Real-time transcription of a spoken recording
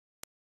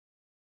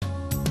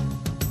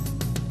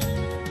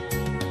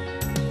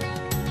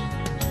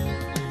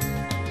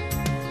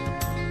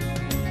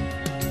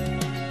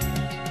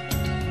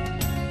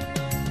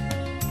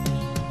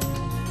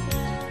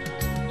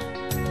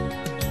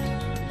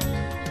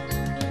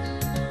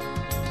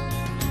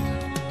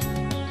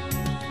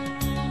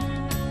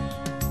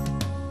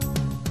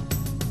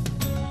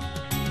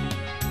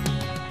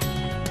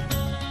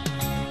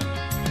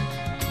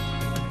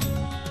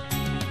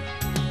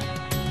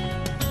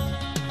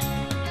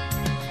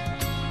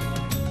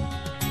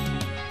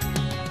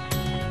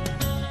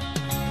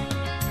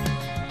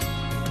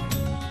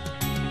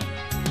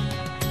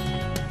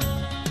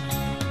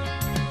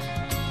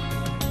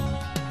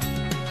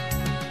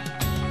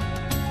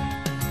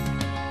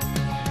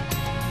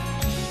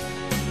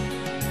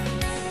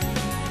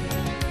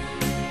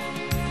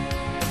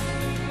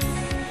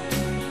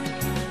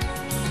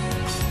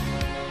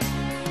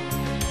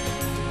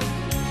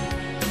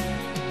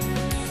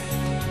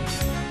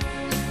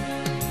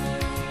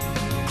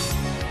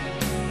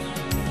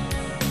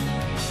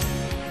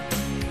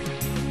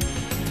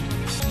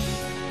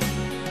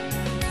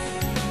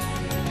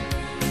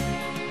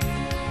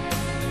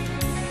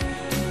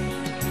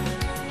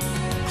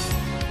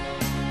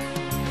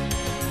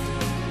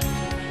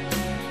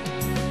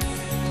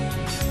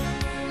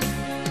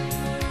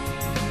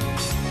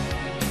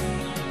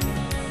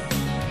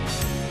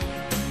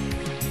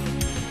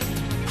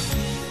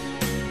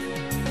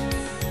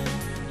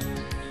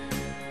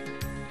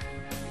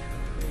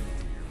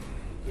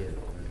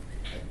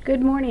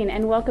Good morning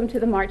and welcome to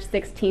the March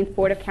 16th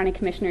Board of County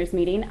Commissioners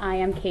meeting. I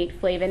am Kate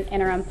Flavin,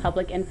 Interim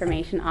Public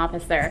Information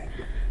Officer.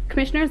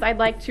 Commissioners, I'd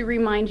like to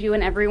remind you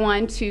and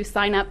everyone to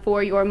sign up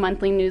for your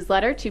monthly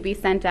newsletter to be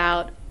sent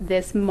out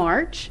this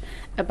March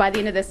by the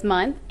end of this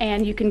month.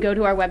 And you can go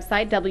to our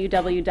website,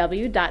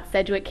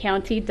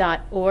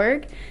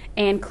 www.sedgwickcounty.org,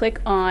 and click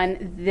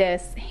on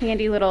this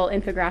handy little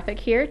infographic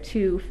here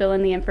to fill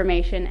in the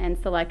information and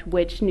select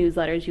which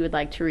newsletters you would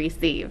like to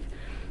receive.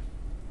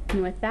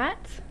 And with that,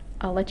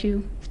 I'll let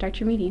you start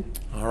your meeting.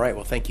 All right.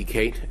 Well, thank you,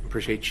 Kate.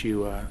 Appreciate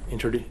you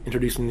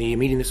introducing the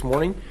meeting this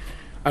morning.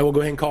 I will go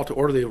ahead and call to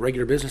order the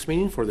regular business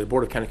meeting for the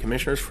Board of County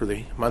Commissioners for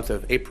the month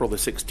of April the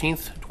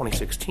 16th,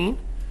 2016.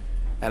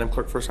 Madam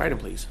Clerk, first item,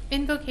 please.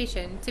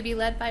 Invocation to be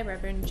led by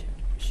Reverend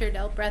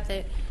Sherdell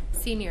Breathitt,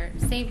 Sr.,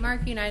 St.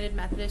 Mark United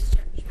Methodist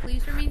Church.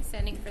 Please remain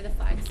standing for the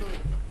flag salute.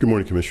 Good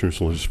morning, Commissioners.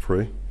 Let us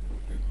pray.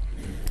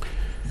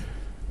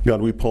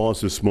 God, we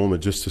pause this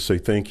moment just to say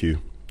thank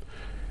you.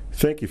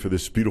 Thank you for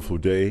this beautiful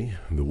day,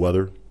 the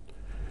weather.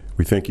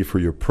 We thank you for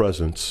your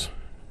presence.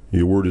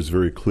 Your word is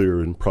very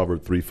clear in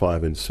Proverbs 3,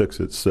 5, and 6.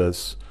 It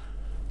says,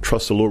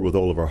 trust the Lord with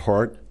all of our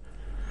heart.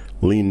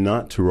 Lean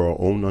not to our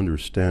own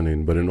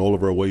understanding, but in all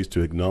of our ways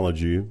to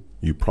acknowledge you.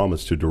 You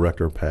promise to direct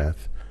our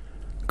path.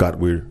 God,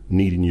 we're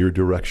needing your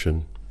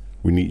direction.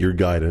 We need your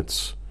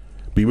guidance.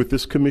 Be with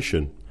this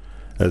commission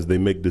as they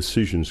make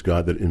decisions,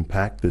 God, that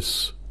impact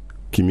this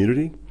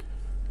community,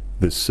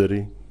 this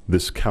city,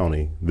 this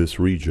county, this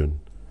region.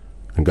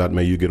 And God,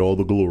 may you get all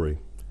the glory,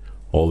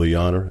 all the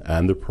honor,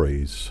 and the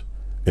praise.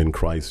 In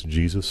Christ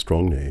Jesus'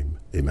 strong name,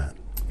 amen.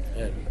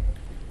 Amen.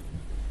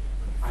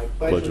 I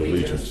pledge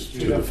allegiance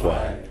to the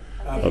flag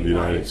of the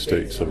United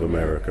States of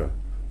America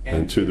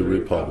and to the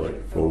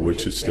republic for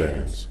which it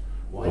stands,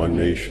 one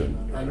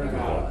nation, under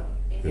God,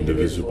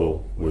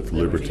 indivisible, with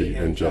liberty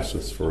and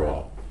justice for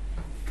all.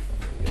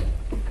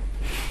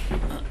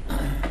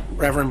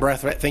 Reverend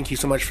Breathitt, thank you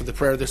so much for the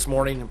prayer this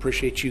morning.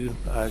 Appreciate you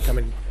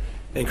coming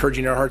and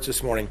encouraging our hearts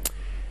this morning.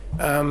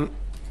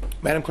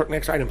 Madam Clerk,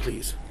 next item,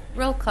 please.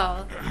 Roll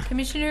call.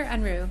 Commissioner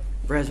Unruh.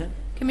 Present.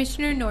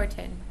 Commissioner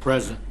Norton.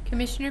 Present.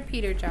 Commissioner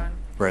Peterjohn.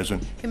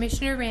 Present.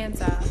 Commissioner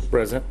Ranza.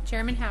 Present.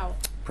 Chairman Howell.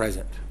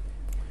 Present.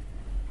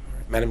 All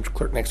right. Madam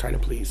Clerk, next item,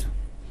 please.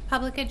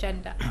 Public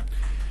agenda.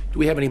 Do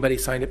we have anybody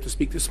signed up to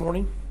speak this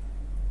morning?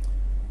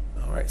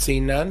 All right.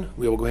 Seeing none,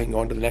 we will go ahead and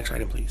go on to the next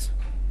item, please.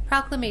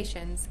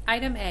 Proclamations.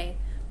 Item A.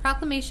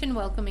 Proclamation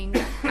welcoming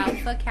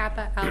Alpha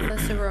Kappa Alpha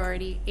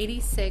Sorority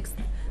 86th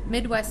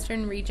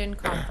Midwestern Region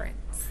Conference.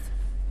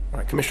 All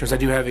right, Commissioners, I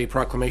do have a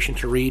proclamation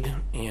to read,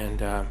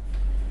 and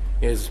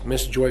is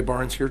Miss Joy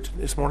Barnes here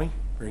this morning?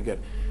 Very good.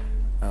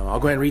 I'll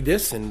go ahead and read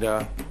this, and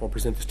we'll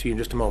present this to you in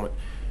just a moment.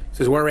 It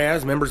says,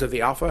 whereas members of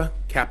the Alpha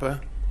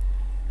Kappa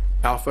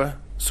Alpha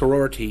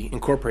Sorority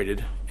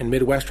Incorporated and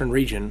Midwestern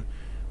Region,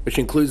 which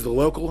includes the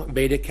local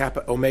Beta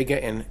Kappa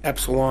Omega and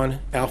Epsilon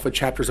Alpha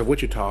chapters of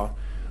Wichita,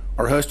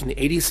 are hosting the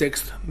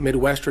 86th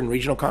Midwestern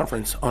Regional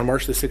Conference on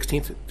March the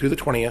 16th through the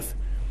 20th,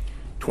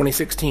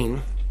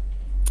 2016.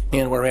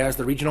 And whereas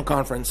the regional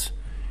conference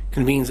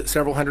convenes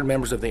several hundred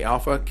members of the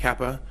Alpha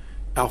Kappa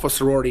Alpha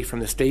sorority from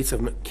the states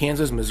of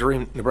Kansas,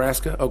 Missouri,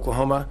 Nebraska,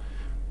 Oklahoma,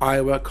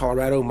 Iowa,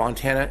 Colorado,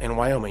 Montana, and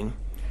Wyoming,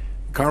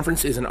 the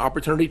conference is an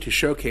opportunity to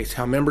showcase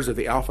how members of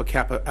the Alpha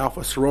Kappa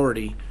Alpha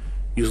sorority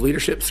use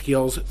leadership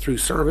skills through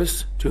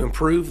service to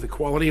improve the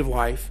quality of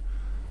life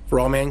for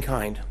all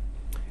mankind.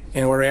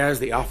 And whereas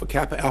the Alpha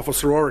Kappa Alpha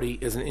sorority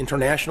is an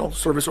international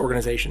service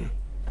organization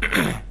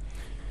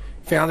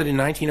founded in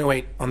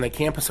 1908 on the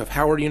campus of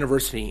Howard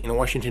University in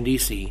Washington,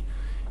 D.C.,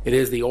 it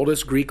is the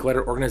oldest Greek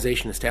letter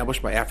organization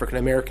established by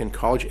African-American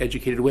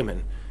college-educated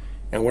women.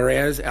 And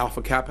whereas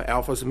Alpha Kappa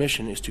Alpha's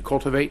mission is to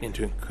cultivate and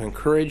to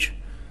encourage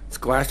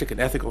scholastic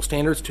and ethical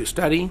standards to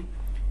study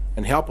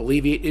and help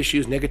alleviate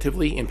issues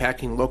negatively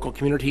impacting local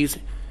communities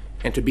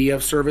and to be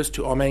of service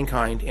to all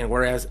mankind. And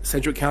whereas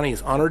Sedgwick County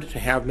is honored to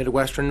have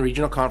Midwestern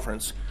Regional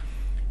Conference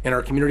in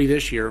our community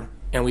this year,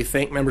 and we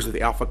thank members of the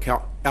Alpha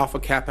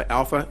Kappa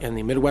Alpha and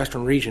the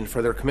Midwestern region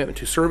for their commitment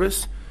to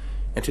service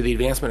and to the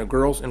advancement of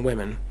girls and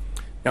women.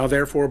 Now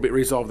therefore be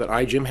resolved that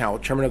I, Jim Howell,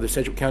 Chairman of the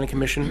Sedgwick County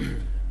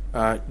Commission,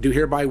 do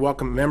hereby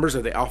welcome members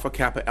of the Alpha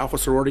Kappa Alpha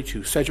sorority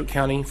to Sedgwick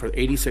County for the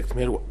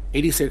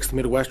 86th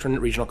Midwestern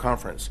Regional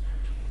Conference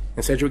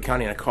in Sedgwick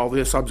County, and I call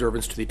this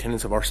observance to the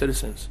attendance of our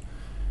citizens.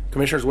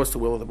 Commissioners, what's the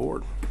will of the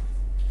board?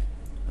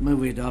 I move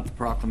we adopt the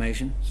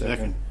proclamation.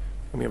 Second.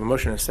 We have a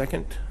motion and a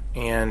second,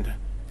 and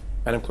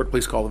Madam Clerk,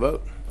 please call the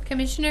vote.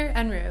 Commissioner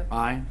Unruh.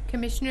 Aye.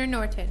 Commissioner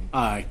Norton.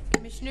 Aye.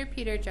 Commissioner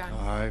Peterjohn.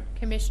 Aye.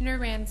 Commissioner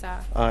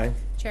Ranza. Aye.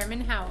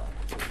 Chairman Howell.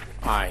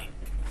 Aye.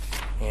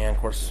 And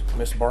of course,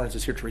 Ms. Barnes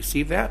is here to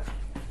receive that.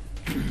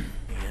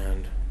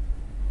 And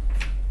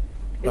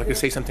would you like to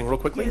say something real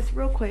quickly? Yes,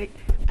 real quick.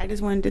 I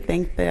just wanted to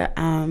thank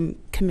the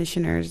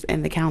commissioners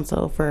and the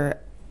council for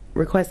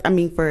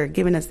for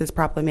giving us this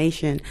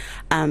proclamation.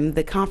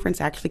 The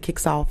conference actually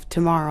kicks off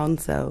tomorrow, and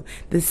so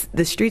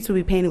the streets will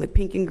be painted with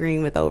pink and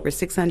green with over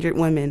 600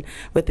 women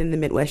within the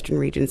Midwestern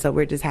region. So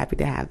we're just happy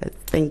to have it.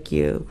 Thank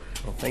you.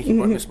 Well, thank you,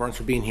 Ms. Barnes,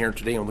 for being here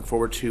today, and look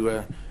forward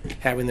to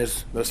having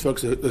those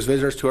folks, those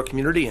visitors to our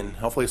community, and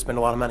hopefully spend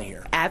a lot of money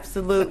here.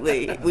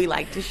 Absolutely. We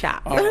like to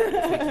shop. All right.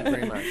 Thank you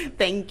very much.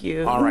 Thank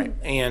you. All right.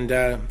 And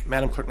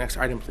Madam Clerk, next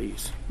item,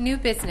 please. New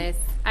business.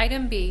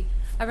 Item B,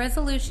 a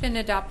resolution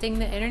adopting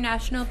the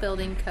International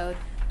Building Code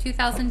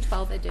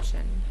 2012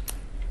 edition.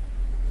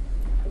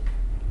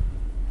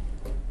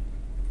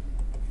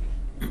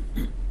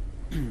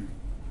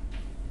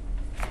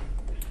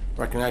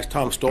 Recognize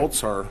Tom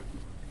Stoltz, our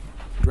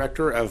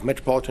Director of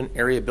Metropolitan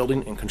Area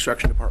Building and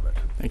Construction Department.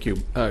 Thank you.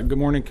 Good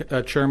morning,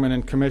 Chairman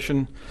and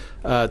Commission.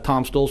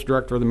 Tom Stoltz,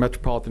 Director of the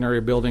Metropolitan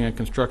Area Building and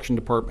Construction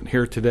Department,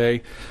 here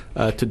today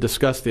to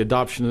discuss the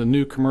adoption of the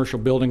new commercial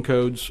building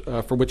codes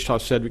for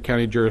Wichita-Sedgwick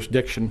County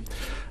jurisdiction.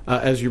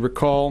 As you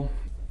recall,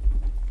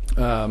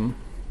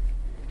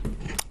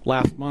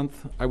 last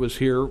month I was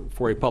here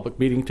for a public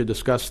meeting to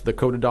discuss the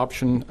code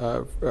adoption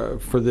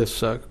for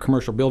this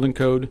commercial building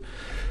code.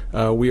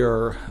 We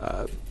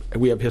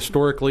have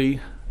historically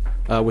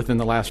within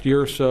the last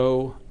year or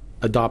so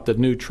adopted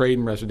new trade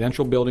and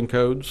residential building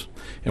codes,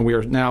 and we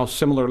are now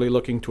similarly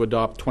looking to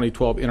adopt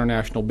 2012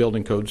 international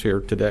building codes here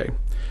today.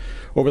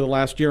 Over the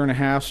last year and a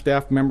half,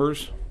 staff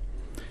members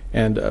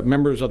and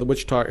members of the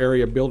Wichita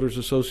Area Builders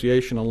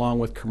Association, along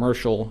with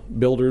commercial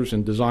builders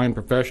and design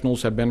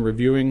professionals, have been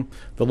reviewing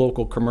the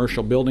local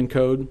commercial building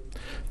code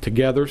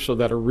together so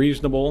that a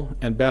reasonable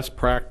and best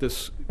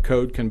practice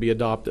code can be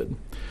adopted.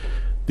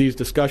 These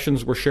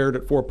discussions were shared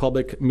at 4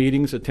 public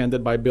meetings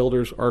attended by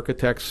builders,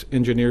 architects,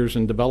 engineers,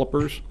 and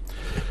developers.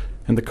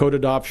 And the code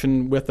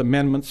adoption with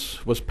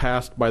amendments was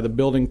passed by the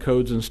Building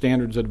Codes and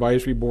Standards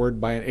Advisory Board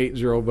by an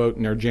 8-0 vote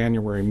in their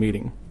January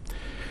meeting.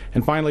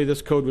 And finally,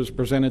 this code was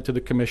presented to the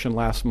Commission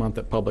last month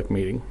at public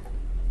meeting.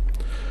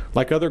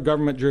 Like other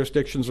government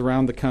jurisdictions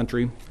around the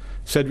country,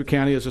 Sedgwick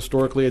County has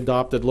historically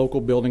adopted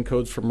local building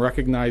codes from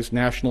recognized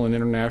national and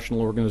international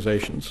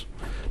organizations.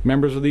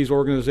 Members of these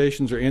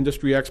organizations are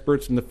industry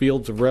experts in the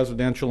fields of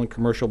residential and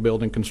commercial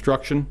building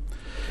construction,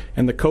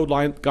 and the code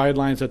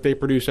guidelines that they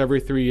produce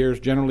every 3 years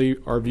generally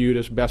are viewed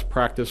as best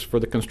practice for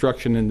the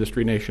construction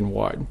industry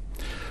nationwide.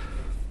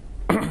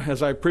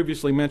 As I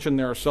previously mentioned,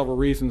 there are several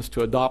reasons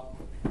to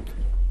adopt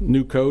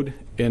new code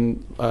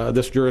in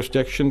this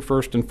jurisdiction.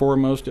 First and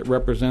foremost, it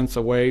represents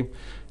a way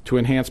to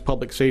enhance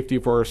public safety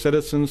for our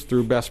citizens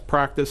through best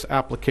practice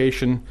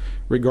application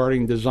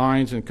regarding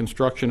designs and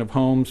construction of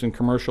homes and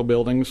commercial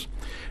buildings.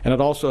 And it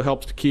also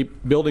helps to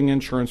keep building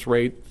insurance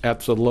rate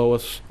at the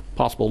lowest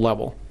possible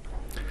level.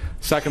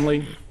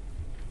 Secondly,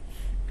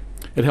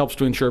 it helps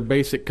to ensure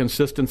basic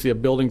consistency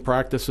of building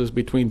practices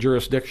between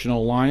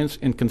jurisdictional lines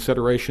in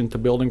consideration to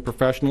building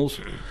professionals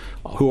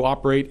who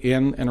operate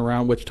in and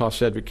around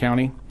Wichita-Sedgwick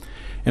County.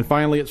 And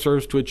finally, it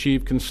serves to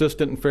achieve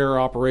consistent and fair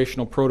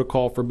operational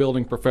protocol for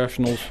building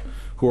professionals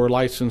who are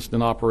licensed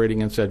and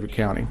operating in Sedgwick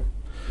County.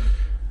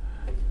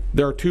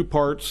 There are 2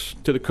 parts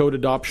to the code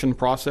adoption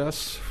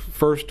process.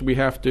 First, we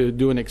have to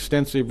do an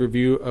extensive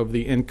review of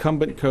the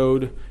incumbent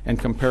code and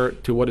compare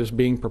it to what is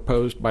being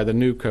proposed by the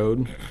new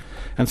code.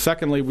 And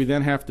secondly, we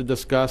then have to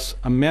discuss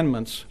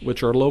amendments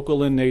which are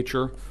local in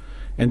nature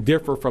and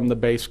differ from the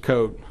base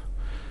code.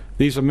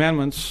 These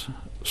amendments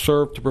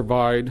serve to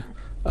provide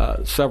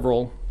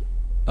several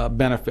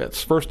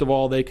benefits. First of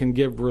all, they can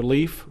give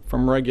relief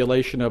from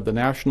regulation of the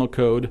national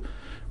code,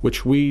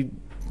 which we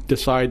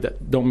decide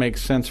that don't make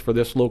sense for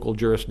this local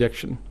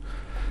jurisdiction.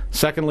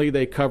 Secondly,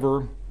 they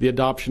cover the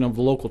adoption of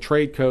the local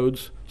trade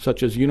codes,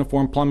 such as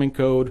Uniform Plumbing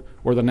Code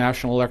or the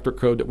National Electric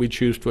Code that we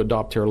choose to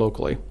adopt here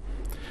locally.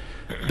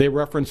 They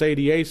reference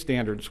ADA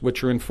standards,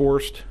 which are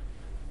enforced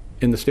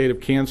in the state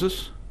of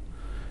Kansas,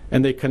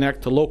 and they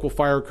connect to local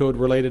fire code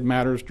related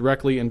matters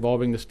directly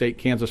involving the state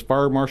Kansas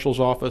Fire Marshal's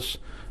Office,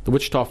 the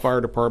Wichita Fire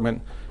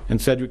Department,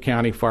 and Sedgwick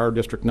County Fire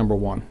District Number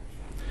 1.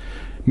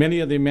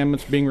 Many of the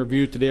amendments being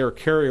reviewed today are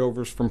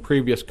carryovers from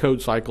previous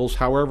code cycles.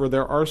 However,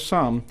 there are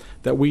some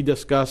that we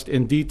discussed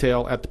in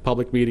detail at the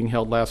public meeting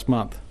held last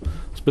month.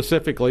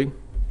 Specifically,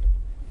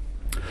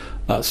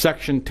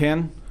 Section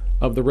 10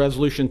 of the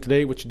resolution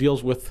today, which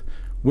deals with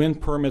when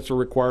permits are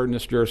required in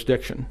this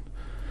jurisdiction.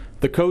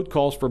 The code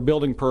calls for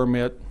building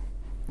permit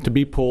to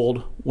be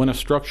pulled when a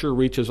structure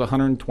reaches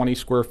 120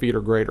 square feet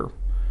or greater.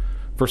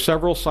 For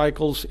several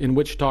cycles in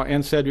Wichita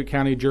and Sedgwick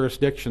County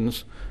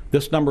jurisdictions,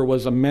 this number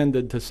was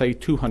amended to say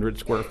 200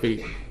 square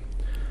feet.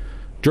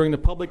 During the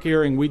public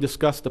hearing, we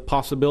discussed the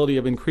possibility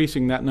of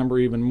increasing that number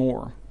even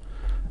more.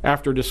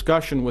 After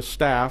discussion with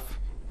staff,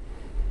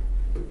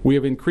 we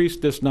have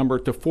increased this number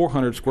to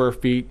 400 square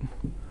feet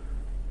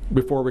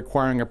before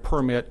requiring a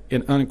permit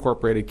in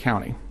unincorporated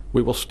county.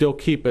 We will still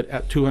keep it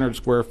at 200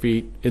 square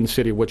feet in the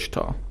city of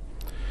Wichita.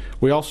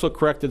 We also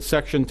corrected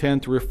Section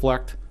 10 to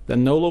reflect that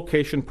no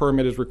location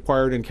permit is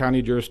required in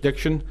county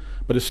jurisdiction,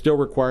 but is still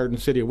required in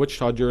city of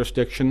Wichita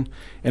jurisdiction,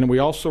 and we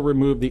also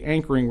removed the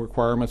anchoring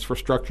requirements for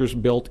structures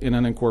built in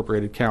an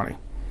unincorporated county.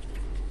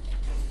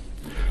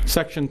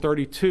 Section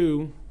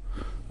 32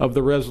 of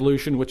the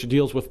resolution, which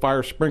deals with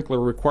fire sprinkler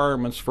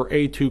requirements for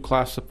A2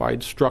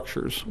 classified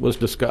structures, was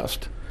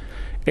discussed.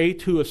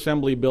 A2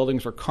 assembly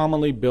buildings are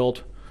commonly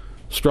built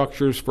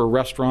structures for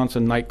restaurants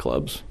and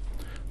nightclubs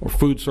or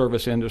food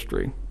service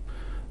industry.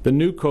 The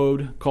new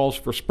code calls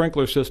for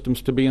sprinkler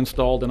systems to be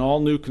installed in all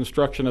new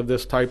construction of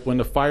this type when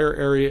the fire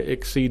area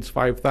exceeds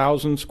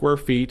 5,000 square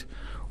feet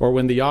or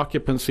when the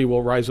occupancy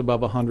will rise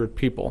above 100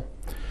 people.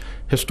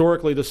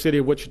 Historically, the City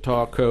of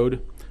Wichita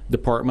Code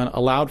Department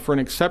allowed for an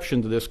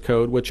exception to this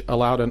code, which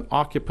allowed an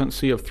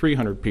occupancy of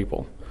 300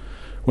 people.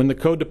 When the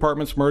code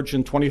departments merged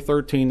in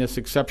 2013, this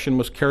exception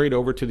was carried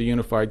over to the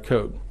unified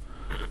code.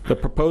 The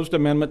proposed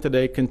amendment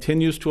today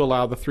continues to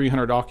allow the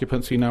 300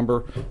 occupancy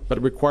number, but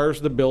it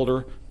requires the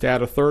builder to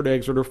add a third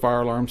exit or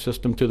fire alarm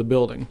system to the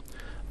building.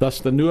 Thus,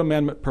 the new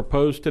amendment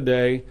proposed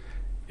today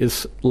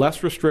is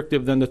less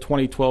restrictive than the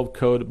 2012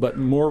 code, but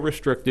more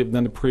restrictive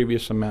than the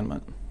previous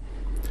amendment.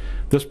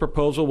 This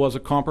proposal was a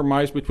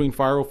compromise between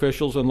fire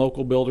officials and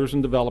local builders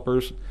and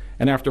developers,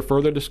 and after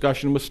further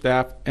discussion with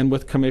staff and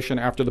with commission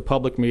after the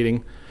public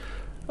meeting,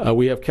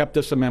 we have kept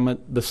this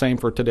amendment the same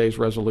for today's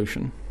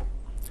resolution.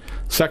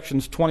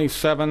 Sections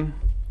 27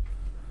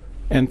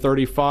 and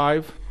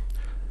 35.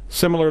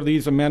 Similar,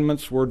 these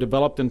amendments were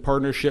developed in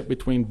partnership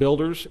between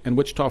builders and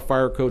Wichita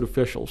Fire Code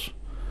officials.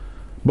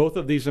 Both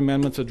of these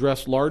amendments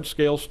address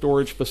large-scale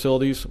storage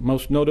facilities,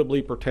 most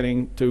notably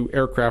pertaining to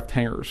aircraft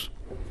hangars.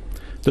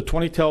 The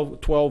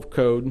 2012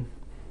 code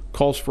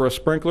calls for a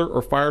sprinkler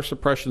or fire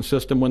suppression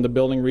system when the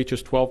building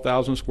reaches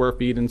 12,000 square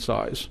feet in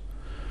size.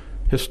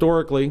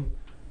 Historically,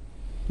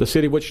 the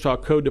City of Wichita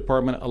Code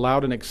Department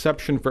allowed an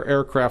exception for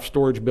aircraft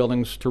storage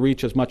buildings to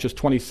reach as much as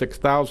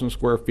 26,000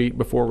 square feet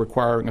before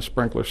requiring a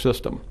sprinkler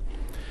system.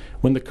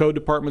 When the code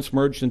departments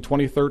merged in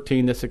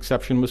 2013, this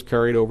exception was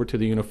carried over to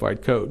the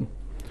unified code.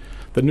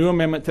 The new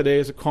amendment today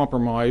is a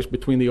compromise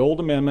between the old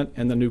amendment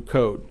and the new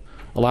code,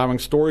 allowing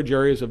storage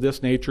areas of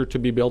this nature to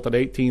be built at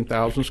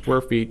 18,000 square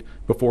feet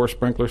before a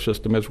sprinkler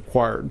system is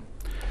required.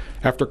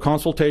 After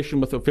consultation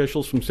with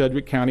officials from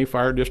Sedgwick County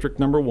Fire District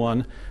No.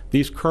 1,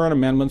 these current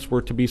amendments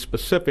were to be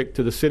specific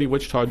to the City of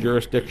Wichita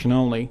jurisdiction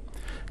only.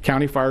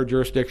 County Fire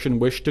jurisdiction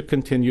wished to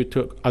continue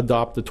to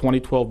adopt the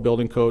 2012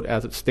 building code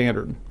as its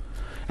standard.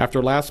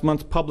 After last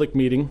month's public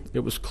meeting,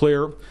 it was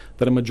clear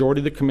that a majority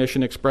of the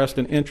Commission expressed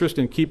an interest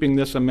in keeping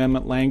this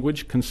amendment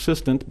language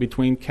consistent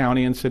between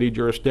county and city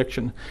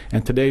jurisdiction,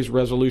 and today's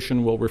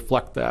resolution will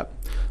reflect that.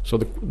 So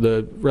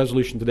the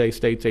resolution today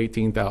states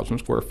 18,000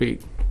 square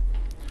feet.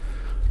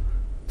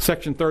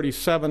 Section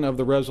 37 of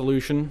the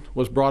resolution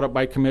was brought up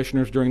by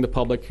commissioners during the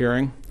public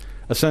hearing.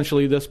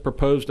 Essentially, this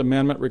proposed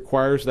amendment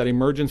requires that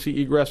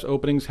emergency egress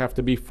openings have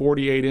to be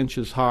 48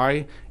 inches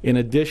high in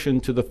addition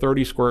to the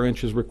 30 square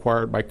inches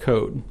required by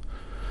code.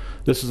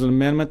 This is an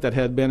amendment that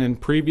had been in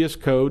previous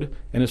code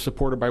and is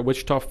supported by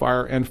Wichita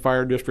Fire and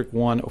Fire District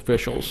 1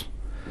 officials.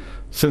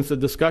 Since the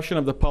discussion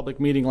of the public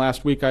meeting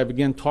last week, I have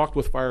again talked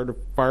with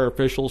fire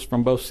officials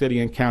from both city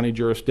and county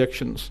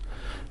jurisdictions.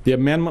 The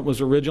amendment was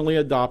originally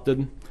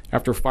adopted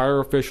after fire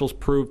officials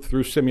proved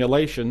through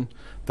simulation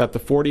that the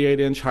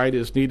 48-inch height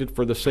is needed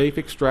for the safe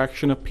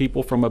extraction of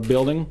people from a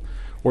building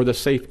or the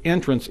safe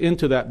entrance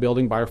into that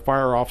building by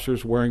fire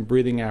officers wearing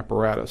breathing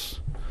apparatus.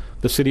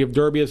 The City of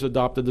Derby has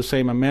adopted the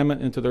same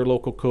amendment into their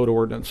local code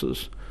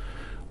ordinances.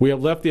 We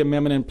have left the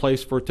amendment in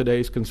place for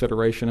today's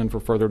consideration and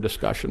for further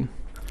discussion.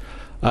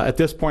 At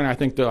this point,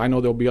 I know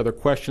there'll be other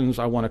questions.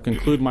 I want to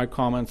conclude my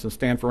comments and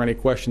stand for any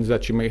questions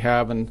that you may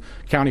have. And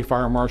County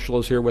Fire Marshal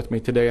is here with me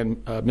today, and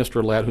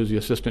Mr. Ladd, who's the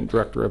Assistant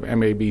Director of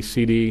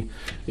MABCD,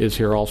 is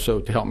here also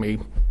to help me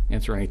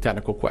answer any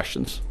technical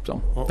questions.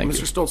 So, thank you.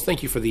 Mr. Stoltz,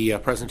 thank you for the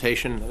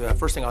presentation.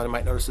 First thing I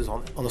might notice is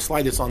on the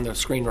slide that's on the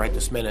screen right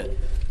this minute,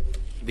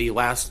 the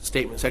last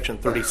statement, Section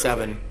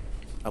 37,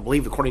 I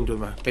believe according to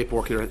the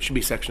paperwork here, it should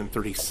be Section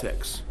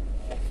 36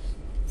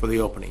 for the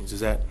openings.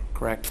 Is that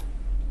correct?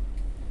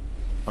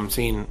 I'm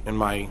seeing in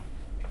my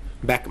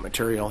backup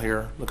material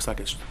here, looks like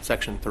it's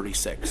Section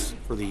 36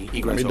 for the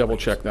egress. Let me double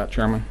check that,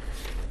 Chairman.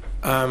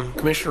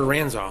 Commissioner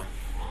Ranzau.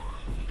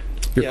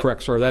 You're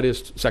correct, sir. That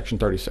is Section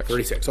 36.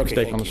 36, okay,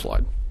 Mistake thank on the you.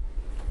 slide.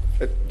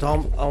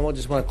 Tom, I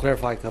just want to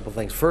clarify a couple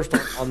things. First,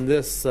 on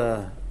this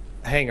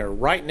hangar,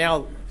 right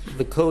now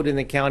the code in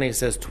the county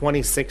says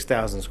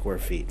 26,000 square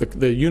feet.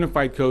 The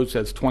unified code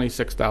says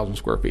 26,000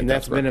 square feet. And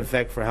that's been in correct.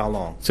 effect for how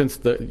long? Since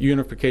the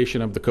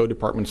unification of the code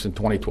departments in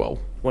 2012.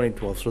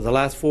 2012. So the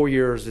last 4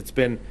 years it's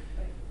been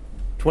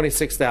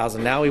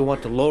 26,000. Now we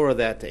want to lower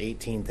that to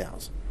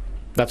 18,000.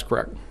 That's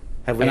correct.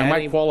 Have we And I had might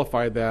any-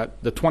 qualify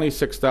that the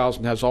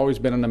 26,000 has always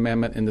been an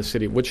amendment in the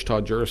City of Wichita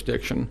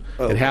jurisdiction.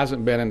 It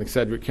hasn't been in the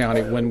Sedgwick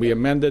County. When we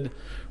amended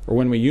or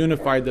when we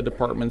unified the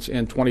departments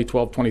in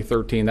 2012,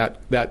 2013,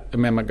 that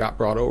amendment got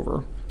brought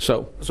over.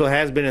 So So it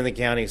has been in the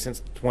county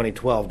since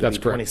 2012 to That's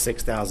be correct.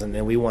 26,000,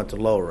 and we want to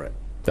lower it.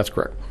 that's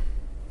correct.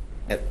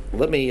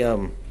 Let me,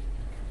 and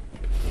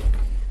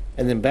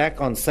then back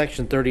on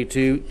Section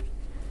 32.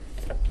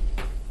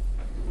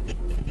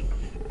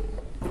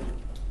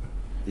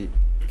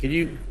 Could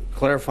you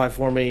clarify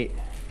for me,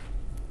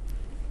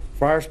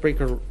 fire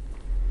sprinkler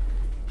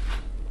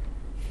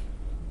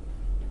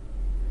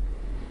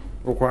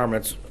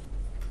requirements,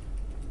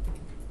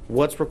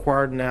 what's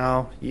required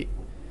now?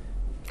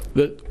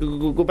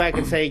 Go back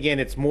and say again,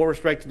 it's more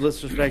restrictive,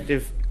 less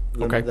restrictive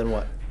than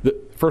what?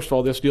 First of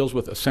all, this deals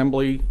with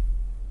assembly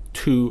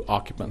to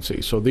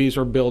occupancy. So these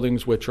are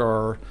buildings which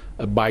are,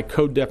 by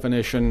code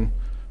definition,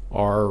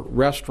 are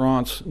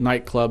restaurants,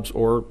 nightclubs,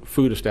 or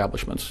food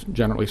establishments,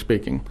 generally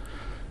speaking.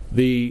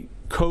 The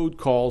code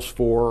calls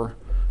for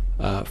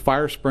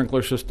fire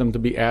sprinkler system to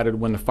be added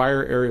when the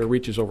fire area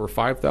reaches over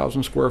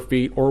 5,000 square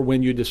feet, or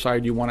when you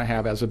decide you want to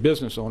have, as a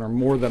business owner,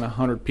 more than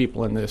 100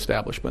 people in the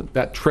establishment.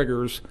 That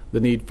triggers the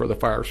need for the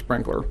fire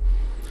sprinkler.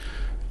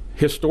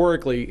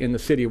 Historically, in the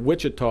city of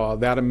Wichita,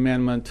 that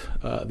amendment,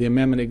 the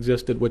amendment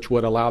existed which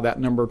would allow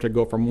that number to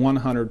go from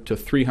 100 to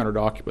 300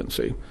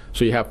 occupancy.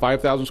 So you have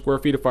 5,000 square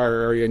feet of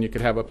fire area and you could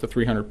have up to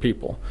 300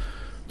 people.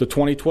 The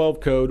 2012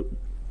 code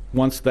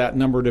wants that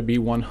number to be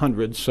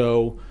 100,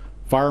 so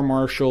fire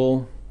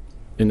marshal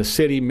in the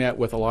city met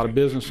with a lot of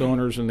business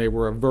owners and they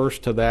were averse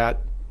to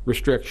that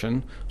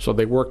restriction, so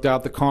they worked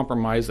out the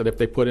compromise that if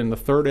they put in the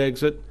third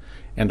exit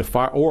and a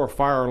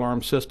fire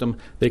alarm system,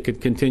 they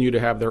could continue to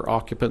have their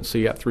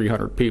occupancy at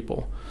 300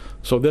 people.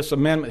 So this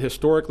amendment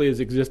historically has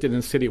existed in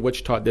the city of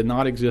Wichita. It did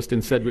not exist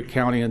in Sedgwick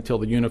County until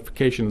the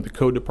unification of the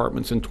code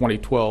departments in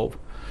 2012.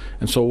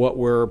 And so what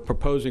we're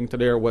proposing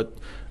today, or what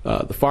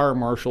the fire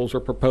marshals are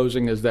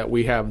proposing, is that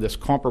we have this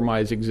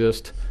compromise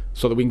exist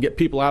so that we can get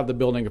people out of the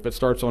building. If it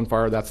starts on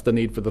fire, that's the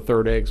need for the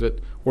third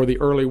exit, or the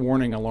early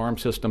warning alarm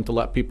system to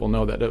let people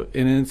know that an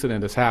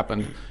incident has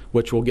happened,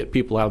 which will get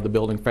people out of the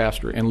building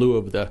faster in lieu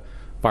of the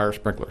fire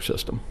sprinkler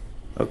system.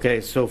 Okay,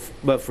 so,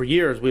 but for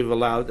years, we've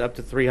allowed up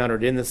to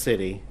 300 in the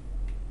city.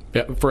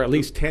 Yeah, for at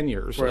least 10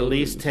 years. For at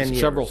least 10 years.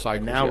 Several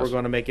cycles, Now yes. we're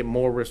going to make it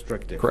more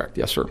restrictive. Correct,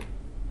 yes, sir.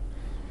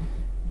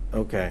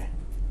 Okay.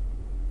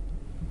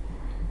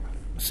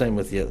 Same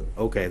with the other.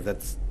 Okay,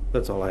 that's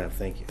all I have.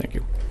 Thank you. Thank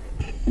you.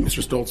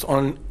 Mr. Stoltz,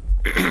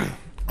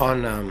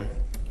 on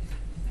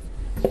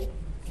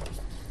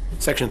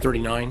section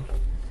 39,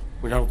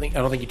 I don't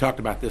think you talked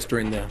about this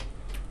during the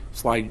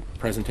slide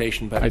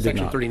presentation, but I did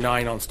section not.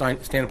 39 on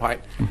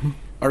standpipe.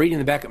 I read in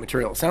the backup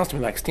material, it sounds to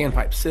me like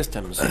standpipe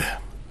systems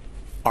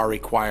are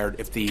required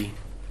if the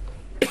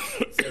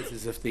it says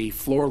is if the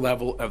floor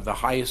level of the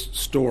highest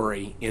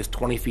story is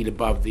 20 feet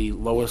above the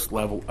lowest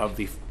level of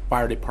the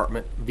fire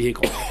department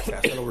vehicle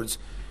access. In other words,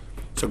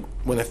 so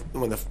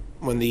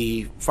when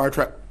the fire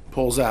truck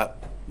pulls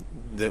up,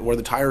 where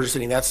the tires are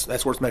sitting, that's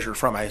where it's measured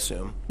from, I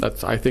assume.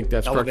 I think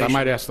that's correct. I Elevation.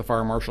 might ask the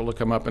fire marshal to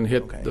come up and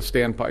hit Okay. the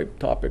standpipe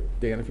topic,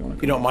 Dan, if you want to.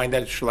 If you don't mind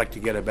that, I'd sure like to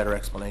get a better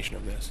explanation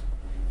of this.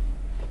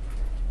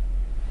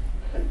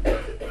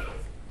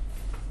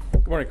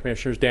 Good morning,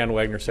 Commissioners. Dan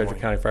Wagner, Sedgwick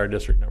County Fire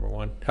District Number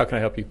 1. How can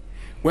I help you?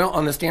 Well,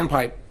 on the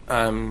standpipe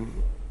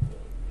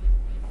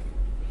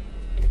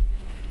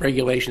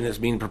regulation that's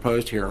being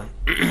proposed here,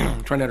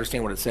 I'm trying to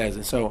understand what it says.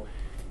 And so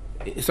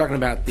it's talking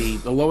about the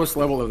lowest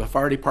level of the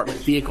fire department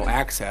vehicle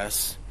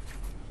access.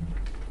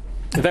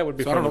 That would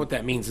be. So I don't know what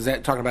that means. Is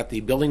that talking about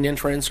the building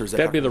entrance, or is that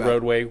That'd be talking the about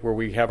roadway where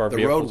we have our the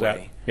vehicles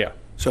roadway? at. Yeah.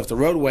 So if the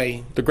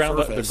roadway The ground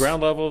surface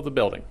level of the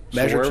building.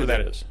 So measured wherever to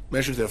that the, is.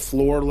 measured to the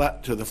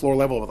floor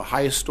level of the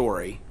highest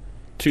story,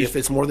 if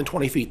it's more than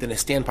 20 feet, then a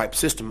standpipe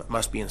system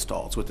must be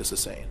installed. That's what this is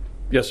saying.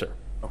 Yes, sir.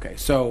 Okay,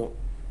 so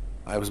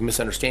I was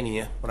misunderstanding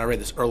you when I read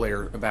this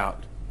earlier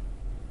about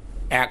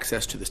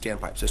access to the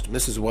standpipe system.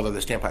 This is whether the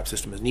standpipe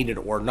system is needed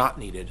or not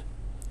needed.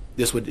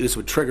 This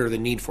would trigger the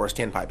need for a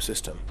standpipe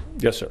system.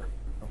 Yes, sir.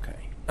 Okay.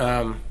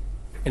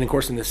 And of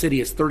course, in the city,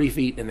 it's 30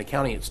 feet. In the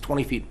county, it's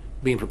 20 feet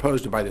being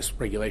proposed by this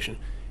regulation.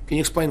 Can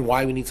you explain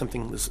why we need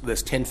something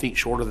that's 10 feet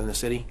shorter than the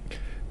city?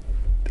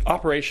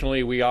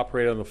 Operationally, we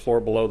operate on the floor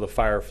below the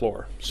fire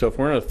floor. So if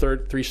we're in a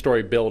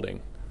three-story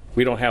building,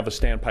 we don't have a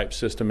standpipe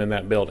system in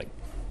that building.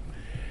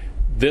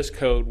 This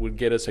code would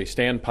get us a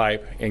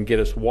standpipe and get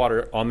us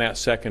water on that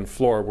second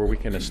floor where we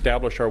can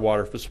establish our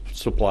water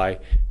supply,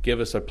 give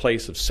us a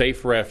place of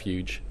safe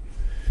refuge,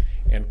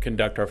 and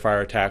conduct our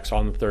fire attacks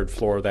on the third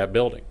floor of that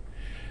building.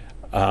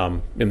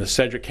 In the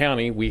Sedgwick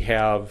County, we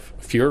have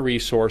fewer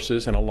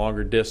resources and a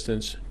longer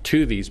distance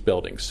to these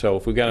buildings. So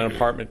if we've got an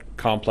apartment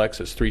complex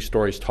that's 3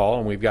 stories tall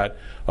and we've got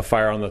a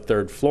fire on the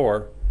third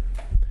floor,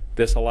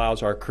 this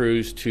allows our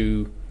crews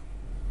to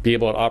be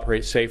able to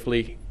operate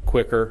safely,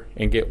 quicker,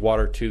 and get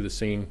water to the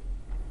scene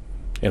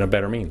in a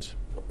better means.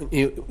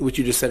 What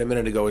you just said a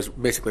minute ago is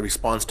basically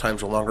response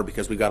times are longer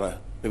because we've got a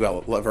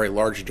very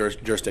large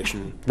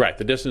jurisdiction. Right.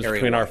 The distance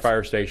between our area-wise.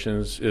 fire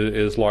stations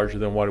is larger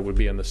than what it would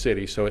be in the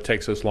city, so it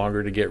takes us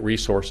longer to get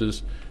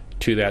resources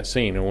to that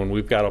scene. And when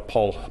we've got to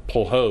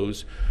pull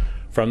hose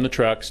from the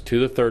trucks to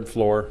the third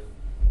floor,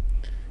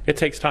 it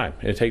takes time.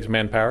 It takes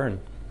manpower, and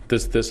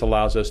this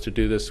allows us to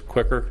do this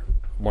quicker,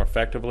 more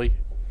effectively,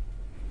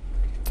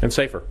 and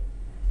safer.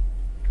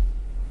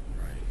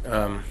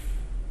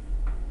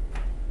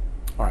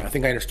 All right, I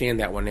think I understand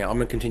that one now. I'm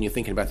going to continue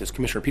thinking about this.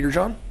 Commissioner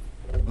Peterjohn?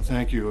 Well,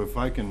 thank you. If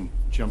I can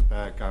jump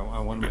back, I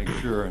want to make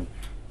sure, and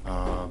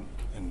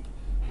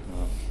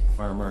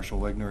Fire Marshal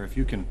Wegner. If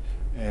you can,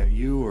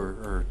 you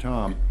or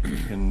Tom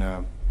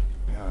can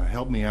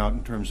help me out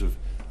in terms of,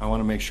 I want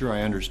to make sure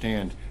I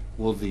understand,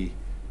 will the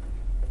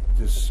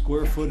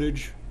square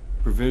footage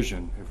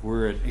provision, if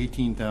we're at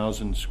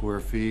 18,000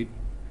 square feet,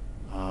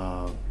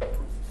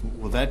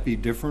 will that be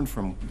different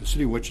from, the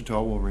city of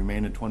Wichita will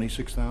remain at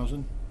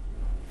 26,000?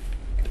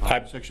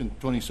 Section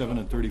 27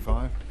 and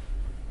 35?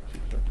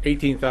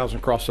 18,000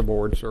 across the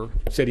board, sir,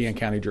 city and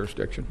county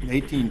jurisdiction.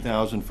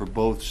 18,000 for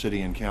both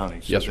city and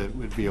county. So Yes, sir. that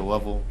would be a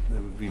level,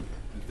 that would be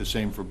the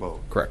same for both.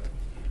 Correct.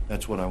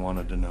 That's what I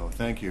wanted to know.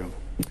 Thank you.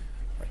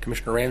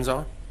 Commissioner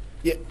Ranzau?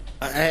 Yeah,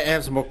 I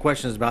have some more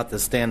questions about the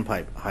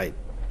standpipe height.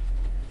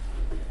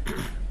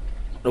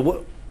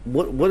 What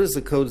does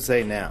the code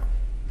say now?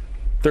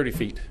 30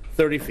 feet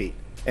 30 feet.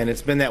 And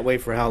it's been that way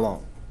for how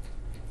long?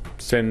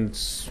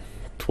 since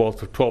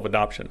 12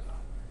 adoption.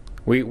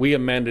 We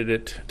amended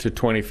it to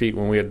 20 feet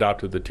when we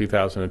adopted the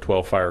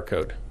 2012 fire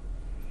code.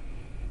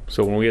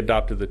 So when we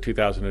adopted the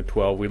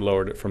 2012, we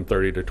lowered it from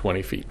 30 to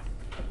 20 feet.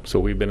 So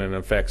we've been in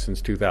effect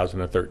since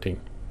 2013.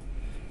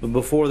 But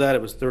before that,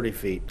 it was 30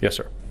 feet. Yes,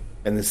 sir.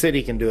 And the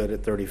city can do it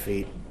at 30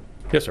 feet.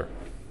 Yes, sir.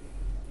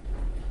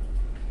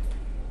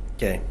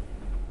 Okay.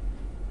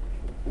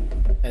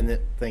 And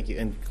thank you.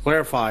 And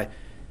clarify,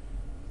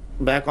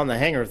 back on the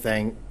hangar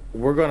thing,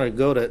 we're going to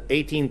go to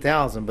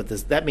 18,000, but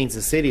that means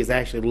the city is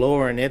actually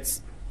lowering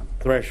its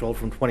threshold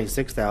from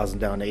 26,000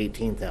 down to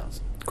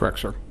 18,000. Correct,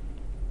 sir.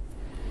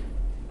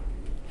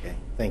 Okay,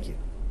 thank you.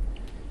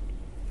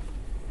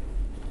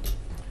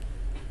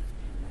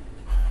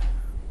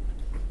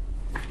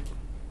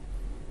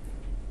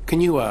 Can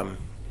we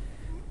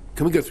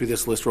go through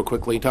this list real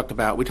quickly?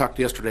 We talked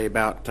yesterday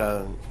about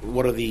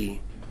what are the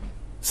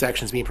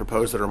sections being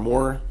proposed that are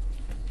more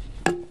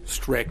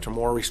strict or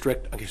more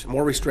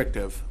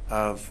restrictive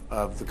of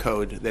the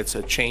code that's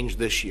a change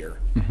this year.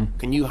 Mm-hmm.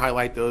 Can you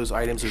highlight those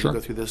items as Sure. we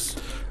go through this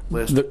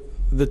list?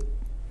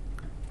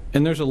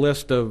 And there's a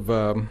list of,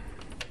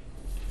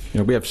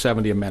 we have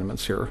 70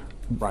 amendments here.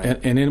 Right.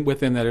 And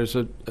within that is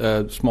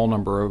a small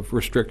number of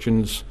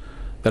restrictions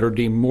that are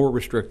deemed more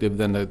restrictive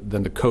than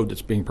the code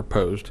that's being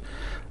proposed.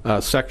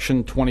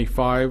 Section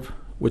 25,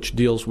 which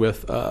deals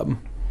with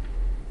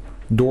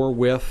door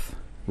width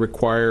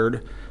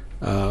required,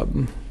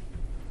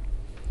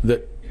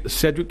 that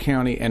Sedgwick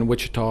County and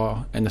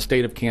Wichita and the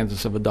state of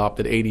Kansas have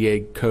adopted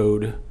ADA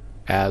code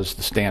as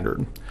the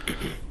standard.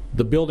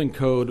 The building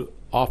code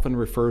often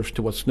refers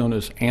to what's known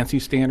as ANSI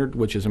standard,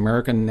 which is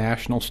American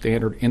National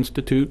Standard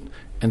Institute,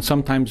 and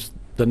sometimes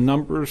the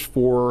numbers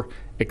for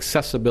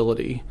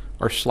accessibility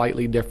are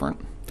slightly different.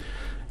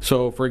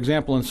 So, for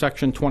example, in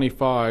Section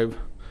 25,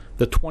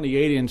 the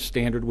 28-inch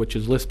standard, which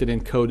is listed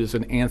in code, is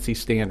an ANSI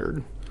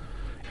standard.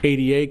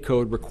 ADA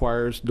code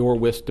requires door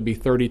widths to be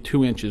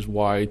 32 inches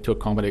wide to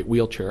accommodate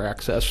wheelchair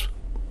access,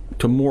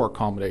 to more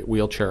accommodate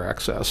wheelchair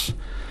access.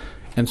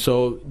 And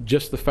so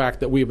just the fact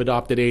that we've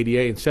adopted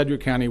ADA in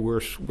Sedgwick County, we're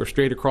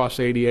straight across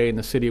ADA. In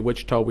the city of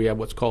Wichita, we have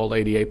what's called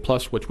ADA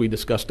Plus, which we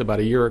discussed about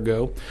a year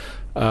ago.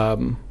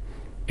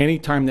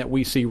 Anytime that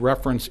we see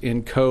reference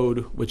in code,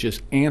 which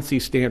is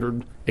ANSI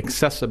standard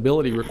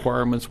accessibility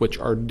requirements, which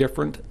are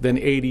different than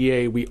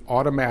ADA, we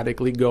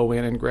automatically go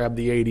in and grab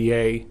the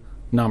ADA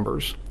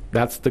numbers.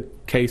 That's the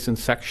case in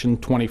Section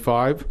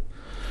 25.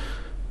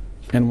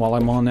 And while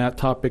I'm on that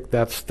topic,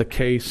 that's the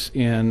case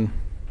in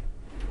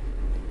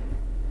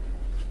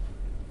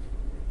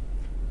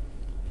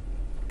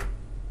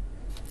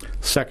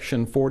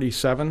Section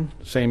 47,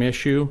 same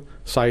issue,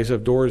 size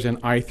of doors in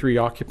I3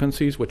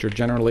 occupancies, which are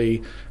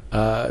generally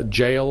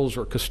jails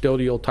or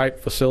custodial type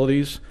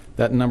facilities.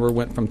 That number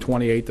went from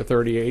 28 to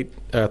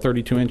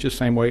 32 inches,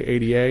 same way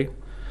ADA.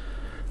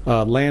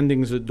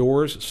 Landings at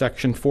doors,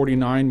 Section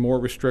 49, more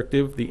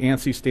restrictive. The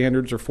ANSI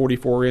standards are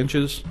 44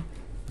 inches.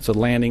 It's a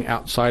landing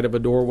outside of a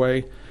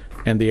doorway.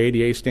 And the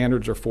ADA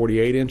standards are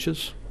 48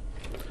 inches.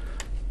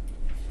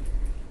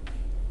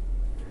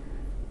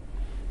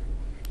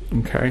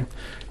 Okay.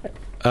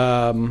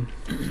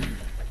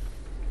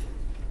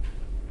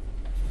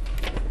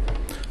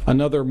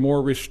 Another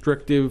more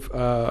restrictive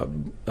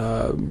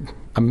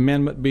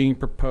amendment being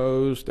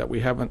proposed that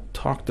we haven't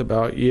talked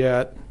about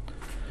yet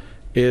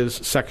is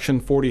Section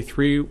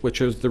 43,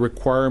 which is the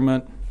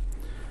requirement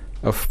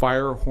of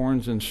fire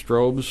horns and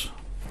strobes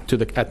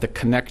at the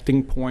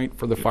connecting point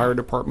for the fire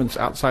departments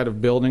outside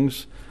of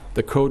buildings.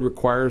 The code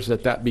requires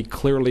that be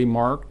clearly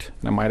marked.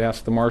 And I might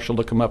ask the marshal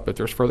to come up if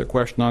there's further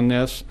question on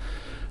this.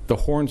 The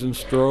horns and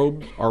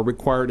strobes are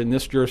required in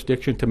this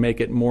jurisdiction to make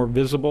it more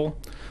visible.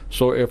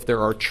 So if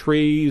there are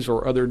trees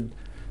or other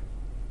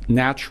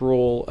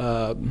natural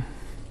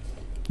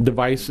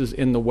devices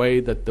in the way,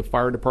 that the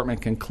fire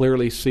department can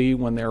clearly see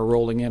when they're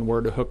rolling in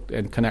where to hook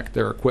and connect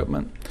their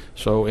equipment.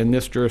 So in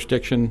this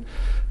jurisdiction,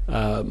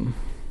 that's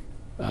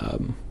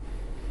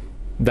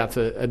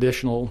an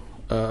additional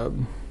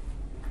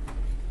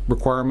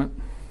requirement.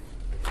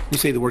 You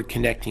say the word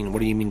connecting. What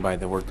do you mean by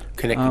the word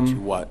connecting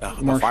to what?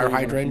 A fire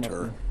hydrant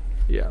or?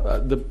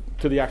 Yeah,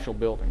 to the actual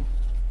building.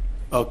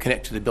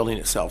 connect to the building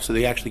itself, so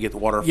they actually get the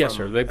water Yes,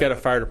 from... sir. They've got a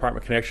fire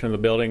department connection in the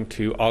building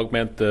to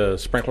augment the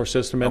sprinkler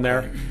system in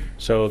there.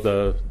 So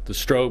the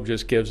strobe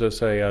just gives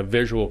us a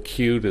visual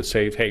cue to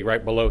say, hey,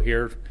 right below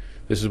here,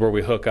 this is where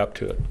we hook up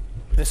to it.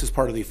 This is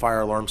part of the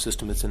fire alarm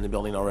system that's in the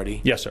building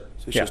already? Yes, sir.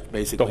 So it's Yeah. just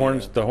basically...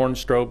 The horn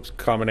strobe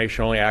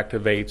combination only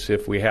activates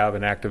if we have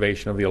an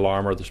activation of the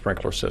alarm or the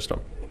sprinkler system.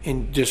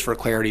 And just for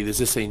clarity, is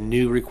this a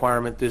new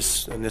requirement,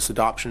 this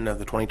adoption of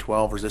the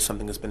 2012, or is this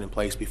something that's been in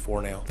place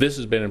before now? This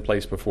has been in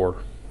place before.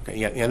 Okay,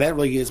 yeah, that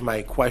really is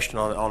my question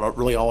on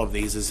really all of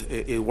these.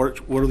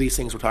 What are these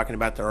things we're talking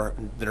about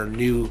that are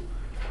new,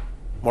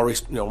 more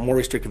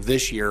restrictive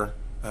this year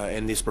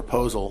in this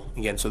proposal?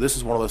 Again, so this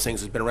is one of those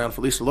things that's been around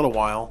for at least a little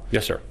while.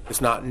 Yes, sir.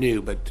 It's not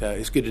new, but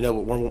it's good to know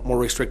we're more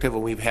restrictive,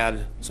 and we've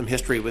had some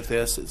history with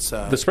this. It's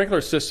the sprinkler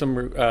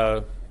system.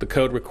 The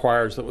code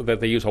requires that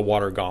they use a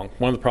water gong.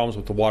 One of the problems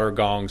with the water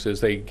gongs is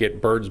they get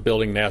birds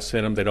building nests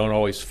in them. They don't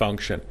always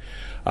function.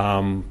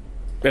 And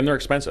they're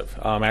expensive.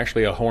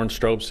 Actually, a horn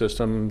strobe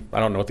system,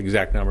 I don't know what the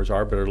exact numbers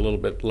are, but are a little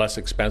bit less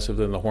expensive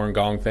than the horn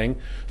gong thing.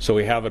 So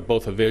we have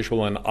both a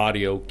visual and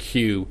audio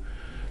cue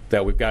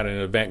that we've got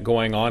an event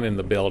going on in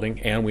the building,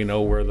 and we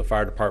know where the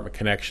fire department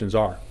connections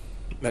are.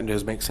 That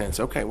does make sense.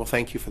 Okay, well,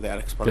 thank you for that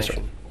explanation.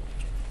 Yes, sir.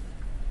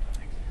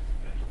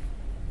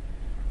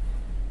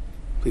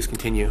 Please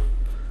continue.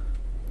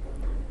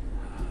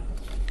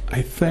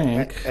 I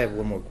think. I have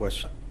one more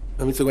question.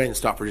 Let me go ahead and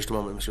stop for just a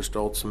moment, Mr.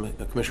 Stoltz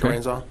and Commissioner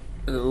Ranzau.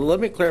 Let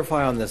me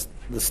clarify on this,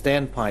 the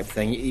standpipe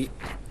thing.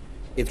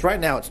 It's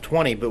right now it's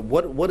 20, but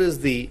what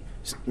does the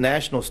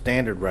national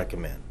standard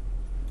recommend?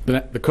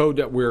 The code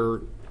that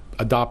we're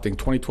adopting,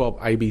 2012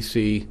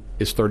 IBC,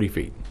 is 30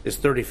 feet. It's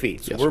 30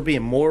 feet. So Yes. we're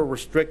being more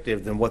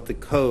restrictive than what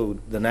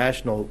the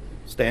national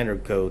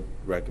standard code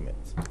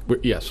recommends.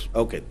 Yes.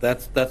 Okay,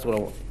 that's what I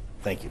want.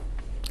 Thank you.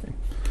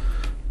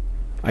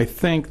 I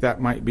think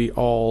that might be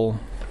all.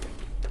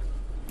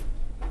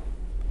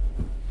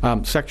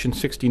 Section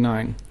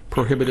 69,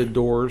 prohibited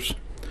doors.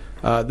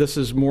 This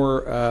is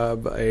more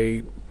of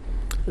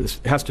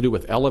this has to do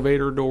with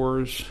elevator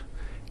doors,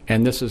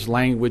 and this is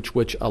language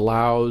which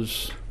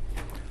allows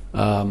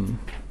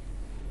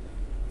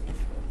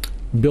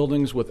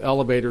buildings with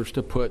elevators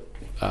to put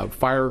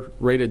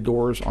fire-rated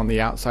doors on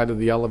the outside of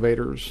the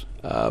elevators.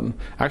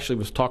 Actually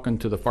was talking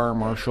to the fire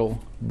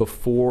marshal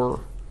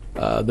before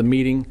the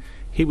meeting.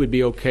 He would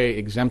be okay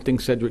exempting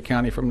Sedgwick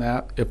County from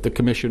that if the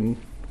commission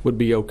would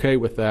be okay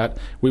with that.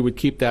 We would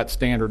keep that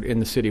standard in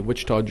the city of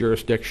Wichita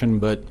jurisdiction,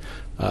 but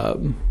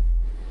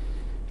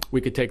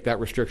we could take that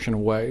restriction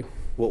away.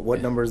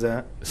 What number is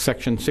that?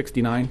 Section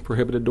 69,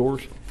 prohibited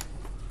doors.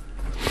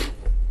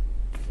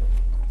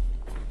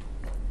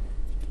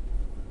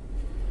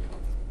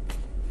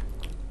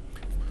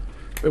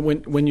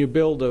 When you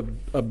build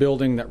a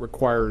building that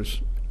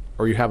requires,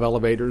 or you have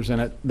elevators in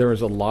it, there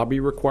is a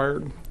lobby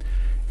required.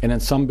 And in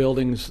some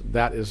buildings,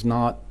 that is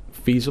not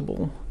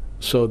feasible.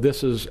 So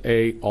this is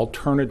a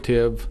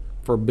alternative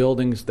for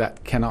buildings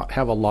that cannot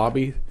have a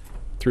lobby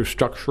through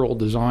structural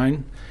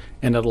design,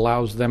 and it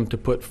allows them to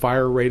put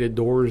fire-rated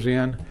doors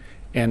in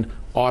and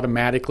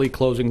automatically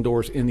closing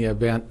doors in the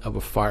event of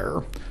a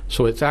fire.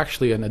 So it's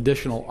actually an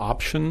additional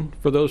option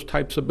for those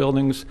types of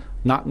buildings,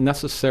 not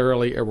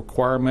necessarily a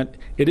requirement.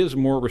 It is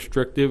more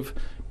restrictive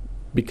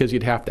because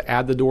you'd have to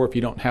add the door if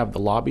you don't have the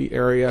lobby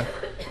area.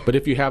 But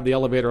if you have the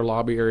elevator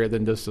lobby area,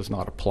 then this does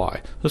not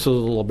apply. This is a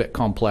little bit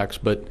complex,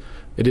 but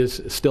it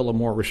is still a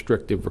more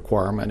restrictive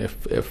requirement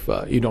if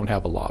you don't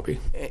have a lobby.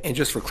 And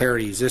just for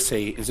clarity, is this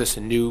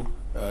a new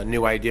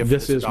idea for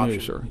This this is adoption? new,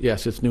 sir.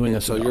 Yes, it's new in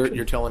this So adoption.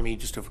 you're telling me,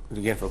 just to,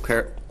 again for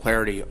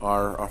clarity,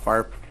 our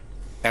fire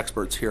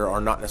experts here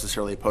are not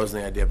necessarily opposing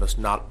the idea of us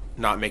not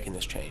making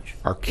this change.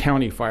 Our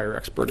county fire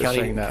expert is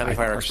saying that. County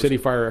fire Our expert. city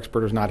fire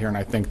expert is not here, and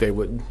I think they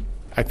would.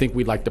 I think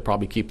we'd like to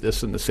probably keep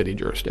this in the city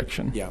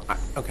jurisdiction. Yeah.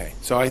 Okay.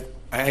 So I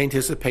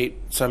anticipate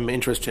some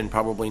interest in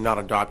probably not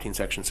adopting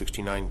Section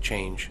 69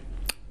 change.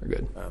 Very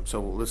good. So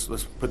let's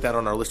put that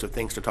on our list of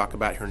things to talk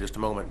about here in just a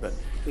moment. But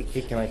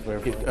Can I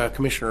clarify?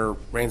 Commissioner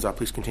Ranzau,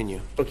 please continue.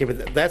 Okay,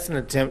 but that's an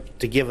attempt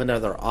to give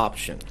another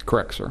option,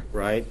 Correct, sir.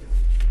 right?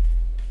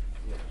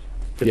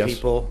 To Yes.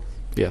 people.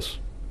 Yes.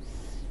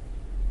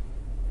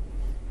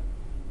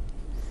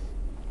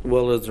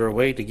 Well, is there a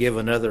way to give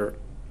another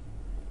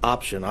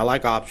option? I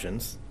like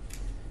options.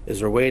 Is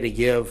there a way to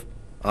give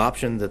an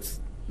option that's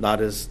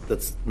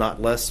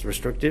not less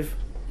restrictive?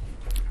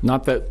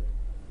 Not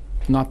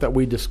that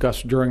we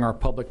discussed during our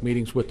public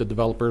meetings with the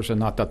developers, and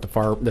not that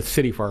the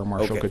city fire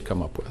marshal Okay. could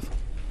come up with.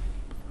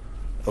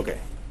 Okay.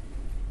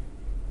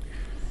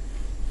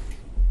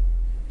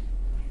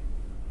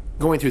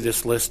 Going through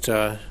this list,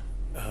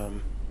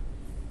 I'm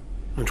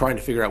trying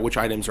to figure out which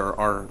items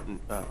are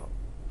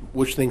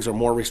which things are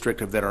more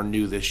restrictive that are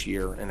new this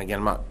year. And again,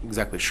 I'm not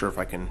exactly sure if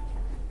I can.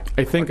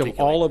 I think of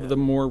all of that. the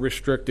more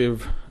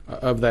restrictive,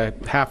 of the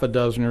half a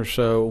dozen or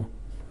so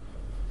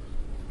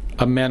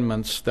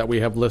amendments that we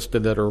have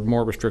listed that are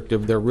more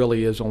restrictive, there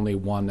really is only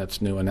one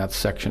that's new, and that's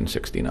Section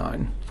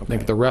 69. I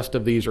think the rest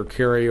of these are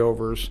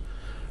carryovers.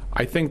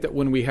 I think that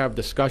when we have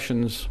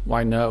discussions,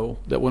 I know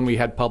that when we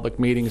had public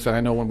meetings, and I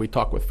know when we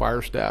talk with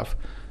fire staff,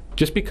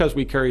 just because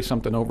we carry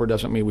something over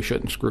doesn't mean we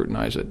shouldn't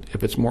scrutinize it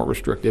if it's more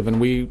restrictive, and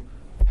we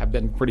have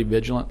been pretty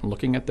vigilant in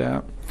looking at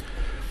that.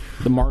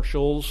 The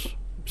marshals,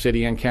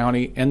 city and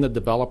county, and the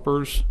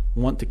developers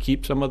want to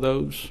keep some of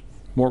those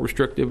more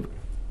restrictive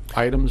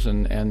items,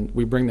 and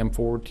we bring them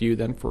forward to you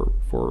then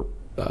for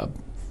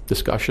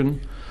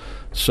discussion.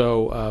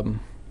 So,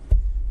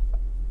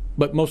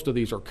 but most of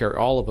these are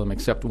all of them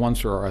except one,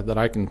 sir, that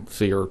I can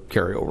see are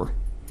carryover.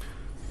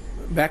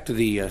 Back to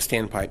the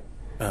standpipe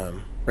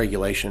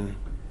regulation.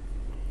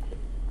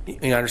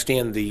 I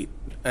understand the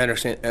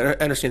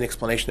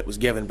explanation that was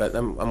given, but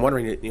I'm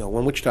wondering,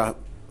 when Wichita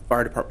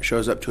Fire Department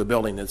shows up to a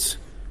building that's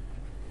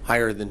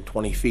higher than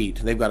 20 feet,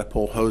 and they've got to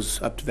pull hose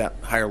up to that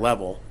higher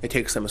level, it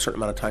takes them a certain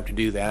amount of time to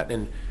do that.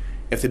 And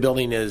if the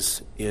building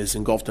is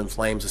engulfed in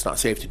flames, it's not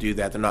safe to do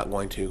that. They're not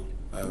going to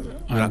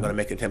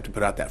make an attempt to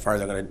put out that fire.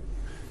 They're going to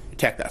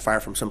attack that fire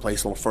from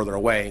someplace a little further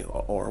away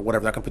or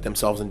whatever. They're going to put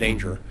themselves in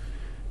danger.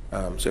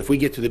 So if we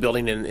get to the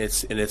building and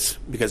it's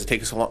because it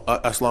takes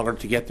us longer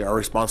to get there, our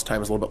response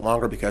time is a little bit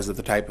longer because of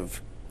the type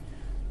of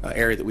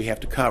area that we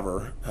have to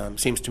cover.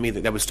 Seems to me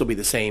that would still be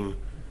the same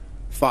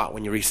thought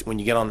when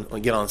you get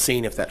on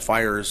scene. If that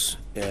fires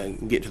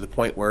get to the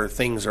point where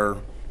things are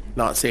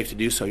not safe to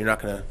do so, you're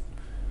going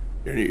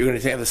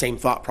to have the same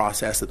thought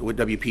process that the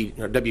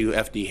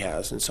WFD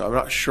has. And so I'm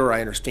not sure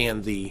I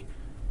understand the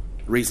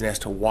reason as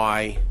to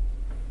why.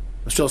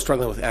 I'm still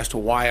struggling with as to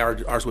why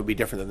ours would be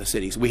different than the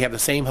cities. We have the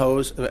same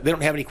hose. They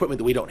don't have any equipment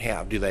that we don't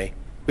have, do they?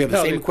 We have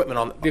the same equipment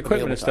on the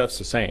equipment and stuff's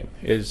the same.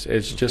 It's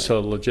just a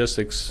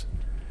logistics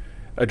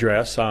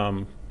address.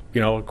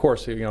 Of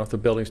course, if the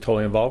building's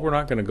totally involved, we're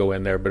not going to go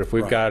in there. But if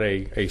we've got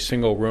a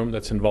single room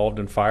that's involved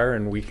in fire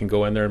and we can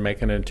go in there and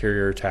make an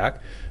interior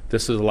attack,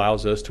 this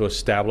allows us to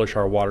establish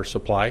our water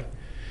supply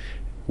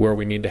where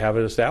we need to have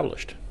it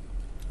established.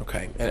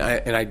 Okay,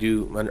 and I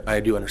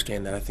do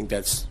understand that. I think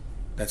that's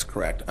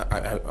correct.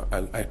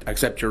 I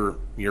accept your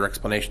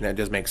explanation. That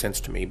does make sense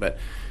to me. But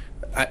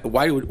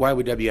why would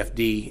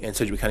WFD and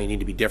Sedgwick County need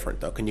to be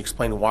different, though? Can you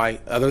explain why,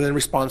 other than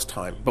response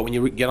time? But when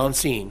you get on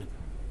scene,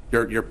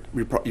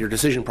 your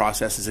decision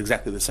process is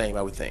exactly the same,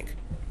 I would think.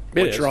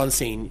 Once you're on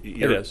scene,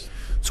 it is.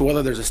 So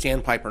whether there's a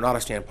standpipe or not a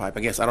standpipe, I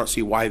guess I don't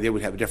see why they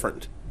would have a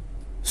different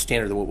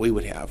standard than what we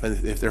would have.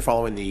 And if they're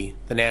following the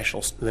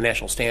national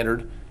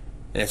standard,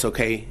 and it's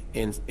okay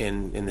in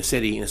the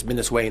city, and it's been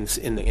this way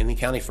in the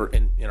county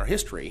in our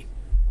history,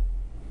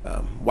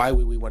 why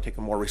would we want to take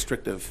a more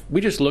restrictive?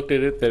 We just looked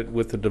at it that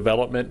with the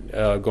development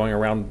going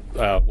around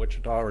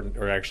Wichita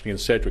or actually in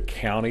Sedgwick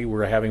County,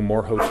 we're having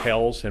more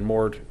hotels and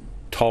more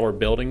taller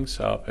buildings.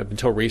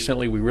 Until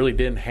recently, we really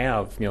didn't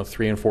have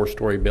 3- and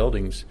 4-story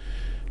buildings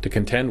to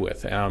contend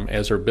with.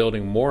 As they're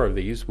building more of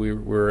these,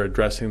 we're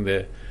addressing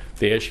the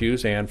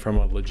issues, and from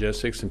a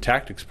logistics and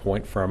tactics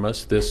point from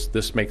us,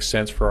 this makes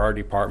sense for our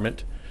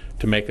department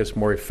to make us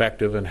more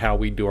effective in how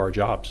we do our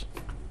jobs.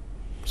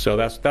 So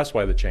that's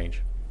why the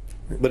change.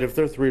 But if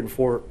they're 3- and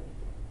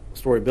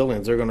 4-story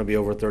buildings, they're going to be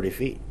over 30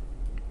 feet.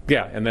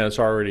 Yeah, and then it's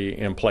already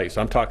in place.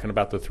 I'm talking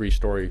about the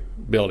 3-story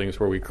buildings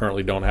where we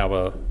currently don't have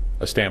a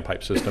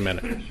standpipe system in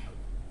it.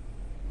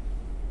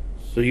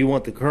 So you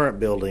want the current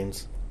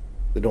buildings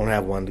that don't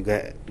have one to go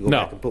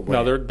back and put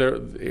one in?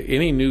 No,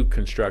 any new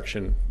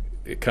construction,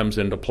 it comes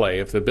into play.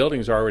 If the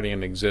building's already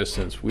in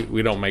existence,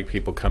 we don't make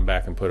people come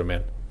back and put them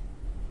in.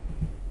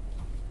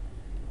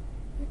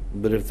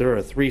 But if they're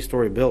a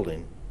 3-story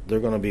building, they're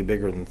going to be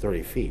bigger than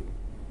 30 feet.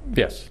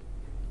 Yes.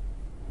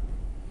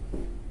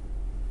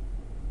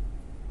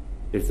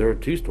 If they're a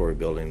 2-story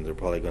building, they're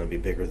probably going to be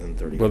bigger than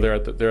 30 Well,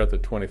 feet. they're at the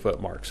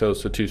 20-foot mark, so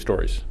it's the 2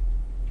 stories.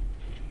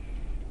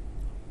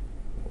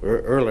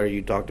 Earlier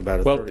you talked about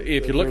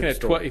if you're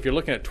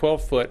looking at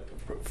 12 foot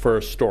for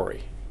a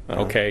story,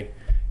 okay,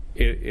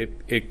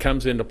 it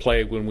comes into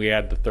play when we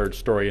add the 3rd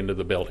story into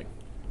the building.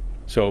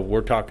 So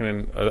we're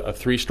talking a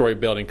 3-story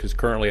building, because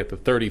currently at the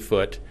 30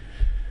 foot,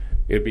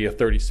 it'd be a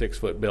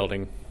 36-foot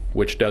building,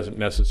 which doesn't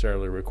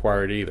necessarily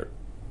require it either.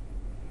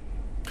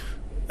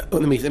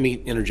 Let me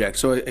interject.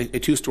 So a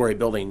 2-story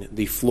building,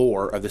 the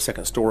floor of the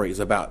 2nd story is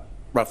about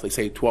roughly,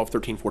 say, 12,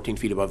 13, 14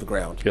 feet above the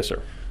ground. Yes,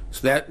 sir.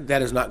 So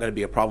that is not going to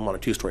be a problem on a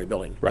 2-story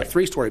building. Right. A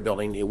 3-story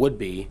building, it would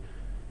be,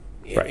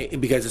 right,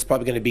 because it's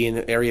probably going to be in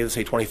an area,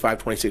 say 25,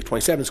 26,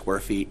 27 square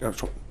feet, or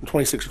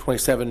 26 or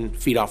 27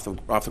 feet off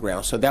the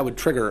ground. So that would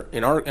trigger,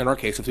 in our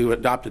case, if we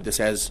adopted this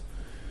as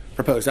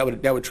proposed,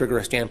 that would trigger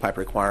a standpipe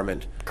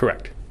requirement.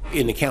 Correct.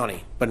 In the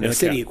county, but in the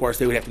city, of course,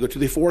 they would have to go to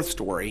the 4th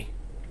story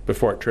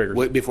before it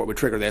triggers. Before it would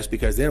trigger this,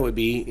 because then it would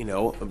be,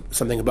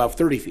 something above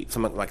 30 feet,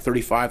 something like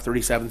 35,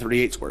 37,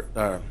 38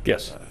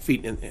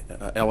 feet in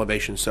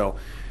elevation. So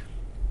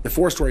the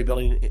 4-story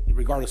building,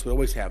 regardless, would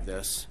always have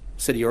this,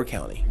 city or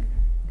county.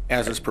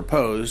 As is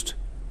proposed,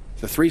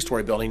 the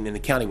 3-story building in the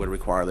county would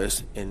require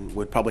this, and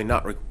would probably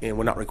not would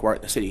not require it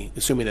in the city,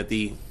 assuming that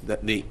the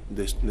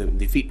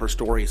feet per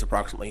story is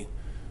approximately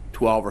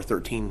 12 or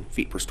 13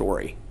 feet per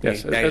story.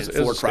 Yes, that is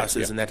floor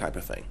trusses and that type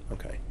of thing.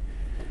 Okay.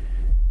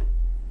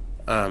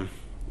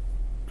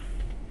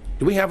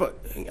 Do we have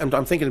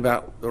I'm thinking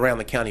about around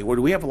the county,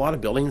 do we have a lot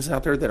of buildings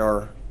out there that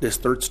are this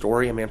third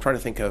story? I mean, I'm trying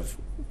to think of,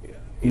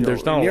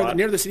 There's not a lot.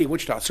 near the city of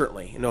Wichita,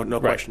 certainly, no Right.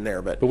 question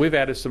there. But we've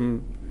added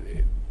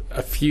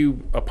a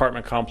few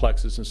apartment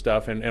complexes and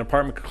stuff, and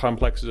apartment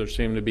complexes are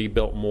seeming to be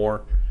built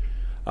more.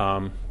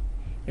 And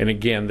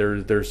again,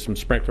 there's some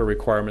sprinkler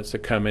requirements that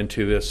come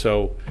into this,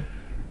 so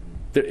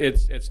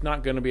it's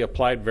not going to be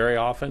applied very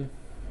often.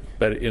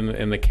 But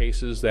in the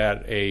cases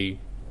that it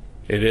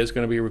is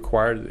going to be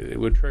required, it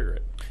would trigger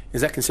it. is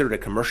that considered a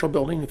commercial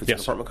building if it's an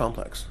Yes. apartment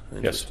complex?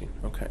 Interesting.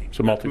 Okay.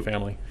 So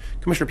multifamily.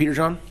 Commissioner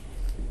Peterjohn?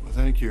 Well,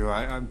 thank you.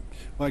 I'd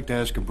like to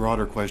ask a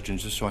broader question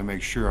just so I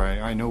make sure.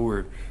 I know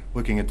we're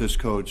looking at this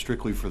code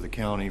strictly for the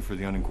county, for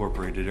the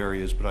unincorporated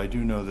areas, but I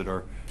do know that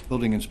our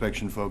building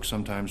inspection folks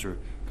sometimes are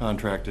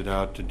contracted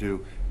out to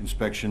do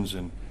inspections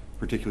in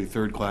particularly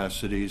third-class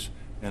cities,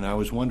 and I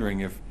was wondering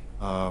if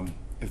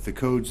the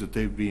codes that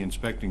they'd be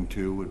inspecting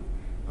to would,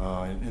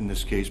 in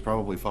this case,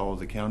 probably follow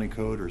the county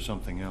code or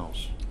something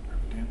else.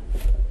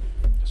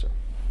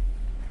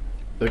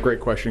 A great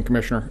question,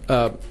 Commissioner.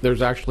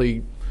 There's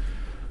actually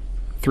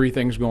three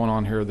things going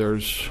on here.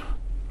 There's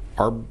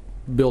our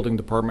building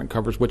department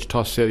covers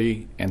Wichita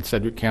City and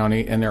Sedgwick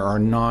County, and there are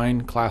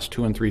 9 Class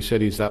 2 and 3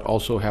 cities that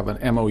also have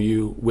an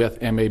MOU with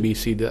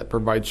MABC that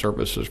provide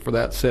services for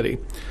that city.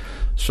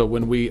 So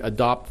when we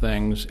adopt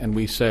things and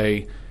we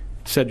say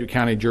Sedgwick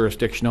County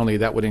jurisdiction only,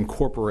 that would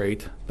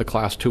incorporate the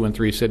Class 2 and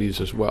 3 cities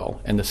as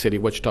well, and the city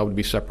of Wichita would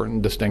be separate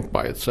and distinct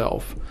by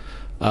itself.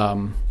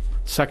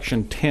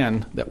 Section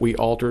 10 that we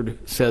altered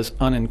says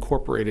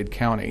unincorporated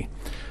county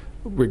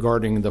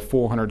regarding the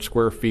 400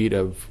 square feet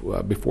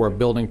of before a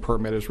building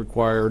permit is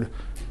required,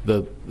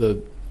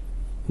 the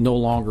no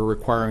longer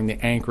requiring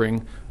the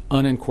anchoring,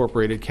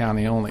 unincorporated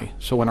county only.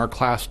 So in our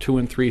Class 2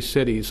 and 3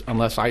 cities,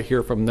 unless I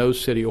hear from those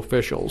city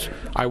officials,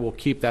 I will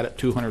keep that at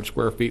 200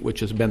 square feet, which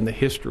has been the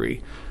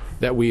history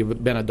that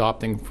we've been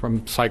adopting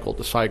from cycle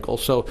to cycle.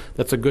 So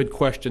that's a good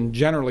question.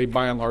 Generally,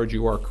 by and large,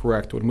 you are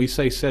correct. When we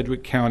say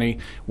Sedgwick County,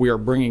 we are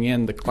bringing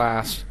in the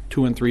Class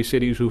 2 and 3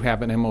 cities who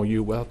have an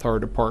MOU with our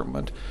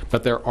department.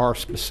 But there are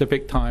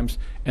specific times,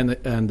 and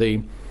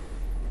the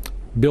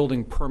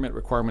building permit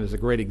requirement is a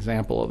great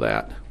example of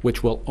that,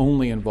 which will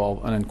only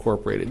involve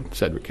unincorporated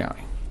Sedgwick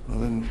County. Well,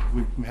 then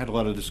we've had a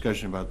lot of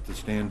discussion about the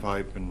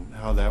standpipe and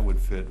how that would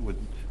fit.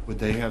 Would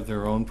they have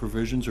their own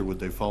provisions, or would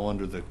they fall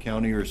under the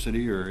county or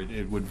city, or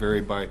it would vary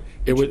by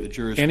each of the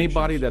jurisdictions?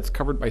 Anybody that's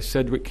covered by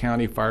Sedgwick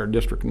County Fire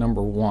District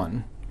Number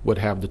 1 would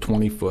have the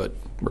 20-foot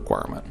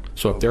requirement.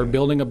 So if they're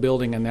building a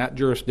building in that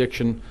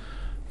jurisdiction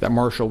that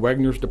Marshal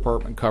Wegner's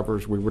department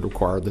covers, we would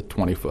require the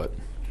 20-foot.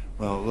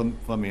 Well,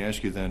 let me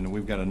ask you then,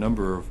 we've got a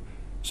number of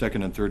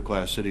second and third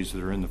class cities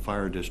that are in the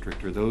fire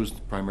district. Are those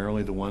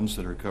primarily the ones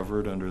that are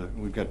covered under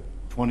we've got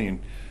 20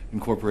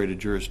 incorporated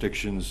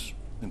jurisdictions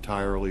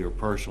entirely or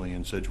partially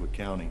in Sedgwick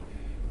County,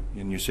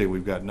 and you say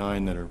we've got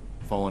 9 that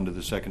fall into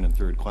the second and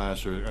third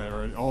class.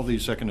 Are all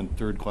these second and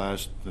third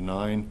class, the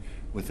 9,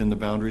 within the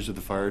boundaries of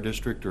the fire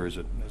district, or is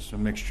it a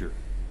mixture?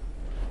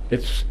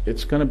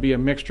 It's going to be a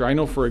mixture. I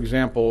know, for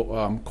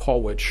example,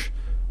 Colwich,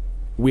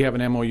 we have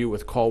an MOU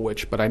with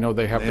Colwich, but I know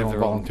they have their own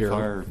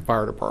volunteer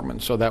fire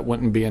department, so that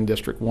wouldn't be in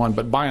District 1.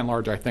 But by and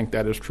large, I think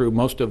that is true.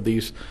 Most of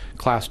these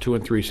Class 2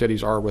 and 3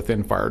 cities are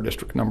within Fire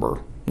District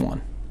Number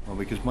 1. Well,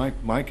 because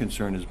my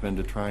concern has been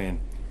to try and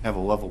have a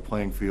level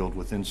playing field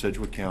within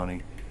Sedgwick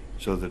County,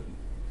 so that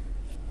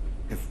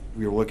if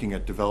we are looking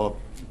at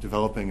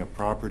developing a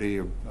property,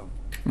 or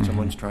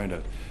someone's trying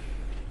to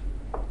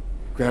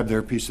grab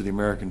their piece of the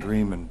American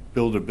dream and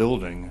build a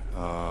building,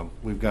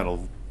 we've got a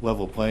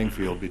level playing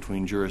field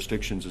between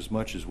jurisdictions as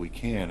much as we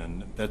can,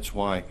 and that's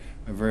why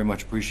I very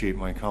much appreciate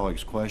my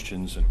colleagues'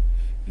 questions, and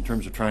in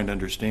terms of trying to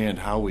understand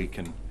how we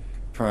can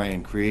try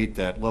and create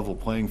that level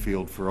playing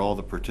field for all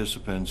the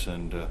participants,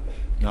 and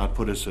not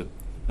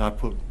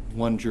put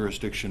one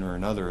jurisdiction or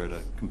another at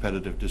a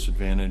competitive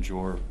disadvantage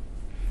or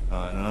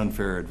an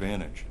unfair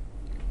advantage,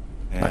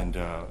 and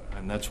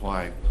that's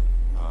why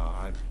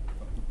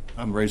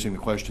I'm raising the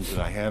questions that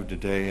I have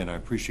today, and I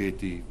appreciate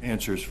the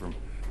answers from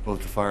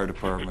both the fire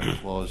department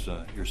as well as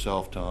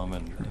yourself, Tom,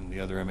 and the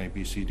other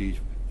MABCD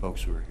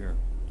folks who are here.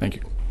 Thank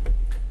you.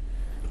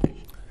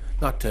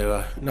 Not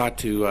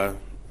to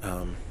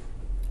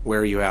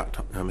wear you out,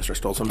 Mr.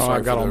 Stoltz. I'm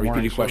sorry for the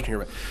repeated question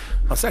here.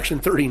 But Section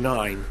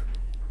 39,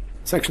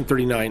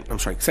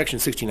 Section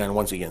 69,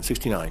 once again,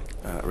 69,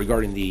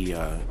 regarding the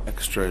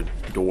extra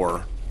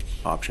door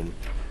option.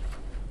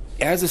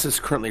 As this is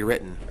currently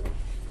written,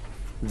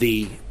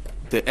 the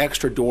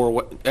extra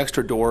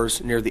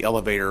doors near the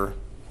elevator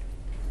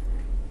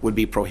would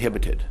be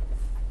prohibited,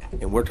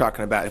 and we're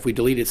talking about if we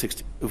deleted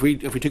if we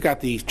took out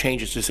these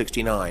changes to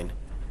 69,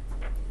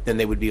 then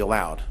they would be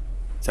allowed.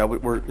 Do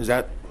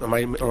I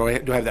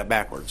have that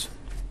backwards?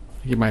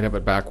 You might have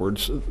it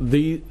backwards.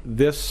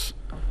 This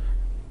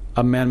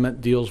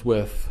amendment deals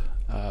with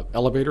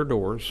elevator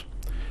doors,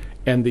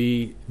 and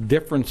the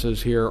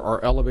differences here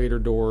are elevator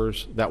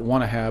doors that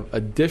want to have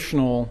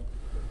additional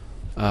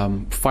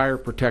fire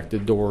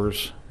protected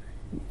doors,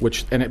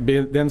 and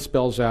it then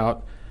spells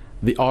out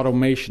the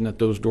automation that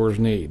those doors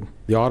need.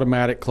 The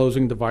automatic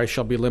closing device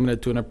shall be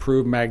limited to an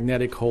approved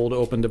magnetic hold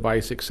open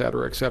device, et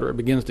cetera, et cetera. It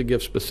begins to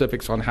give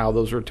specifics on how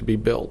those are to be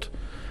built.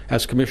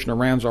 As Commissioner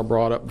Ramsau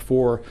brought up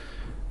before,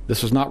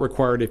 this is not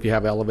required if you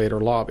have elevator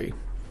lobby.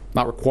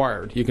 Not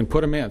required. You can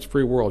put them in. It's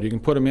free world. You can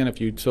put them in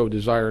if you so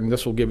desire, and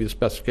this will give you the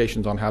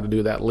specifications on how to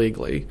do that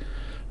legally.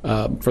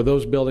 For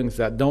those buildings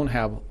that don't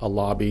have a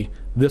lobby,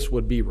 this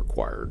would be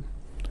required.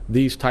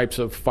 These types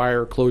of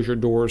fire closure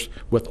doors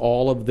with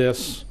all of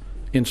this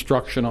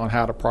instruction on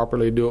how to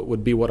properly do it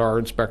would be what our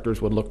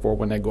inspectors would look for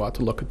when they go out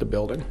to look at the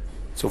building.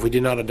 So if we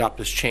did not adopt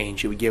this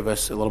change, it would give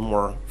us a little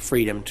more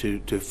freedom to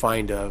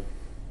find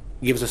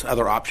gives us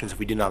other options if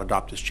we did not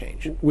adopt this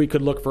change. We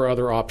could look for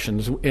other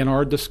options. In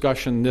our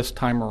discussion this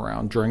time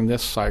around, during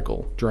this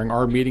cycle, during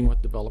our meeting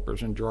with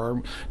developers and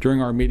during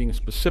our meeting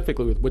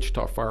specifically with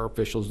Wichita fire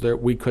officials, there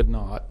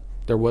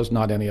was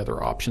not any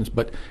other options.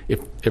 But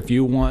if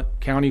you want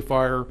county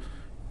fire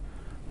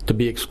to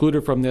be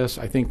excluded from this,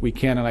 I think we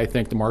can, and I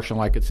think the marshal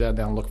and I could sit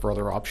down and look for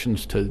other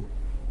options to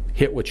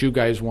hit what you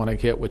guys want to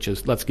hit, which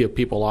is let's give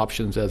people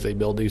options as they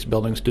build these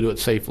buildings to do it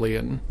safely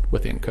and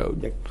within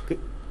code. Yeah.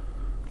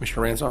 Mr.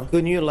 Ransom?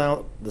 Couldn't you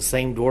allow the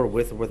same door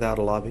with or without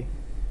a lobby?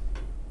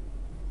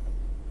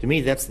 To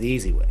me, that's the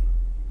easy way.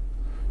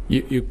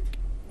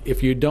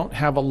 If you don't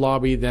have a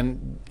lobby,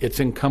 then it's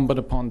incumbent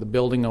upon the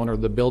building owner,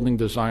 the building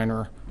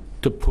designer,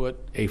 to put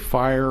a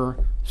fire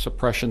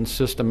suppression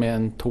system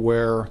in to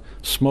where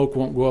smoke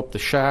won't go up the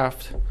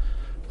shaft,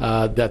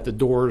 that the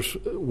doors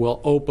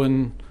will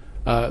open,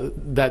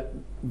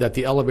 that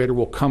the elevator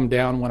will come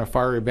down when a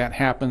fire event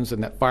happens,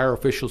 and that fire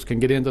officials can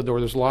get in the door.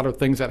 There's a lot of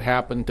things that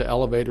happen to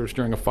elevators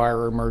during a fire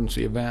or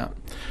emergency event.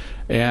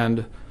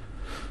 And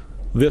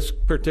this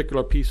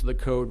particular piece of the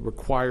code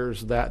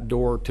requires that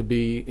door to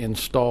be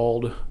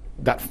installed,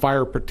 that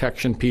fire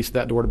protection piece of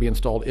that door to be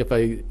installed if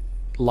a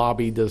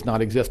lobby does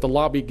not exist. The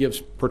lobby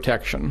gives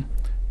protection.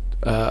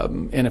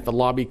 And if a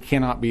lobby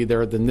cannot be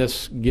there, then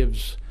this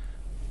gives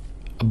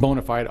a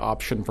bona fide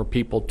option for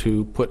people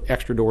to put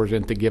extra doors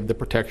in to give the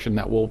protection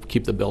that will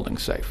keep the building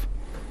safe.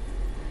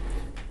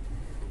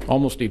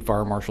 Almost need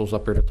fire marshals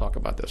up here to talk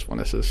about this one.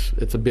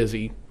 It's a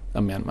busy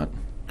amendment.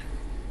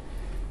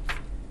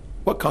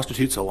 What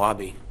constitutes a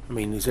lobby? I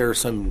mean, is there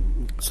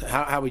some?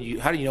 How do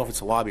you know if it's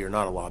a lobby or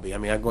not a lobby? I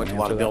mean, I go into a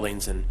lot of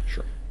buildings and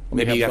sure.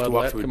 Maybe you have to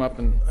walk through come up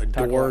and a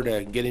door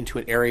to get into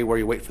an area where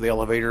you wait for the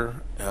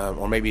elevator,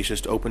 or maybe it's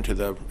just open to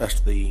the rest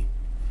of the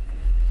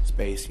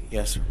space.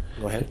 Yes,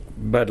 go ahead.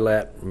 Bud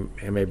Latt,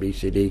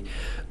 MABCD.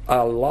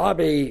 A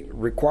lobby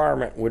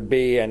requirement would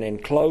be an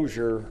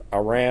enclosure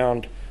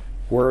around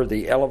where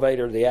the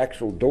elevator, the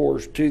actual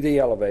doors to the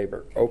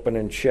elevator, open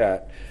and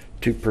shut,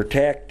 to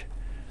protect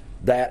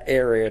that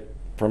area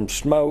from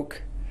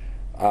smoke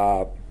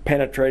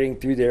penetrating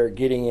through there,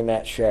 getting in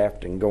that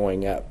shaft and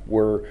going up.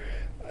 Where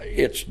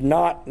it's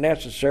not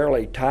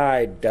necessarily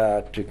tied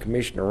to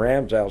Commissioner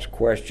Ramsau's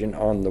question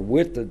on the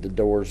width of the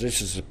doors.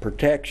 This is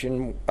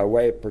a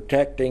way of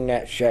protecting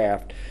that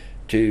shaft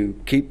to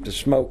keep the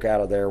smoke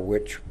out of there,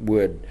 which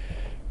would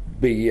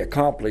be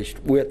accomplished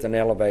with an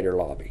elevator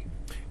lobby.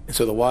 And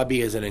so the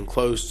lobby is an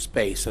enclosed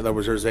space. In other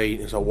words,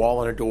 there's a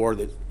wall and a door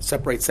that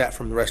separates that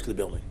from the rest of the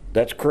building.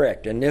 That's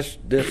correct. And this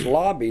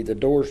lobby, the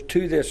doors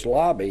to this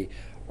lobby,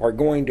 are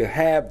going to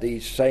have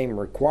these same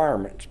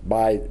requirements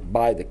by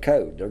the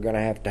code. They're going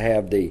to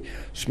have the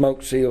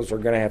smoke seals. They're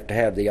going to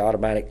have the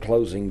automatic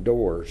closing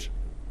doors.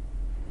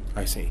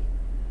 I see.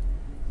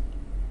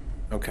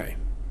 Okay.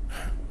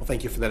 Well,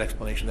 thank you for that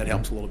explanation. That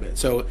helps a little bit.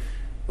 So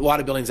a lot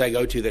of buildings I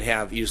go to that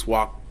have, you just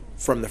walk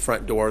from the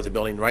front door of the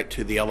building right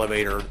to the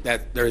elevator.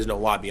 That there is no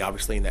lobby,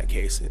 obviously, in that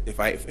case. If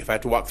I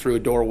have to walk through a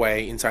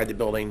doorway inside the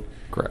building,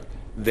 correct,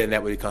 then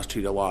that would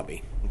constitute a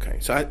lobby. Okay.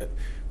 So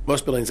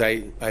most buildings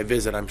I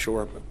visit, I'm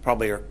sure,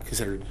 probably are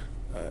considered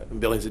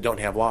buildings that don't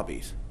have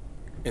lobbies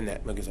in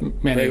that. Like I said,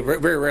 very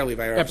rarely if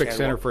I ever Epic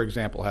Center, for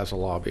example, has a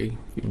lobby.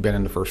 You've been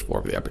in the first floor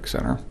of the Epic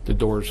Center. The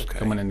doors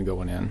coming in and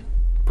going in.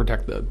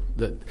 Protect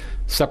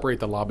separate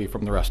the lobby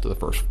from the rest of the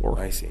first floor.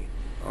 I see.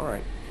 All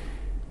right.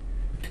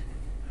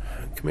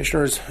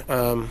 Commissioners,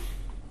 but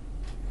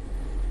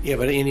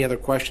any other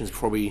questions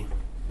before we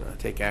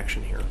take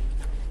action here?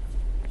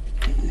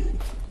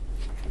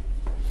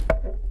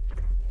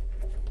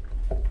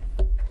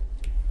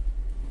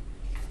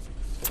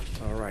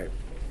 All right.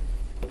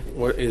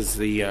 What is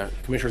the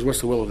commissioners?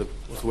 What's the will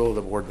of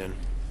the board then?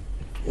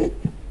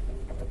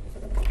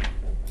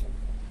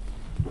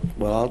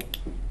 Well,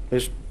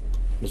 Mr.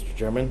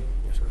 Chairman,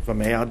 if I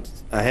may,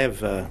 I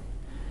have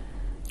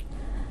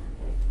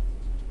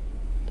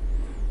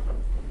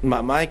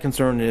my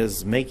concern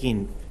is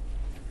making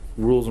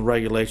rules and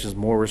regulations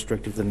more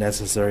restrictive than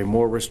necessary,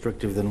 more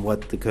restrictive than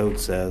what the code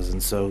says.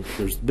 And so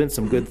there's been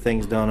some good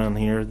things done on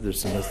here. There's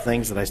some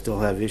things that I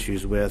still have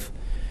issues with.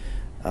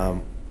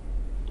 I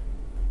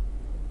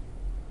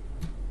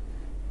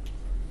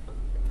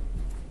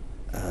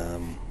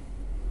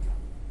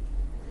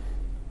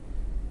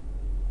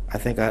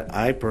think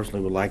I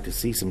personally would like to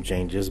see some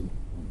changes,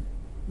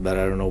 but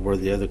I don't know where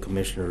the other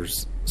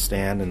commissioners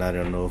stand, and I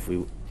don't know if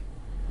we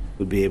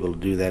would be able to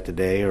do that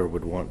today or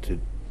would want to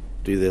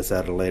do this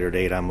at a later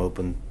date. I'm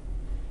open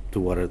to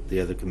what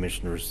the other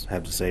commissioners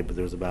have to say, but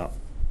there's about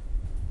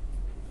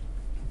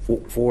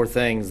four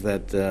things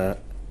that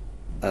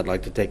I'd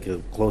like to take a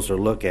closer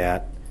look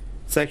at.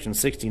 Section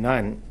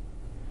 69,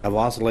 I've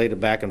oscillated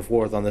back and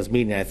forth on this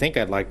meeting. I think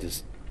I'd like to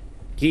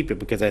keep it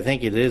because I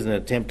think it is an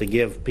attempt to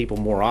give people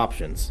more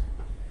options.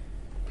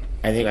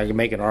 I think I can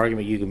make an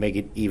argument you can make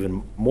it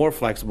even more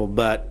flexible,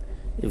 but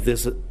if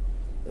this,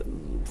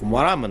 from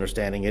what I'm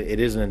understanding, it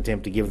is an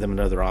attempt to give them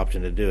another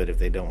option to do it if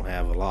they don't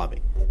have a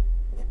lobby.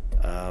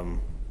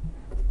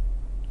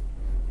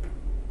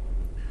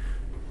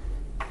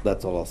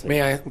 That's all I'll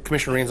say.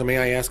 Commissioner Ranzo, may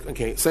I ask,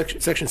 okay,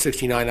 section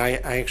 69, I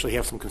actually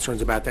have some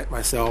concerns about that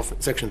myself.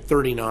 Section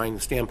 39, the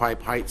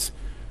standpipe heights,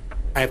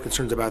 I have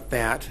concerns about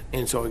that.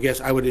 And so I guess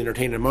I would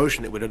entertain a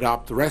motion that would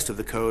adopt the rest of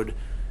the code.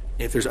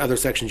 If there's other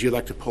sections you'd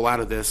like to pull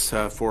out of this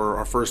for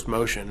our first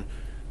motion,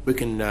 we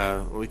can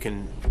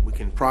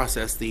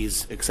process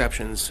these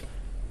exceptions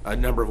a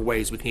number of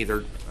ways. We can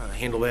either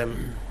handle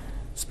them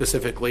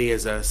specifically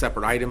as a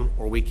separate item,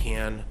 or we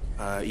can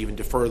even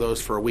defer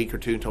those for a week or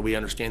two until we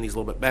understand these a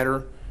little bit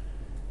better,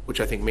 which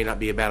I think may not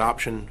be a bad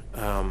option.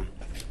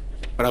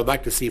 But I would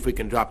like to see if we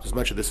can adopt as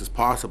much of this as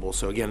possible.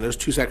 So again, there's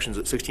two sections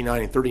at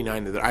 69 and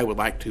 39 that I would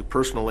like to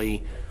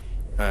personally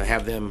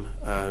have them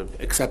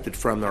accepted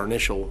from our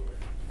initial,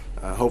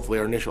 hopefully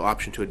our initial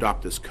option to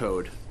adopt this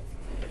code.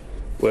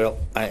 Well,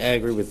 I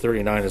agree with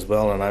 39 as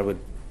well, and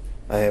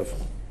I have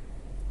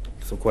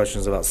some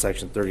questions about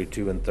section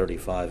 32 and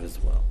 35 as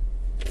well.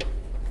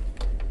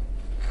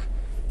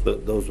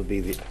 But those would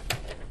be the,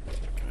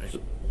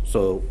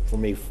 so for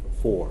me,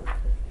 four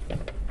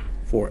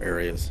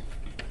areas.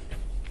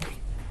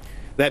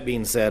 That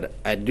being said,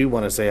 I do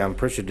want to say I'm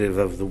appreciative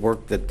of the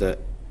work that the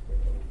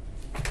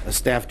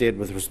staff did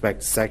with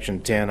respect to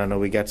section 10. I know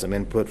we got some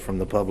input from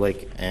the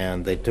public,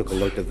 and they took a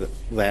look at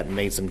that and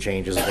made some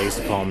changes based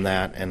upon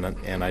that,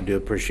 and I do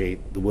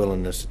appreciate the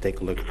willingness to take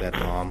a look at that,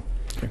 Tom.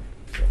 Okay.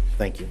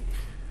 Thank you.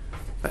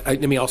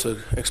 Let me also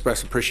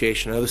express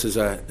appreciation. I know this is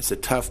it's a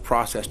tough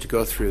process to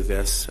go through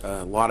this,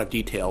 a lot of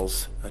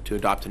details to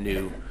adopt a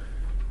new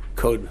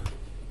code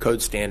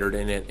standard.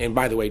 And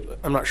by the way,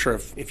 I'm not sure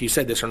if you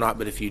said this or not,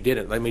 but if you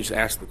didn't, let me just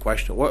ask the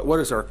question. What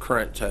is our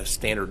current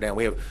standard now?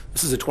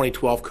 This is a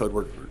 2012 code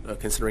we're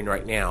considering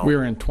right now.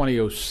 We're in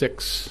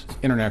 2006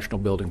 International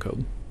Building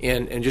Code.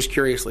 And just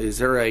curiously, is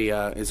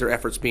there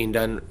efforts being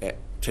done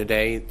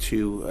today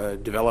to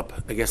develop,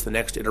 I guess, the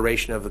next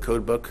iteration of the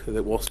code book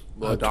that we'll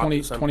adopt?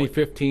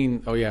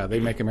 2015. Oh yeah, they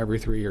make them every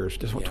 3 years.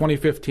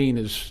 2015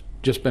 has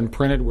just been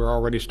printed. We're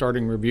already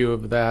starting review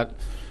of that.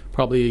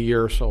 Probably a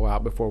year or so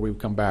out before we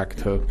come back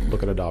to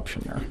look at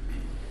adoption there.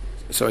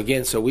 So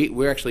again,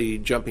 we're actually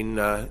jumping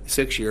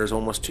 6 years,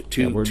 almost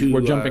to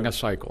we're jumping a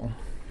cycle.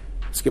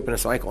 Skipping a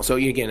cycle. So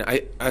again,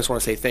 I just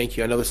want to say thank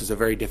you. I know this is a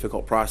very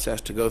difficult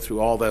process to go through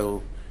all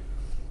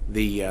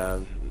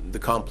the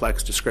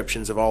complex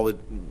descriptions of all a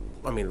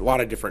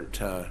lot of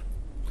different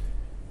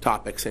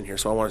topics in here.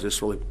 So I want to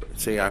just really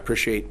say I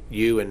appreciate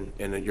you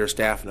and your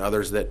staff and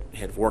others that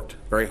have worked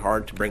very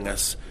hard to bring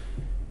us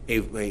a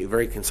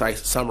very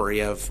concise summary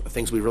of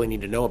things we really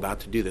need to know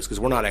about to do this, because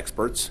we're not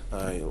experts.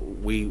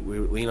 We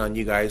lean on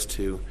you guys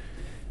to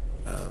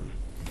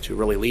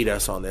really lead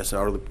us on this,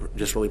 and I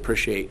just really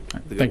appreciate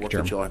the good work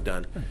that you all have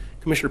done.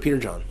 Commissioner Peter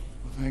John.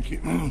 Well, thank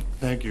you.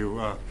 Thank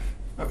you.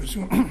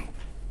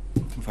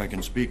 If I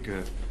can speak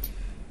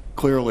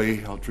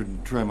clearly, I'll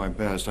try my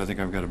best. I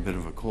think I've got a bit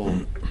of a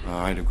cold.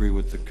 I'd agree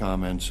with the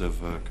comments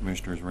of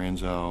Commissioners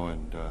Ranzo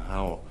and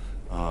Howell.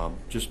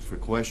 Just for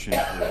question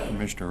for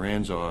Commissioner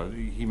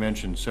Ranzo, he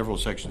mentioned several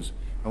sections.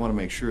 I want to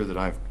make sure that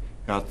I've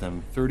got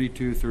them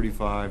 32,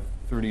 35,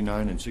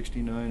 39, and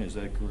 69. Is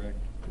that correct?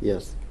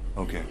 Yes.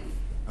 Okay.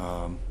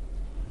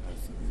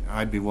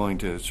 I'd be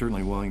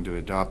certainly willing to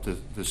adopt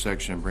this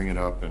section and bring it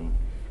up, and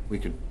we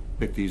could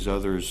pick these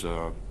others,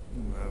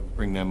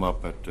 bring them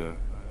up at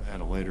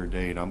a later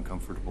date. I'm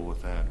comfortable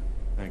with that.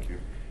 Thank you.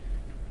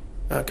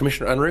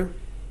 Commissioner Unruh.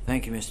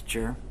 Thank you, Mr.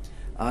 Chair.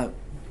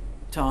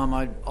 Tom,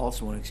 I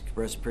also want to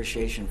express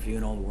appreciation for you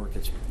and all the work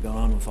that's gone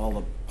on with all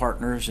the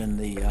partners and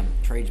the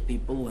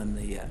tradespeople and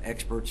the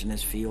experts in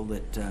this field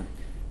that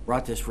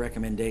brought this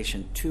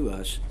recommendation to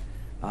us.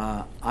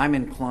 I'm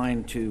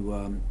inclined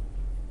to,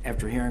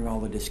 after hearing all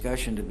the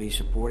discussion, to be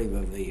supportive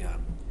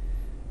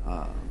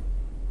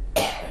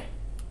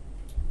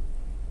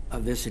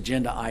of this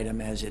agenda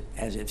item as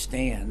it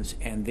stands,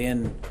 and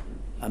then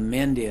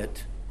amend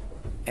it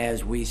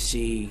as we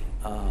see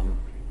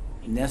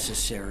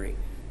necessary,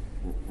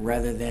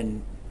 rather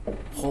than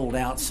hold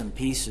out some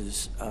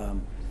pieces.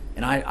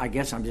 And I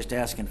guess I'm just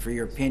asking for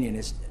your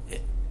opinion.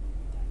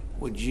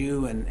 Would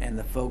you and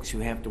the folks who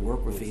have to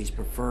work with these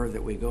prefer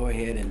that we go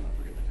ahead and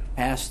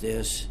pass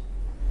this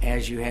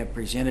as you have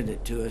presented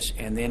it to us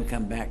and then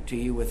come back to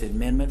you with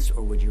amendments,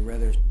 or would you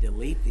rather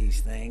delete these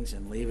things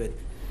and leave it,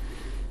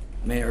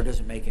 or does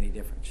it make any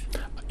difference?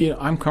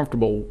 I'm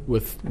comfortable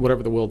with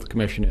whatever the will of the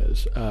commission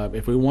is.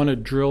 If we want to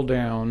drill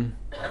down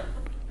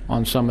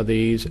on some of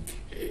these,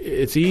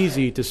 it's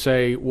easy to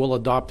say we'll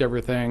adopt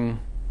everything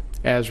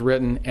as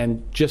written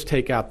and just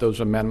take out those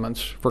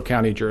amendments for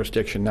county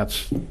jurisdiction.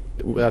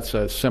 That's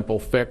a simple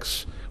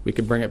fix. We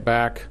could bring it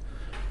back.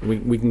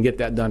 We can get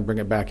that done, bring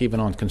it back even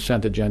on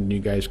consent agenda, and you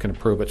guys can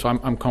approve it. So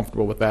I'm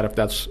comfortable with that if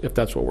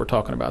that's what we're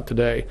talking about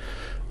today.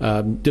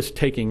 Just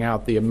taking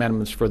out the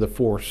amendments for the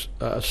four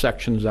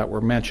sections that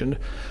were mentioned.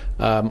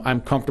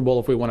 I'm comfortable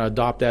if we want to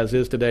adopt as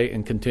is today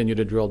and continue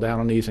to drill down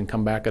on these and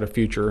come back at a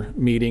future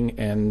meeting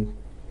and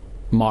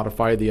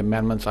modify the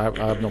amendments. I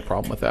have no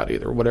problem with that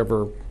either,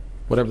 whatever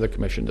the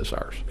commission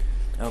desires.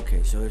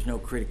 Okay, so there's no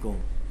critical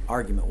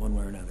argument one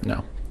way or another?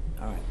 No.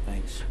 All right,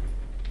 thanks.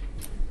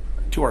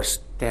 To our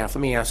staff,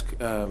 let me ask,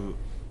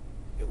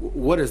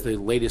 what is the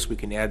latest we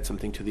can add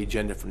something to the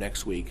agenda for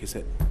next week? Is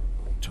it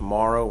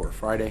tomorrow or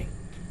Friday?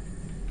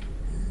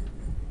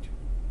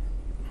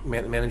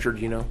 Manager,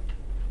 do you know?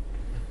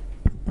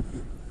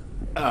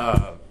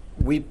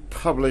 We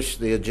publish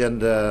the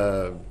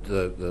agenda,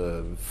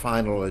 the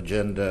final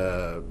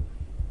agenda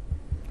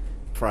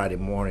Friday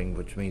morning,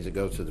 which means it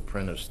goes to the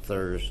printers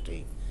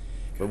Thursday.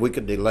 But we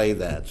could delay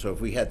that. So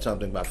if we had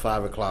something by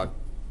 5 o'clock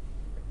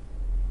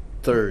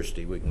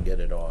Thursday, we can get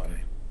it on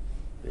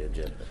the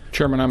agenda.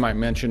 Chairman, I might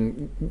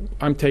mention,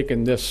 I'm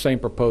taking this same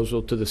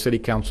proposal to the City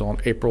Council on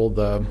April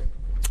the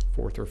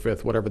 4th or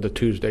 5th, whatever the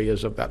Tuesday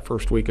is of that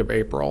first week of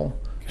April.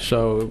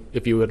 So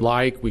if you would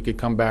like, we could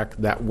come back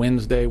that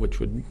Wednesday, which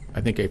would,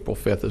 I think April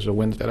 5th is a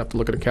Wednesday. I'd have to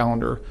look at a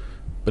calendar.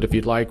 But if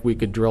you'd like, we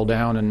could drill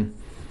down and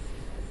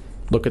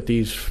look at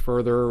these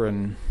further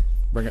and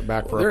bring it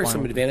back for a final. There is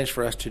some advantage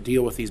for us to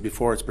deal with these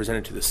before it's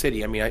presented to the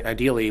city. I mean,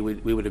 ideally,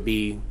 we would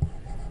be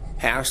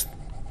past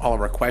all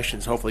of our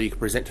questions. Hopefully, you can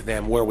present to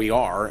them where we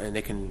are, and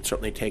they can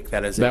certainly take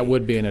that as that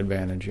would be an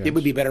advantage, yes. It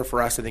would be better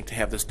for us, I think, to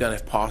have this done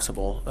if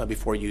possible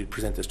before you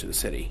present this to the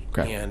city.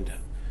 Okay. And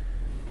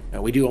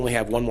we do only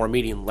have one more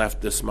meeting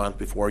left this month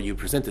before you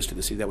present this to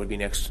the city. That would be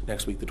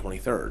next week, the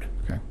 23rd.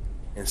 Okay.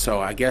 And so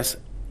I guess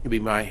it'd be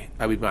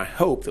my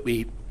hope that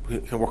we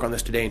can work on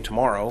this today and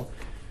tomorrow.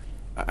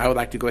 I would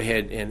like to go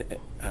ahead and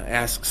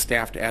ask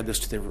staff to add this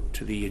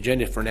to the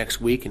agenda for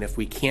next week. And if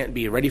we can't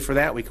be ready for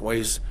that, we can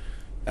always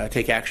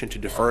take action to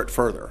defer it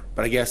further.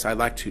 But I guess I'd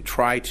like to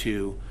try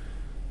to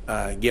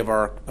give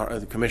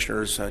the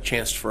commissioners a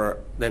chance for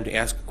them to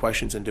ask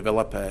questions and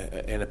develop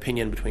an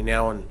opinion between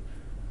now and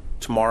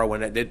tomorrow.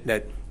 When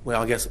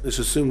I guess this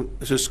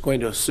is going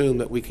to assume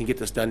that we can get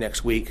this done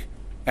next week,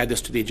 add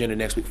this to the agenda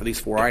next week for these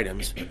 4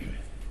 items.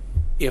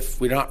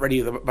 If we're not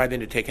ready by then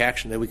to take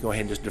action, then we can go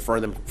ahead and just defer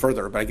them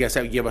further. But I guess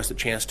that would give us a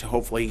chance to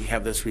hopefully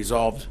have this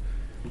resolved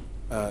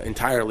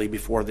entirely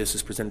before this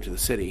is presented to the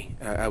city.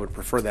 I would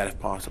prefer that if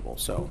possible.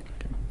 So,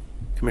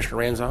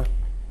 Commissioner Ranzau?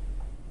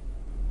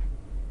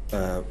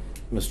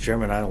 Mr.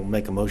 Chairman, I will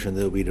make a motion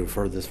that we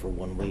defer this for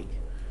 1 week.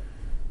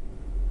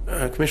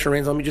 Commissioner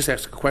Ranzau, let me just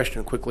ask a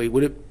question quickly.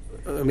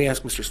 Let me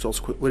ask Mr.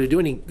 Stoltz, would it do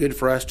any good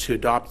for us to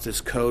adopt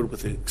this code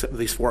with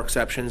these 4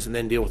 exceptions and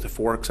then deal with the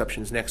 4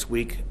 exceptions next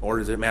week, or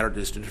does it matter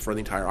just to defer the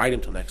entire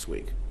item till next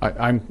week?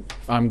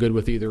 I'm good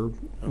with either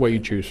way you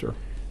choose, sir.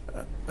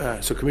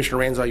 So,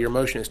 Commissioner Ranzau, your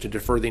motion is to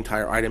defer the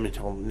entire item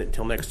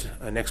until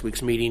next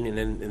week's meeting, and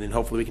then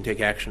hopefully we can take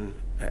action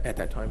at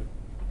that time.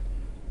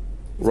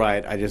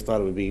 Right. I just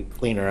thought it would be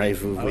cleaner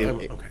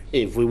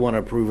if we want to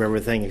approve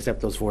everything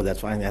except those 4. That's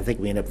fine. I think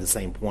we end up at the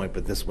same point,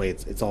 but this way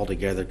it's all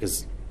together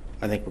because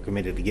I think we're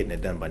committed to getting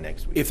it done by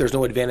next week. If there's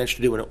no advantage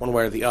to doing it one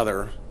way or the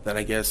other, then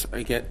I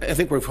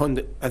think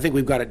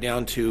we've got it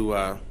down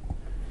to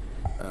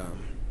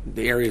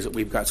the areas that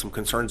we've got some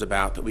concerns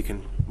about that we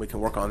can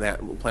work on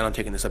that. We'll plan on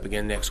taking this up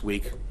again next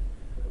week.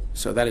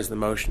 So that is the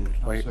motion.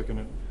 I'll second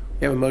it.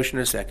 We have a motion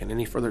and a second.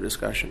 Any further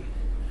discussion?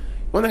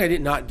 One thing I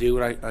did not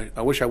do, and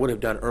I wish I would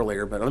have done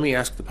earlier, but let me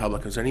ask the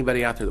public, is there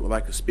anybody out there that would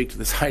like to speak to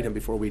this item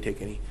before we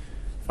take any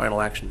final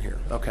action here?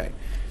 Okay.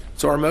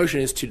 So our motion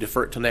is to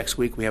defer it till next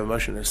week. We have a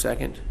motion and a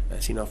second. I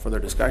see no further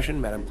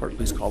discussion. Madam Clerk,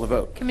 please call the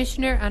vote.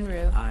 Commissioner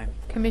Unruh. Aye.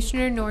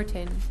 Commissioner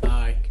Norton.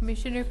 Aye.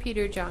 Commissioner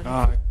Peterjohn.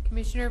 Aye.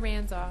 Commissioner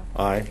Ranzau.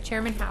 Aye.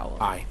 Chairman Howell.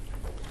 Aye.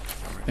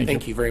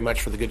 Thank you very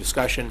much for the good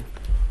discussion,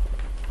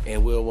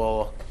 and we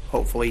will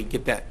hopefully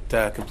get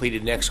that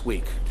completed next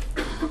week.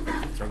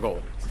 That's our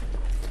goal.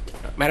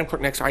 Madam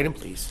Clerk, next item,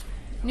 please.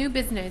 New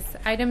business,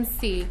 item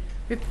C,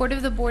 report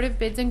of the Board of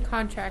Bids and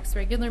Contracts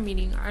regular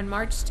meeting on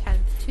March 10th,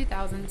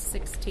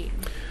 2016.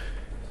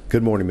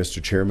 Good morning,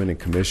 Mr. Chairman and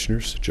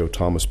Commissioners. Joe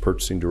Thomas,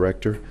 Purchasing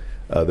Director.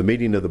 The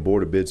meeting of the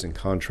Board of Bids and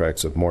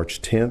Contracts of March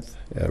 10th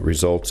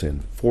results in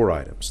 4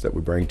 items that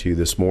we bring to you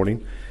this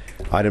morning.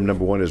 Item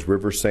number 1 is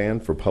River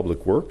Sand for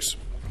Public Works.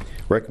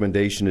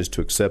 Recommendation is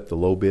to accept the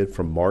low bid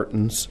from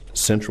Martin's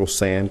Central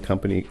Sand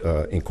Company,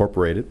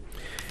 Incorporated,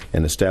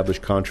 and establish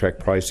contract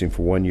pricing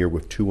for 1 year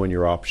with 2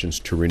 one-year options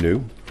to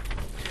renew.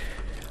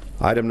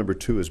 Item number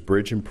 2 is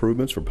bridge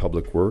improvements for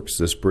Public Works.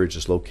 This bridge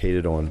is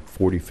located on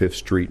 45th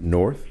Street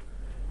North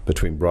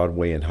between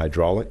Broadway and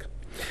Hydraulic.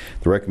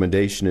 The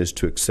recommendation is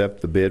to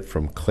accept the bid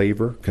from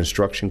Claver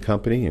Construction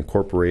Company,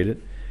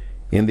 Incorporated,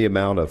 in the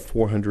amount of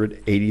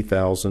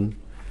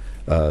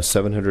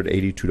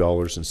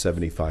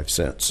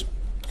 $480,782.75.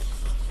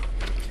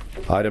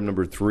 Item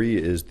number 3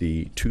 is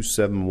the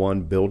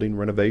 271 building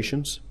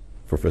renovations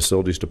for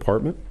Facilities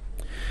Department.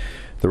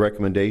 The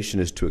recommendation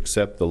is to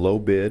accept the low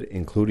bid,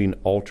 including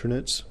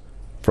alternates,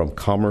 from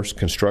Commerce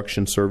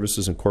Construction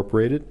Services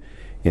Incorporated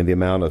in the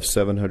amount of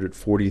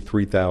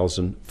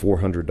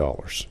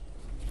 $743,400.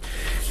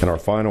 And our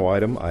final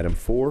item, item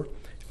 4,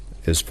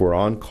 is for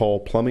on-call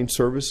plumbing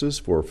services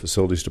for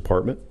Facilities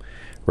Department.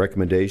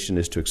 Recommendation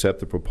is to accept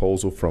the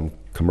proposal from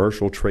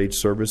Commercial Trade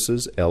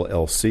Services,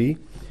 LLC,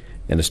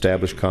 and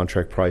establish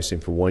contract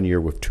pricing for 1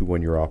 year with 2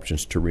 one-year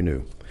options to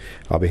renew.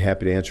 I'll be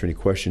happy to answer any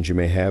questions you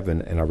may have,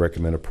 and I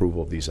recommend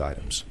approval of these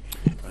items.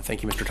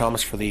 Thank you, Mr.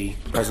 Thomas, for the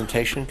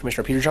presentation.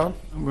 Commissioner Peterjohn?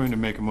 I'm going to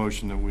make a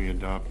motion that we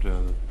adopt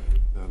the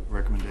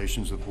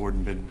recommendations of the board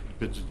and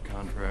bids and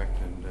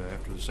contract, and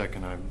after the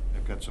second, I've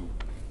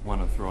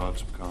want to throw out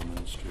some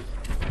comments to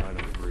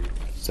item 3.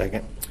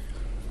 Second.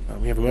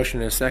 We have a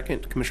motion and a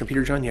second. Commissioner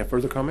Peterjohn, you have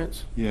further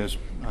comments? Yes,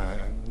 I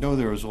know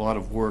there was a lot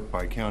of work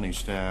by county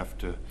staff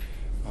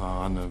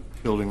on the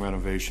building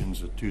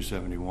renovations at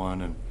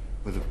 271, and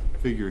with a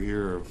figure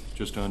here of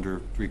just under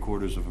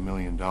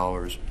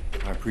 $750,000,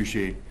 I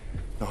appreciate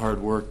the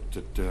hard work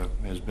that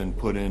has been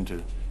put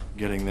into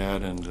getting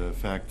that, and the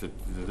fact that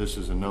this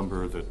is a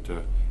number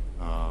that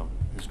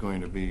is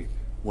going to be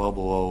well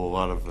below a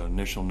lot of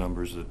initial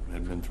numbers that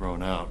had been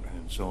thrown out.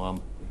 And so I'm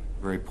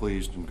very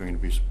pleased and going to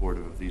be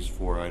supportive of these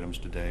 4 items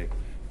today.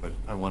 But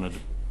I wanted to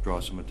draw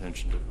some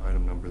attention to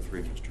item number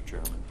 3, Mr.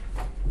 Chairman.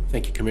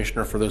 Thank you,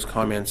 Commissioner, for those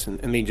comments.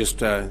 And let me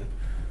just, I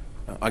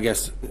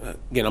guess,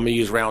 again, I'm going to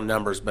use round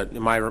numbers, but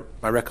in my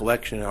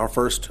recollection, our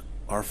first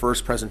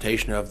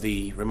presentation of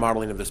the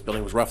remodeling of this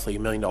building was roughly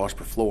 $1 million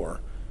per floor.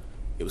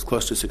 It was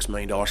close to $6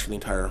 million for the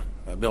entire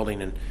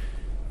building, and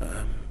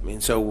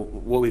so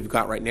what we've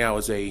got right now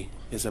is a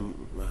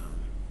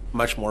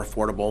much more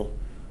affordable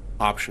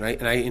option.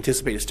 And I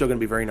anticipate it's still going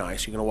to be very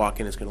nice. You're going to walk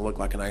in, it's going to look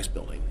like a nice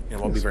building, and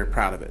we'll be very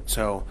proud of it.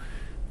 So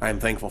I'm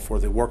thankful for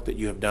the work that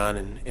you have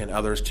done and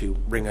others to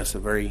bring us a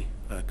very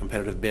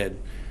competitive bid.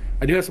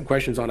 I do have some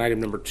questions on item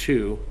number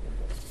 2.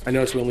 I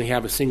notice we only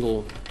have a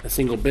single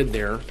bid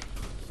there.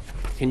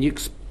 Can you?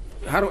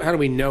 How do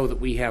we know that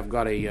we have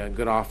got a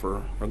good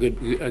offer or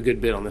a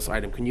good bid on this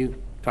item? Can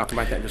you talk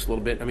about that just a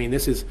little bit? I mean,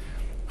 this is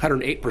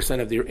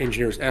 108% of the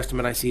engineer's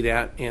estimate. I see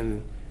that,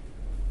 and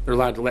they're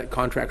allowed to let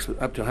contracts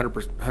up to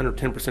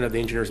 110% of the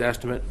engineer's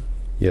estimate.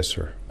 Yes,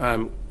 sir.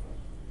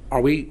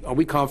 Are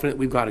we confident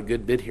we've got a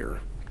good bid here?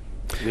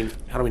 I mean,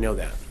 how do we know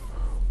that?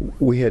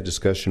 We had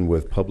discussion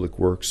with Public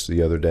Works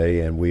the other day,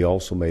 and we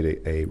also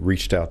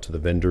reached out to the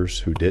vendors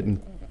who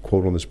didn't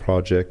quote on this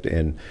project,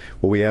 and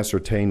what we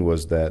ascertained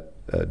was that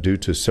due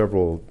to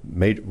several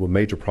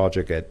major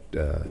project at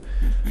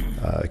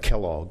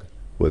Kellogg,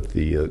 with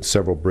the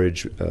several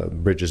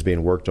bridges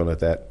being worked on at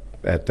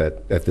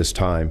this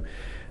time,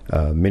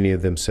 many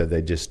of them said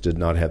they just did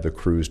not have the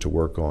crews to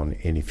work on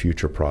any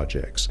future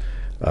projects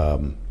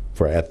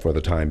for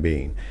the time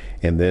being.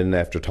 And then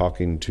after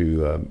talking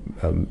to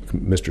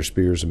Mr.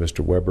 Spears and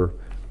Mr. Weber,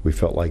 we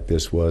felt like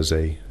this was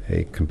a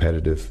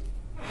competitive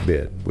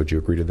bid. Would you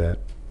agree to that,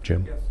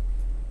 Jim? Yes.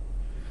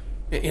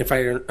 If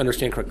I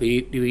understand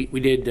correctly, we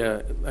did,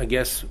 I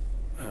guess,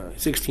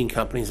 16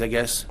 companies, I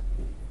guess,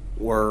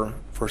 were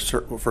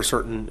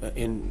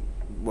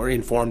were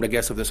informed, I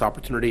guess, of this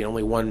opportunity, and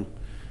only one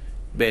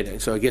bid.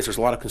 And so I guess there's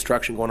a lot of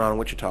construction going on in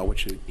Wichita,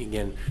 which,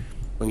 again,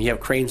 when you have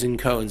cranes and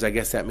cones, I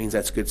guess that means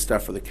that's good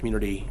stuff for the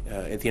community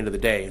at the end of the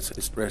day.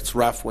 It's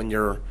rough when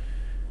you're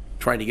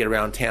trying to get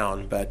around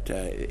town, but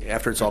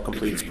after it's all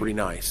complete, it's pretty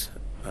nice.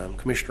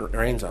 Commissioner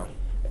Aranzo.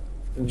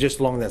 Just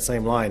along that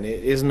same line,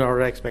 isn't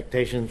our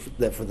expectation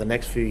that for the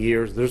next few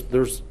years,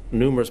 there's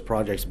numerous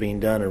projects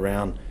being done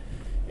around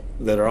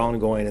that are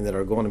ongoing and that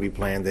are going to be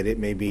planned, that it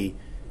may be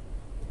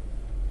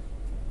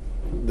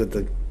that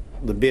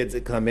the bids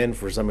that come in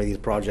for some of these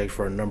projects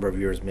for a number of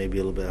years may be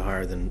a little bit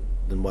higher than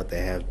what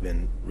they have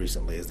been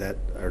recently. Is that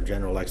our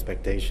general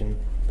expectation?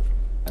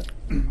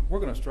 We're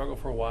going to struggle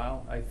for a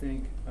while. I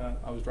think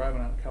I was driving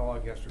out to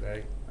Kellogg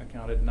yesterday. I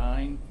counted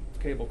 9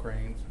 cable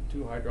cranes,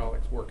 2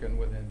 hydraulics working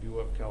within view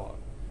of Kellogg.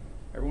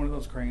 Every one of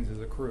those cranes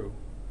is a crew,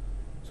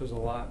 so there's a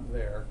lot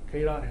there.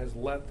 KDOT has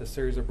let the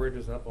series of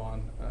bridges up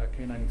on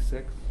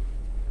K96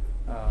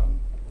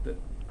 that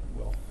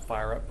will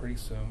fire up pretty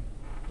soon.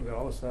 We've got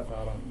all the stuff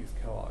out on East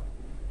Kellogg.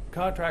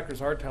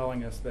 Contractors are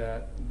telling us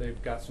that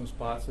they've got some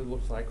spots. It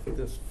looks like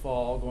this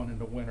fall going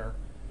into winter,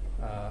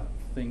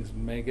 things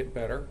may get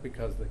better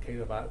because the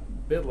KDOT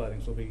bid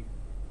lettings will be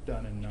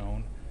done and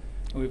known.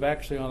 And we've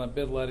actually, on a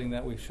bid letting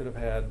that we should have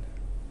had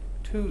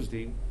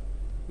Tuesday,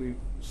 we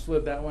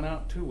slid that one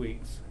out 2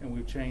 weeks, and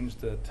we've changed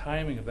the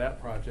timing of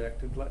that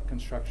project to let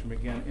construction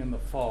begin in the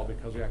fall,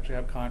 because we actually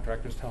have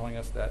contractors telling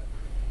us that,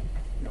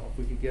 you know, if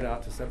we could get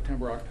out to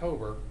September,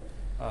 October,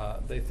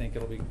 they think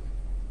it'll be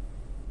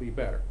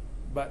better.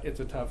 But it's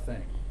a tough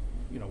thing.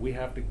 You know, we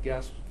have to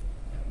guess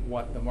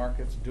what the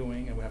market's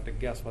doing, and we have to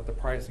guess what the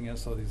pricing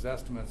is, so these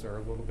estimates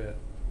are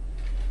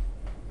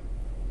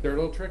they're a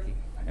little tricky,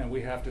 and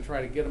we have to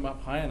try to get them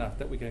up high enough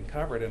that we can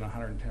cover it in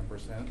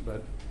 110%,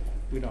 but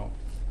we don't.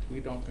 we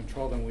don't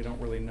control them, we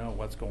don't really know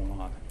what's going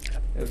on.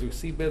 As we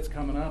see bids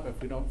coming up,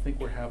 if we don't think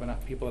we have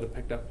enough people that have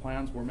picked up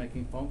plans, we're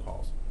making phone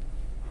calls.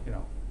 You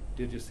know,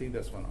 did you see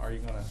this one? Are you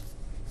going to,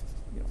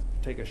 you know,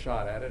 take a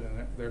shot at it?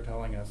 And they're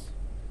telling us,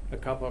 a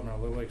couple of them are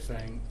literally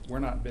saying, we're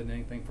not bidding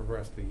anything for the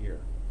rest of the year.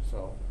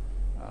 So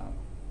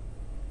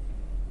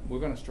we're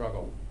going to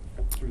struggle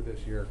through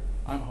this year.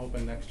 I'm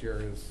hoping next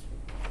year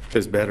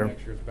is better.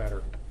 Next year's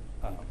better.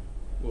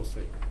 We'll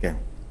see. Yeah.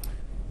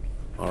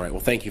 All right.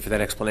 Well, thank you for that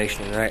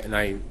explanation. And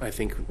I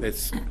think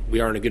we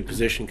are in a good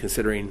position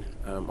considering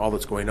all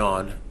that's going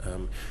on.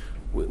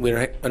 We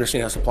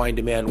understand how supply and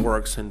demand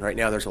works, and right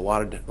now there's a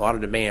lot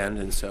of demand,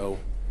 and so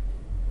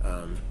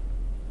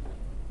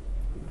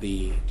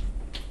the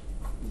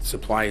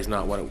supply is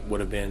not what it would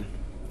have been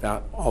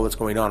without all that's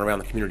going on around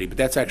the community. But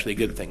that's actually a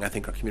good thing. I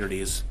think our community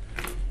has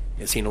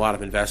seen a lot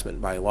of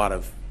investment by a lot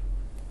of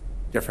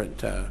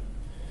different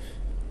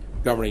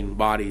governing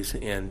bodies,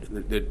 and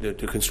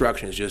the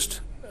construction is just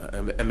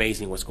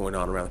amazing what's going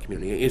on around the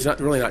community. It's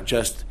not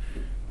just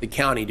the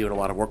county doing a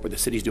lot of work, but the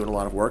city's doing a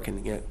lot of work,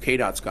 and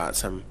KDOT's got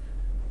some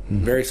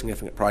very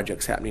significant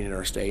projects happening in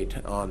our state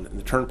on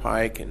the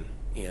turnpike and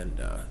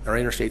our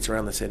interstates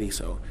around the city.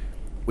 So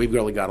we've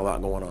really got a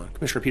lot going on.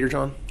 Commissioner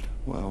Peterjohn?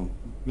 Well,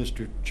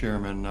 Mr.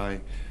 Chairman,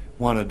 I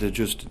wanted to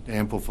just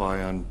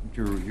amplify on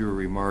your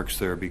remarks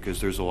there,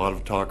 because there's a lot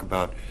of talk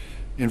about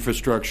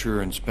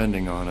infrastructure and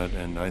spending on it,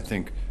 and I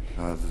think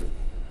the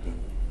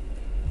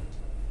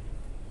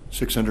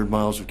 600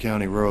 miles of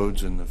county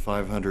roads and the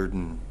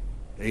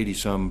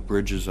 580-some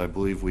bridges I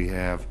believe we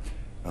have,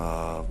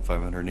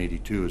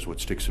 582 is what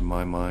sticks in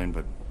my mind,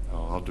 but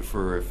I'll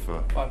defer if...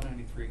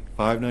 593.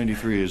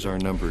 593 is our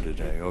number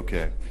today.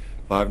 Okay.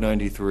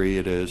 593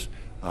 it is.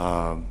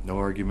 No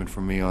argument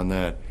from me on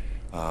that.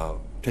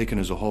 Taken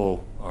as a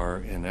whole, are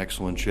in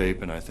excellent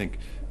shape, and I think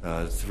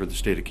for the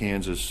state of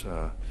Kansas,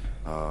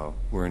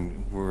 we're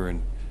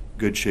in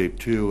good shape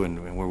too,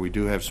 and where we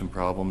do have some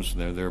problems,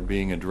 they're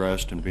being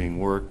addressed and being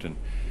worked.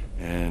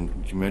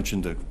 And you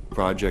mentioned the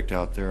project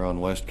out there on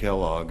West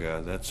Kellogg.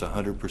 That's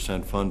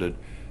 100% funded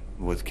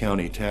with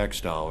county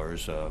tax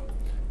dollars.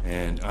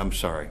 And I'm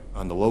sorry,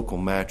 on the local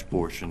match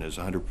portion is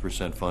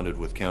 100% funded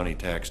with county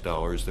tax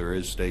dollars. There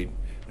is state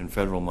and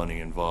federal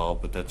money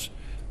involved, but that's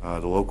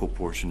the local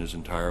portion is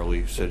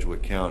entirely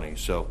Sedgwick County.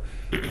 So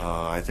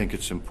I think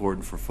it's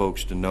important for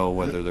folks to know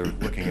whether they're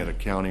looking at a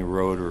county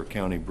road or a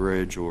county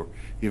bridge, or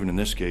even in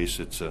this case,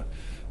 it's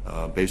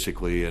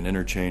basically an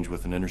interchange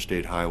with an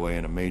interstate highway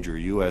and a major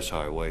U.S.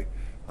 highway.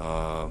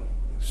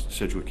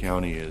 Sedgwick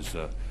County is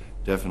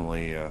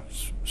definitely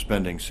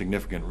spending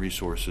significant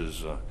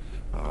resources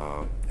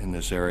in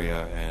this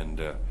area,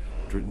 and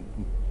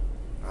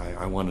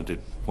I wanted to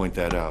point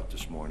that out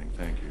this morning.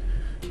 Thank you.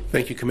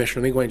 Thank you,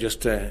 Commissioner. Let me go ahead and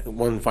just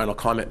one final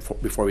comment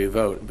before we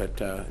vote.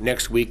 But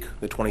next week,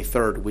 the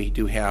 23rd, we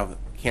do have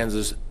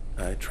Kansas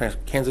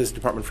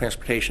Department of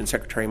Transportation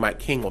Secretary Mike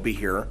King will be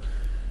here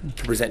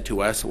to present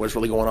to us what's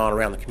really going on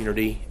around the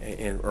community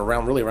and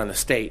around the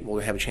state.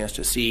 We'll have a chance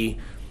to see,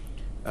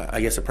 I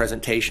guess, a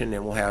presentation,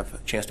 and we'll have a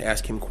chance to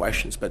ask him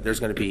questions. But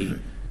there's going to be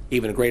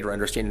even a greater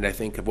understanding, I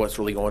think, of what's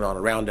really going on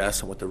around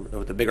us and what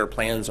the bigger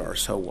plans are.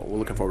 So we're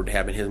looking forward to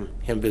having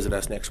him visit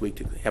us next week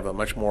to have a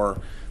much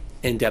more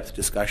in-depth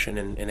discussion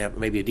and have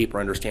maybe a deeper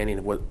understanding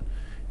of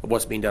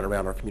what's being done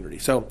around our community.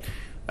 So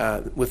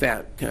with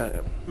that,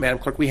 Madam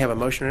Clerk, we have a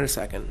motion and a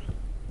second.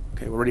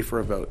 Okay, we're ready for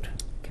a vote.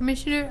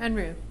 Commissioner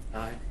Unruh.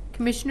 Aye.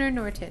 Commissioner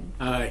Norton.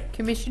 Aye.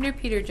 Commissioner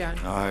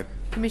Peterjohn. Aye.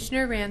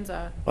 Commissioner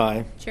Ranzau.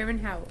 Aye. Chairman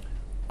Howell.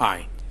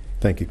 Aye.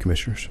 Thank you,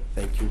 Commissioners.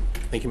 Thank you.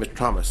 Thank you, Mr.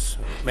 Thomas.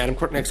 Madam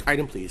Clerk, next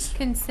item, please.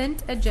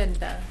 Consent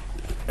agenda.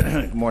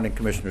 Good morning,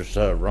 Commissioners.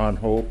 Ron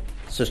Holt,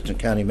 Assistant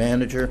County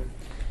Manager.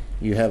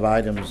 You have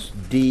items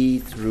D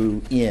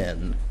through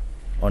N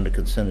on the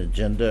consent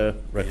agenda.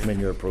 Recommend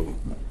your approval.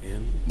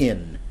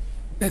 N.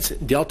 That's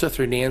Delta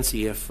through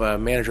Nancy. If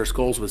Manager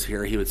Scholes was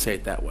here, he would say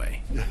it that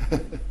way.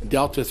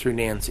 Delta through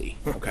Nancy.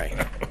 Okay.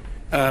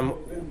 I don't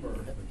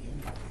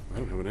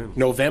have it in.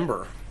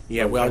 November.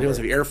 Yeah, well, it was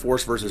the Air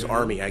Force versus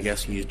Army. I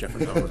guess you use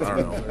different numbers. I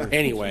don't know.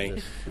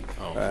 Anyway,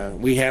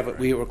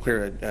 we were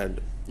clear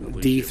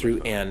D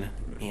through N.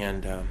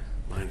 And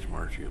Mine's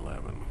March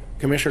 11.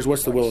 Commissioners,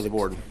 what's the will of the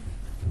board?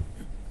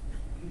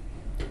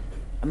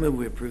 I move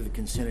we approve the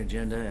consent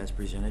agenda as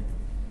presented.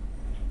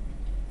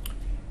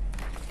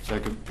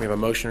 Second. We have a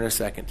motion and a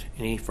second.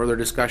 Any further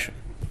discussion?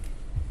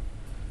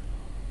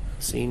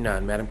 Seeing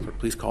none, Madam Clerk,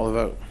 please call the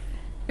vote.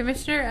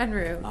 Commissioner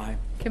Unruh. Aye.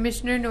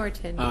 Commissioner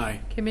Norton.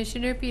 Aye.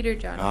 Commissioner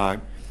Peterjohn. Aye.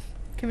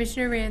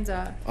 Commissioner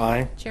Ranzau.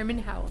 Aye. Chairman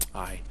Howell.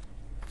 Aye.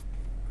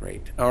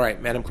 Great. All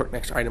right, Madam Clerk,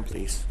 next item,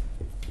 please.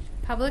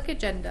 Public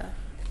agenda.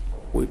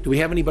 Do we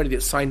have anybody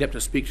that signed up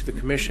to speak to the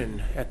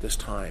commission at this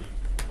time?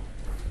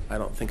 I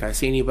don't think I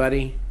see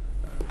anybody.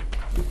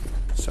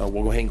 So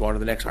we'll go ahead and go on to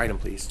the next item,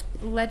 please.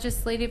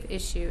 Legislative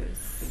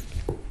issues.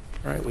 All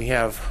right, we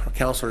have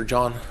Councilor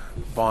John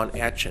Von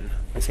Atchen. Am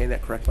I saying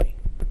that correctly?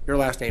 Your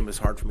last name is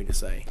hard for me to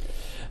say.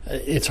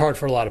 It's hard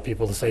for a lot of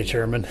people to say,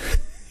 Chairman.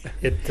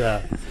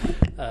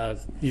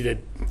 You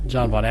did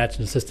John Von Atchen,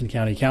 Assistant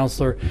County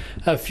Counselor.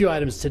 A few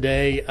items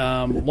today.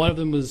 One of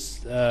them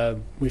was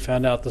we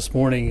found out this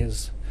morning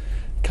is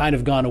kind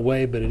of gone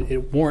away, but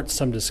it warrants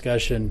some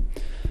discussion.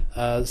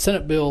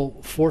 Senate Bill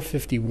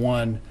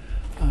 451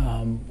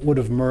 would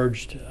have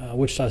merged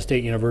Wichita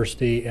State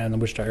University and the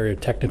Wichita Area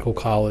Technical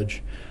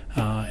College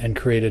and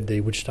created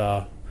the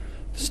Wichita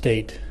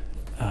State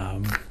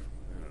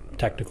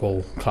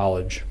Technical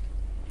College.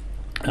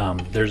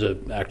 There's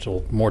an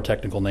actual more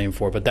technical name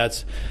for it, but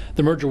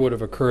the merger would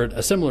have occurred.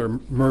 A similar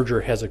merger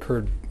has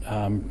occurred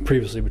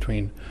previously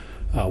between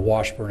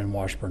Washburn and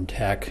Washburn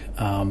Tech.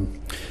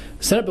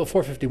 Senate Bill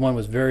 451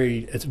 was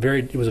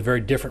it was a very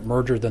different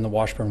merger than the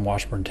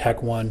Washburn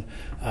Tech one.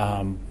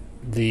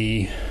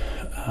 The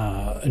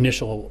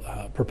initial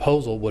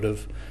proposal would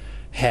have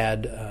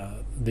had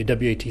the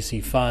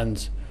WATC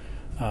funds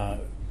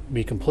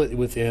be completely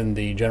within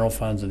the general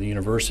funds of the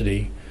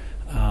university,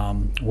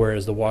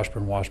 whereas the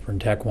Washburn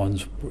Tech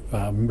ones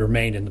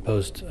remained in the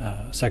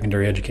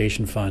post-secondary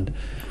education fund.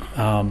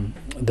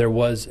 There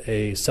was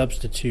a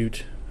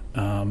substitute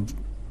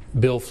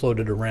bill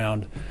floated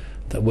around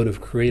that would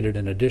have created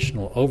an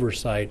additional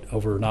oversight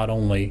over not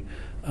only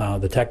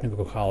the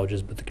technical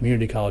colleges but the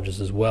community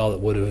colleges as well, that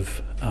would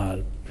have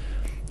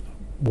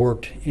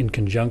worked in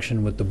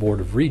conjunction with the Board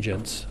of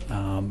Regents,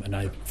 and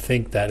I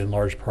think that in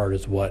large part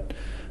is what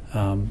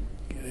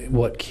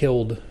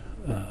killed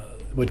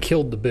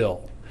the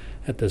bill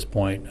at this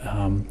point.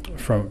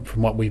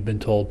 From what we've been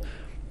told,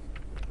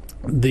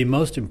 the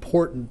most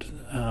important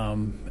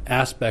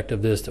aspect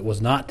of this that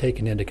was not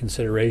taken into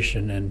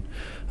consideration,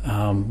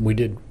 and we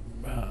did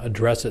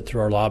address it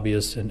through our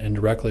lobbyists and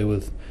directly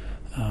with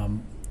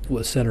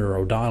Senator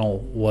O'Donnell,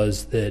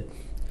 was that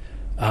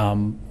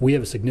we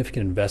have a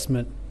significant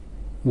investment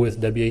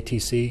with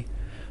WATC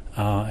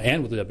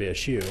and with the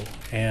WSU,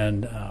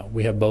 and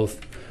we have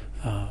both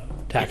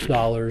tax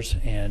dollars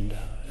and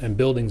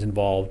buildings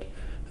involved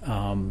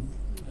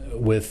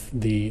with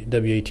the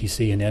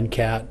WATC and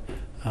NCAT,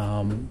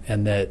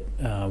 and that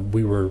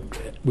we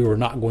were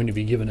not going to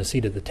be given a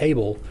seat at the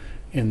table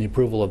in the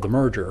approval of the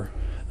merger,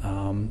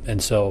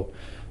 and so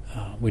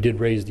we did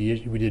raise the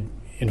issue. We did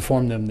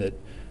inform them that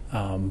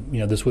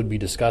this would be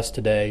discussed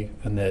today,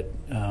 and that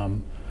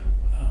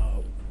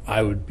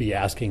I would be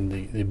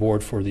asking the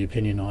board for the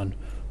opinion on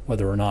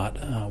whether or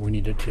not we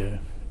needed to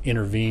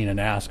intervene and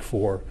ask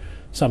for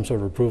some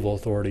sort of approval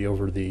authority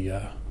over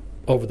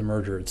the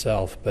merger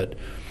itself. But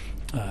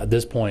at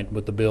this point,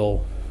 with the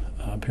bill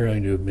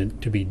appearing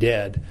to be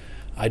dead,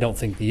 I don't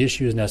think the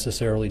issue is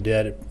necessarily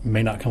dead. It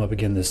may not come up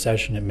again this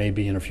session. It may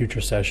be in a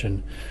future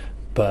session.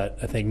 But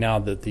I think now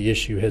that the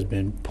issue has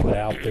been put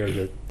out there,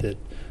 that the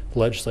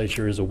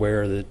legislature is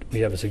aware that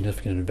we have a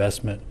significant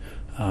investment,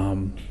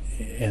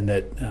 and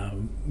that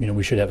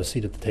we should have a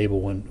seat at the table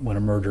when a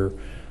merger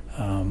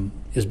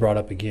is brought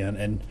up again.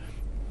 And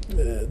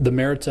the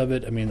merits of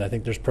it, I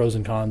think there's pros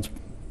and cons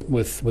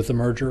with the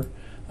merger.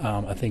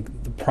 I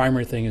think the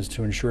primary thing is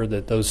to ensure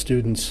that those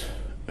students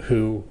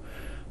who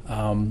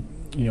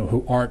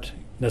aren't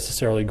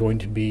necessarily going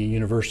to be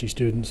university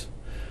students,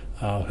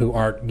 who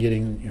aren't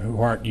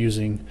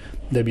using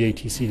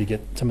WATC to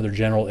get some of their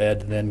general ed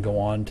to then go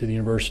on to the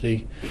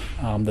university,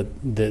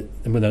 that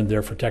when they're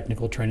there for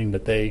technical training,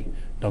 that they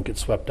don't get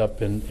swept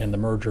up in the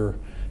merger,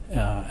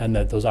 and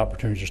that those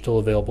opportunities are still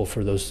available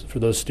for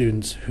those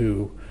students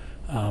who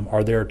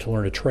are there to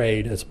learn a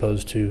trade, as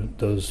opposed to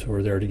those who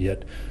are there to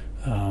get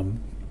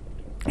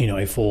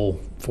a full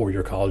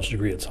 4-year college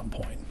degree at some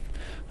point.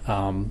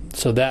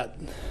 So that's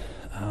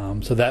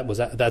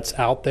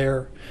out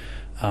there.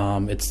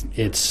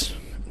 It's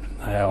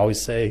I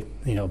always say,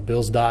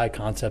 bills die,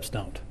 concepts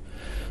don't.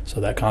 So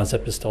that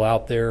concept is still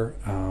out there.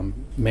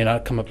 May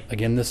not come up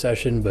again this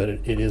session, but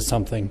it is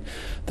something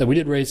that we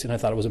did raise, and I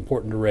thought it was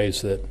important to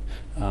raise, that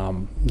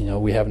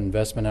we have an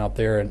investment out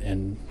there,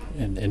 and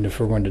if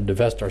we're going to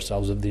divest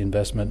ourselves of the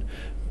investment.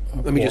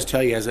 Let me just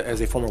tell you, as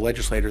a former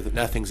legislator, that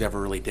nothing's ever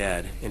really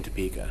dead in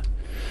Topeka.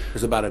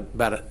 There's about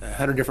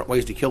 100 different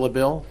ways to kill a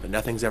bill, but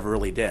nothing's ever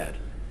really dead.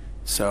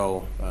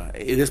 So at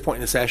this point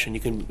in the session,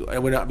 I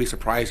would not be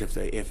surprised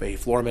if a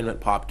floor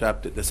amendment popped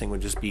up, that this thing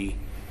would just be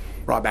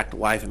brought back to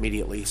life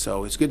immediately.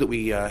 So it's good that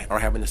we are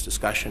having this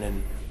discussion,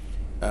 and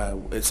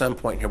at some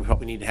point here we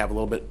probably need to have a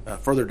little bit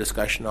further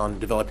discussion on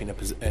developing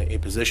a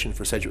position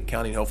for Sedgwick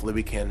County, and hopefully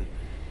we can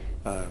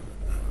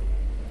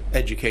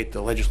educate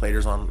the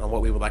legislators on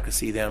what we would like to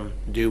see them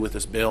do with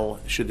this bill,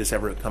 should this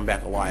ever come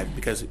back alive,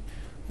 because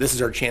this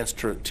is our chance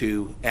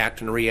to act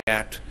and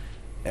react,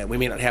 and we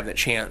may not have that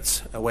chance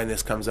when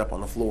this comes up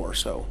on the floor.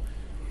 So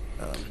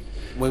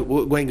we'll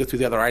go ahead and go through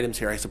the other items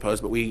here, I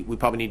suppose, but we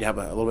probably need to have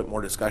a little bit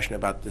more discussion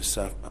about this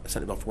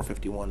Senate Bill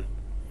 451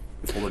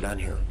 before we're done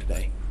here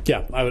today.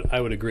 Yeah,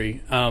 I would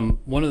agree.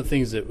 One of the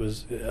things that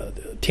was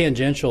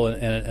tangential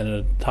and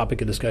a topic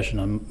of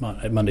discussion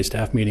at Monday's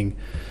staff meeting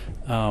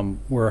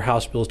were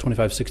House Bills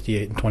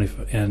 2568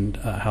 and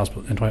House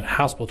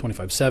Bill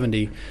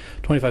 2570.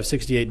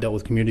 2568 dealt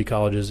with community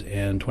colleges,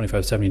 and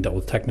 2570 dealt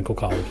with technical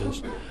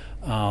colleges.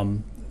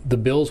 the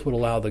bills would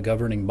allow the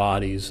governing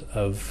bodies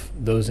of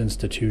those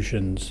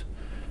institutions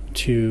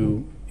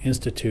to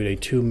institute a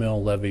 2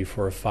 mil levy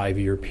for a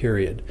 5-year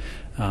period.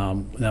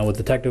 Now, with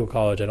the technical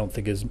college, I don't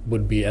think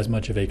would be as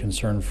much of a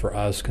concern for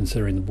us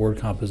considering the board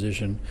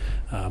composition,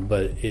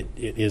 but it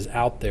is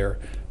out there.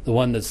 The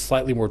one that's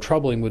slightly more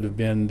troubling would have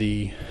been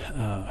the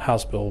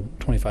House Bill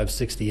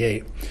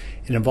 2568.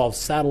 It involves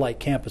satellite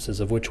campuses,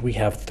 of which we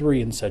have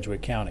 3 in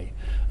Sedgwick County.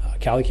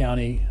 Cowley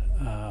County,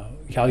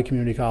 Cowley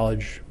Community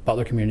College,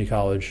 Butler Community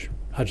College,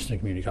 Hutchinson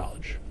Community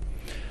College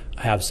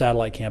have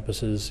satellite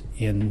campuses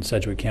in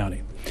Sedgwick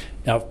County.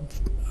 Now,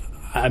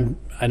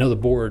 I know the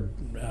board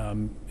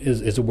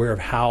is aware of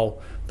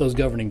how those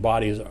governing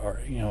bodies are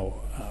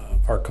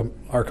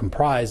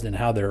comprised and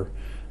how they're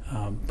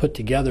put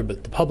together,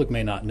 but the public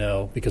may not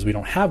know, because we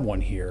don't have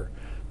one here,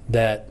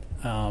 that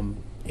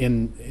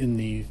in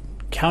the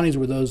counties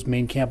where those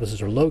main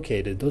campuses are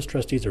located, those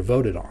trustees are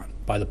voted on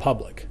by the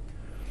public,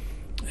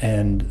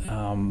 and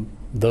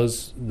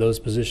those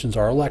positions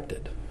are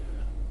elected.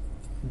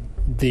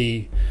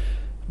 The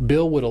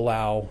bill would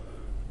allow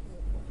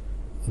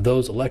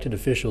those elected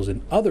officials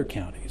in other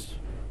counties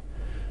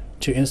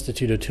to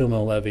institute a 2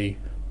 mil levy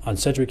on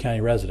Sedgwick County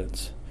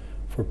residents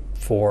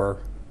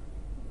for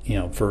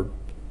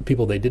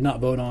people they did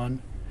not vote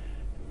on,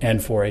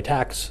 and for a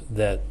tax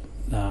that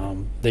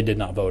they did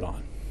not vote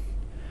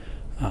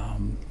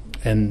on.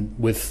 And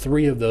with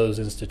 3 of those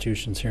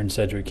institutions here in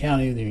Sedgwick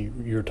County,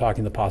 you're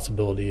talking the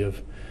possibility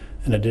of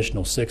an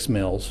additional 6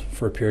 mills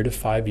for a period of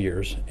 5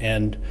 years,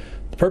 and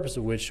the purpose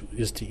of which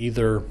is to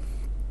either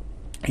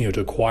to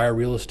acquire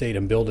real estate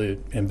and build it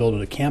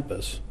a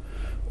campus,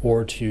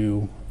 or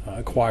to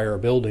acquire a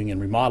building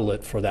and remodel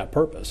it for that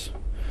purpose.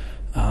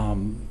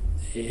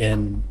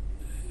 And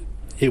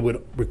it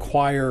would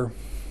require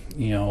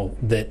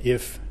that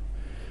if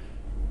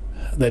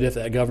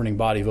that governing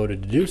body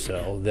voted to do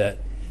so, that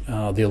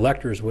the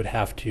electors would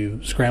have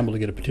to scramble to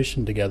get a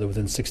petition together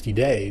within 60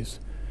 days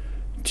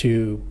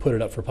to put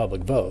it up for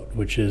public vote,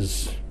 which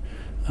is,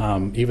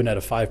 even at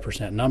a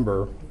 5%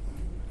 number,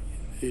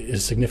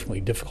 is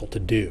significantly difficult to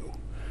do.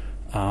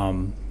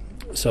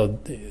 So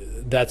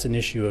that's an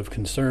issue of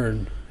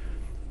concern,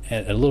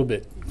 and a little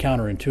bit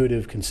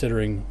counterintuitive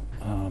considering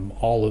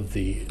all of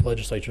the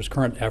legislature's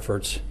current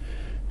efforts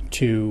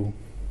to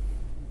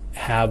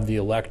have the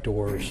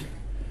electors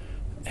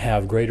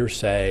have greater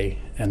say,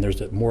 and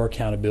there's more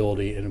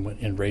accountability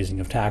in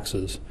raising of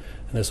taxes,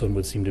 and this one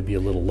would seem to be a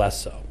little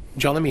less so.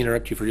 John, let me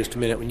interrupt you for just a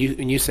minute. When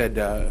you said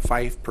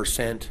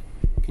 5%,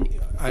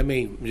 I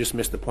may just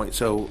miss the point.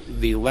 So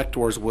the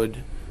electors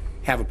would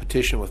have a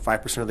petition with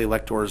 5% of the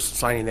electors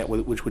signing that,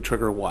 which would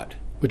trigger what?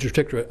 Which would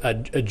trigger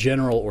a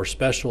general or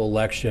special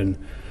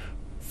election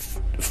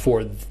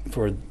for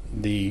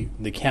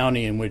the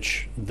county in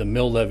which the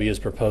mill levy is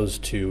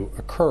proposed to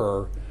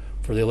occur,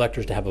 for the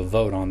electors to have a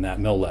vote on that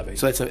mill levy.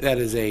 So that's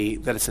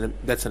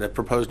a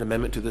proposed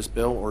amendment to this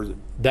bill, or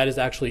that is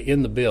actually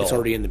in the bill. It's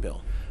already in the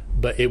bill.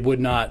 But it would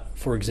not,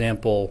 for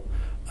example,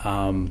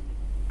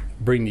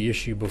 bring the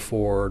issue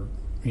before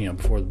the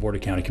Board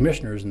of County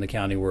Commissioners in the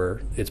county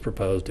where it's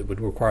proposed. It would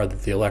require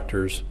that the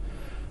electors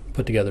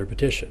put together a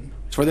petition.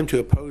 So for them to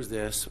oppose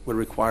this would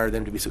require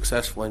them to be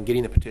successful in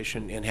getting the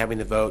petition and having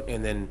the vote,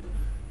 and then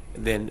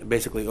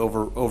basically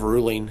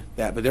overruling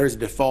that. But there is a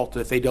default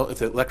if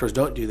the electors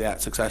don't do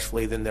that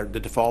successfully, then the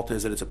default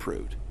is that it's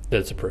approved. That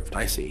it's approved.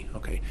 I see.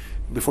 Okay.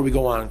 Before we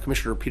go on,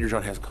 Commissioner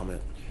Peterjohn has a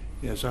comment.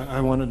 Yes, I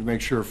wanted to make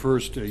sure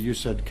first, you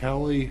said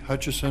Cowley,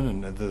 Hutchison,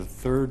 and the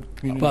third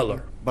community?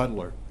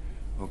 Butler.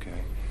 Okay.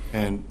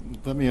 And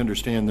let me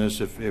understand this.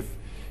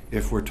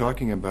 If we're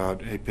talking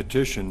about a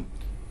petition,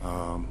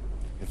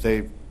 if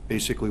they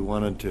basically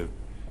wanted to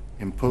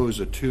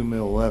impose a 2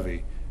 mil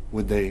levy,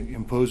 would they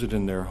impose it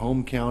in their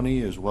home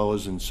county as well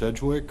as in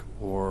Sedgwick,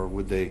 or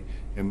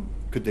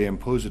could they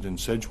impose it in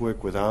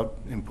Sedgwick without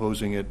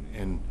imposing it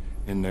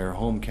in their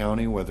home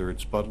county, whether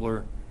it's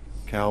Butler,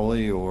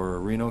 Cowley, or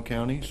Reno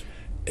counties?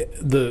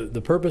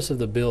 The purpose of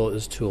the bill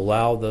is to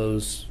allow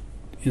those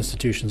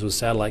institutions with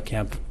satellite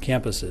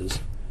campuses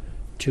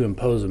to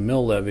impose a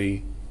mill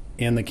levy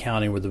in the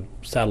county where the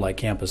satellite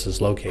campus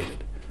is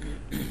located,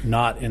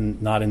 not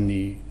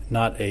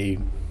a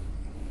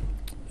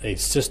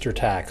sister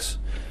tax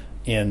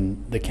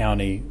in the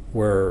county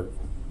where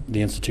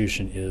the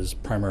institution is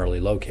primarily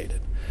located.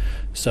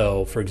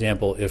 So, for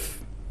example,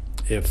 if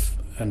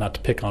and not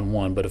to pick on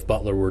one, but if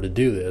Butler were to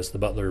do this, the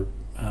Butler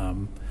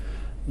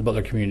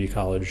Community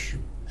College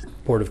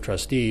Board of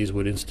Trustees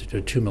would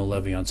institute a 2 mil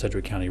levy on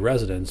Sedgwick County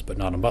residents, but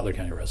not on Butler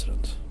County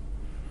residents.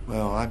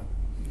 Well,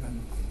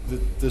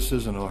 this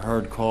isn't a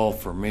hard call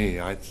for me.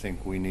 I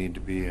think we need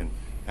to be in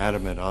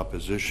adamant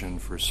opposition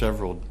for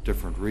several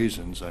different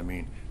reasons. I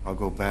mean, I'll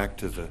go back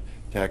to the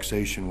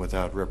taxation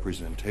without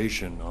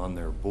representation on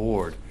their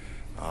board.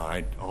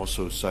 I'd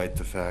also cite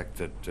the fact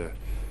that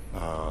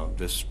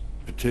this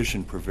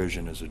petition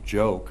provision is a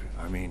joke.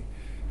 I mean,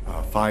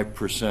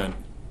 5%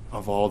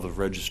 of all the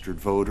registered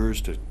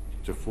voters to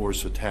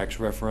force a tax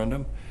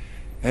referendum.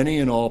 Any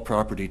and all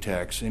property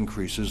tax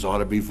increases ought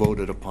to be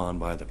voted upon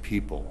by the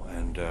people,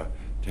 and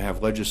to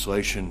have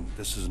legislation.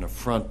 This is an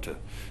affront to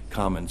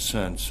common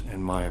sense,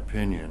 in my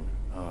opinion,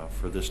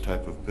 for this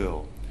type of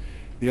bill.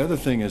 The other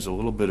thing is a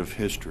little bit of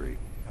history.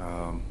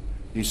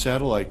 These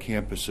satellite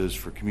campuses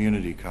for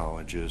community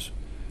colleges,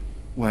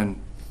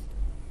 when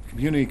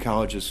community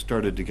colleges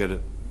started to get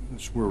it,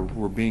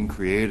 were being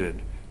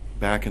created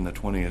back in the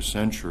 20th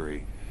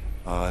century,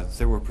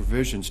 there were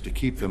provisions to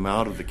keep them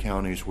out of the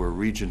counties where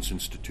Regents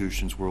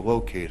institutions were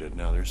located.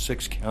 Now, there's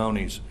 6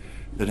 counties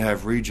that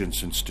have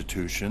Regents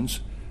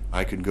institutions.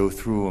 I could go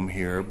through them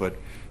here, but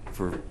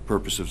for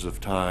purposes of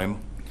time,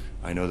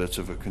 I know that's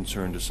of a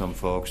concern to some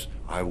folks.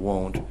 I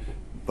won't.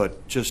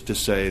 But just to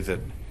say that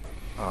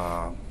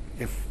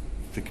if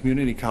the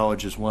community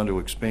colleges want to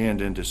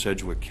expand into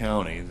Sedgwick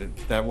County,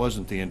 that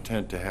wasn't the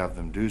intent to have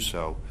them do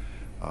so.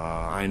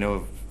 I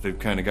know they've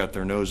kind of got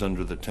their nose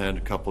under the tent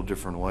a couple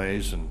different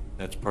ways, and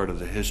that's part of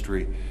the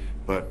history.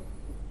 But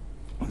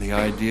the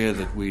idea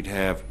that we'd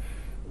have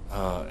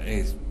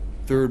a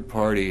third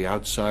party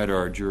outside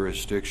our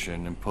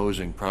jurisdiction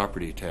imposing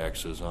property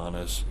taxes on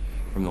us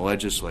from the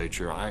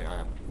legislature,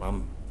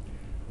 I'm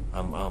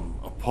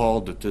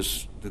appalled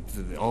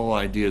that all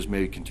ideas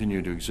may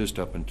continue to exist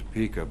up in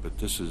Topeka, but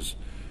this is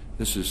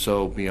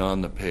so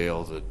beyond the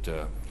pale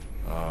that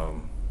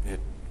it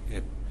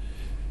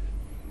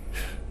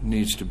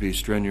needs to be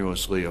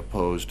strenuously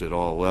opposed at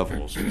all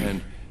levels.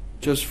 And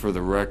just for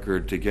the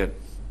record, to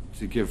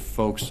give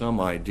folks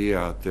some idea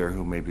out there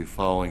who may be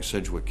following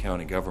Sedgwick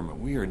County government,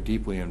 we are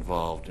deeply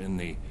involved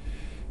with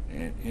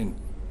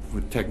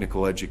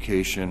technical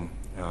education.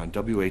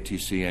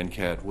 WATC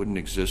NCAT wouldn't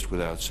exist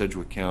without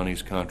Sedgwick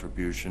County's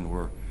contribution.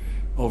 We're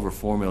over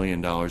 $4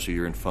 million a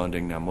year in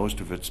funding. Now, most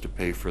of it's to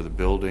pay for the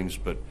buildings,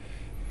 but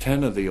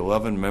 10 of the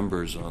 11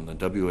 members on the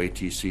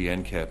WATC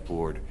NCAT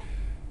board,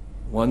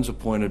 one's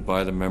appointed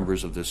by the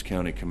members of this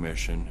county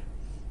commission,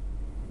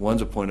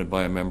 one's appointed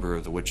by a member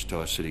of the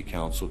Wichita City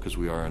Council, because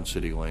we are on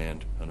city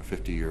land on a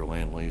 50-year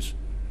land lease,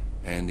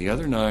 and the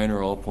other 9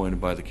 are all appointed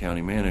by the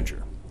county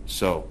manager.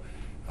 So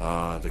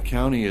the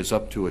county is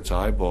up to its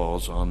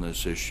eyeballs on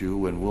this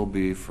issue, and will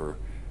be for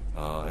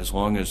as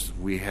long as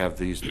we have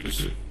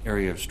this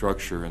area of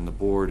structure, and the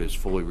board is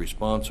fully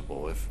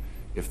responsible.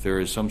 If there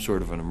is some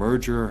sort of a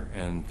merger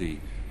and the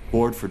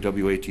board for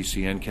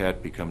WATC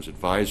NCAT becomes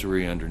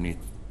advisory underneath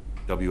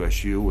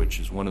WSU, which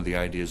is one of the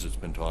ideas that's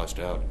been tossed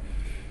out,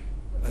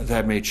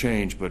 that may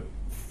change. But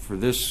for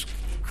this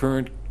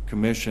current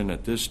commission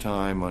at this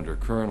time, under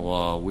current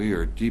law, we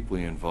are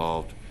deeply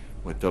involved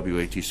with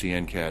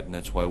WATC NCAT, and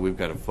that's why we've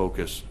got to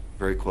focus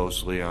very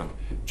closely on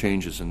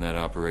changes in that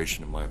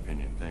operation, in my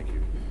opinion. Thank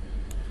you.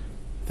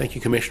 Thank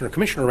you, Commissioner.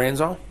 Commissioner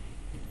Ranzau?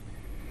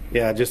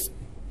 Yeah, I just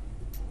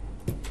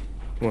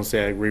want to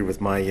say I agree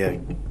with my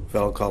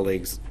fellow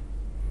colleagues.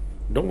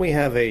 Don't we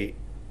have a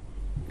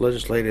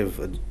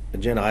legislative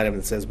agenda item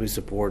that says we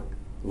support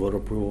voter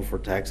approval for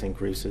tax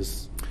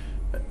increases?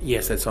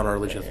 Yes, that's on our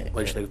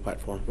legislative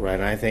platform. Right,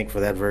 and I think for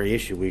that very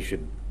issue we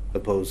should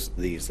oppose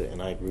these,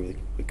 and I agree with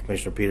what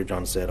Commissioner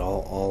Peterjohn said.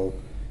 All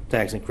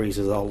tax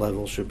increases, all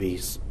levels, should be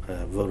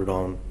voted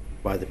on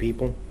by the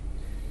people,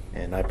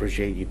 and I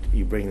appreciate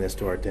you bringing this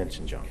to our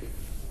attention, John.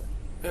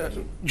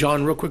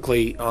 John, real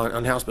quickly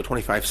on House Bill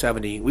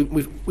 2570,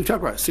 we've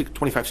talked about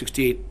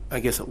 2568, I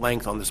guess, at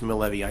length on this mill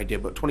levy idea,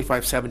 but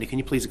 2570, can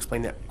you please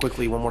explain that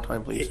quickly one more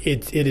time, please?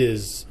 It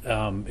is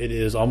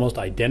almost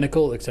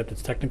identical, except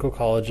it's technical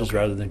colleges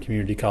rather than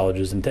community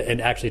colleges, and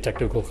actually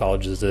technical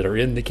colleges that are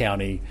in the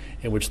county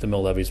in which the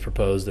mill levy is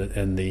proposed,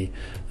 and the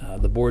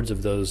boards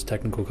of those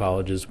technical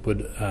colleges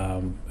would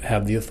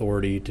have the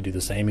authority to do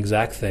the same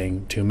exact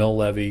thing, 2 mill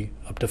levy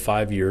up to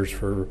 5 years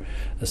for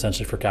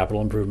essentially for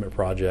capital improvement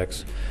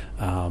projects.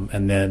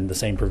 And then the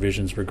same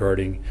provisions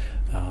regarding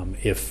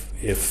if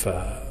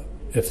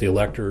the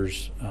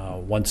electors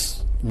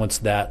once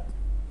that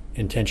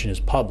intention is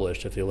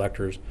published, if the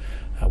electors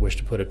wish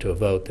to put it to a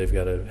vote, they've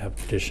got to have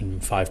petition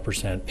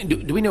 5%.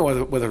 And do we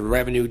know whether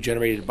revenue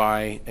generated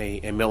by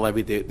a mill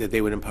levy that they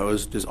would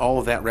impose, does all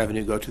of that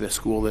revenue go to the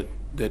school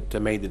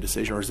that made the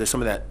decision, or is there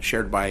some of that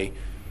shared by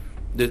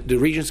the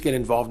Regents get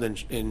involved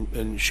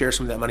and share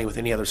some of that money with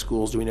any other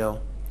schools? Do we know?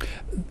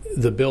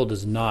 The bill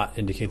does not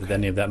indicate that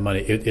any of that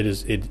money.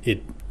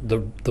 The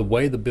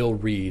way the bill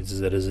reads is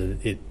that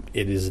it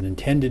is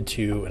intended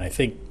to, and I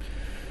think,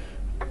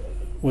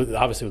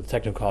 obviously with the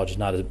technical college is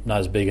not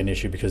as big an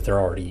issue because they're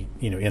already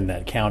in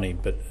that county.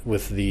 But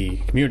with the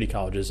community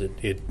colleges,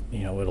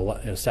 it'll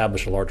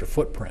establish a larger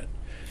footprint.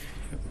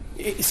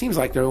 It seems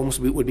like there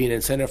almost would be an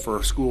incentive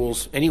for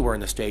schools anywhere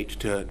in the state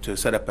to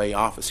set up a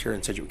office here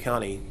in Sedgwick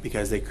County,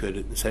 because they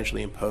could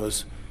essentially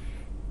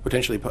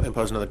potentially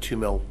impose another 2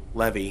 mil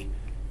levy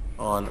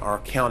on our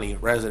county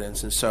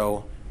residents, and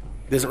so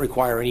it doesn't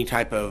require any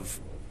type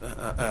of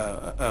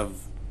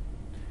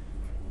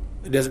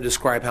it doesn't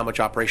describe how much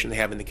operation they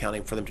have in the county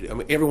for them to do. I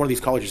mean, every one of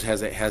these colleges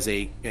has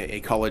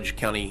a college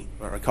county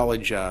or a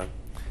college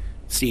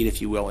seat,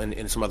 if you will,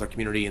 in some other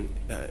community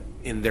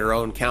in their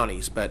own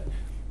counties, but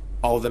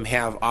all of them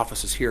have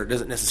offices here. It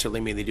doesn't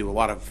necessarily mean they do a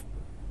lot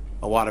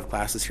of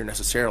classes here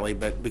necessarily,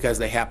 but because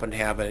they happen to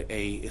have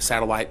a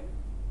satellite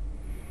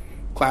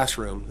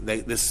classroom,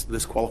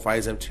 this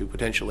qualifies them to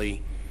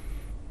potentially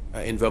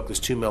invoke this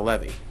 2 mil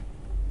levy.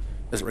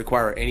 Does it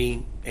require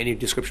any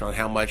description on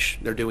how much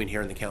they're doing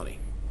here in the county?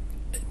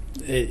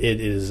 It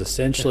is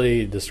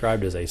essentially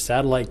described as a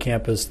satellite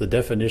campus, the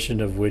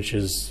definition of which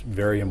is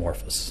very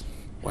amorphous.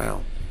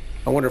 Wow.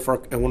 I wonder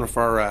if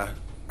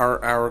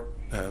our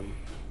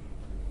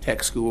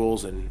tech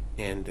schools and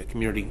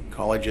community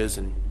colleges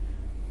and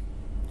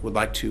would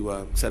like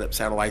to set up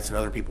satellites in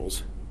other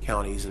people's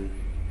counties and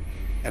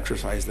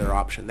exercise their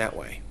option that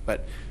way.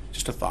 But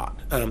just a thought.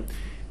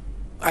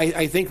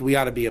 I think we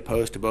ought to be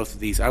opposed to both of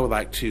these. I would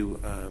like to,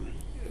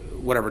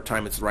 whatever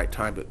time it's the right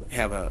time, but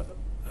have a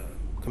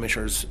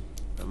commissioner's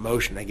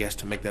motion, I guess,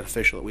 to make that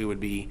official, that we would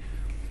be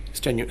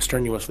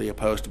strenuously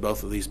opposed to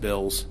both of these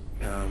bills,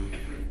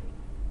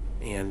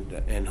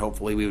 and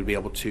hopefully we would be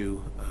able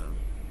to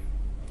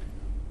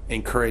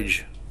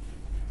encourage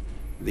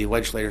the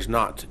legislators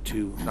not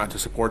to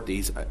support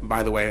these.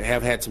 By the way, I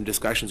have had some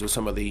discussions with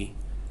some of the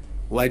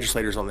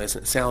legislators on this,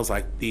 and it sounds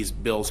like these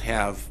bills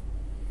have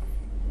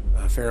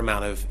a fair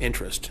amount of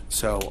interest.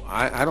 So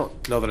I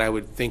don't know that I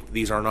would think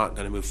these are not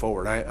going to move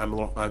forward.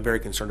 I'm very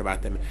concerned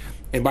about them.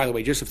 And by the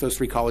way, just if those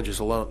three colleges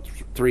alone,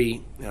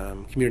 three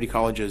community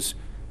colleges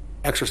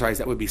exercise,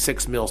 that would be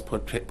 6 mills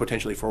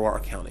potentially for our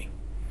county.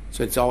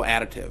 So it's all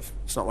additive.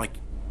 It's not like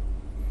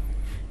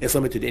it's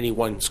limited to any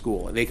one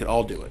school, and they could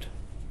all do it.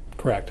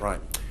 Correct.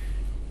 Right.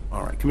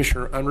 All right.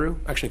 Commissioner Unruh?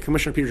 Actually,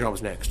 Commissioner Peterjohn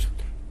was next.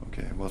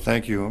 Okay, well,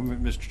 thank you,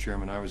 Mr.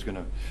 Chairman. I was going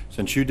to,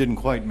 since you didn't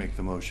quite make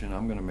the motion,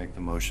 I'm going to make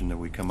the motion that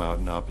we come out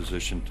in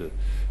opposition to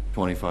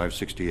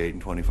 2568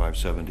 and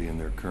 2570 in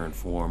their current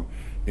form.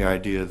 The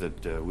idea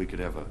that we could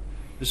have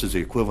this is the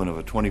equivalent of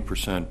a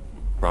 20%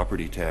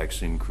 property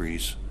tax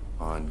increase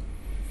on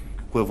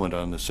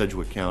the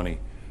Sedgwick County,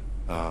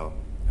 on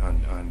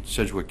the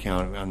Sedgwick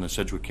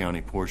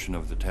County portion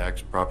of the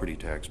property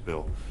tax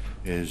bill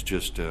is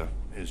just a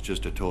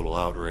total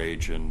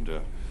outrage, and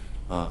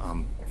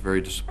I'm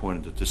very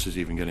disappointed that this is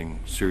even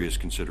getting serious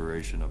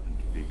consideration up in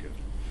Topeka.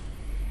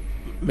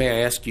 May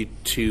I ask you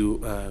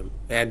to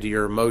add to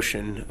your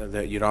motion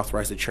that you'd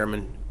authorize the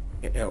chairman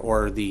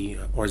or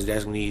his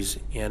designees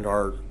and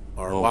our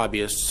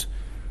lobbyists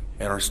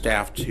and our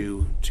staff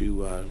to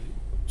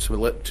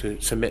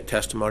submit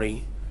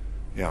testimony?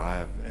 Yeah,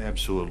 I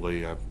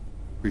absolutely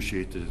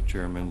appreciate the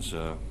chairman's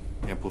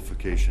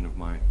amplification of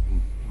my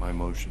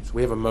motion. So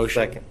we have a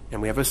motion. Second.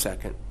 And we have a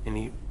second.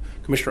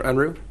 Commissioner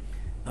Unruh?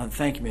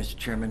 Thank you, Mr.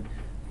 Chairman.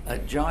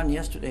 John,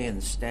 yesterday in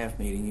the staff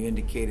meeting, you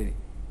indicated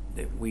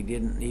that we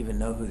didn't even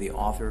know who the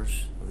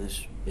authors of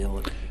this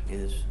bill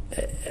is.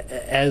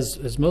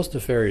 As most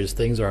nefarious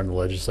things are in the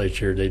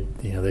legislature,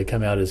 they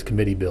come out as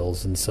committee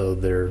bills, and so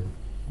they're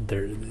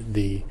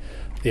the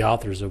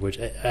authors of which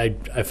I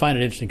find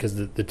it interesting because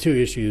the two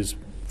issues,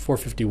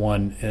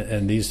 451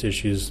 and these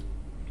issues,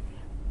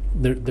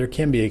 there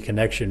can be a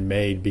connection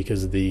made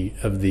because of the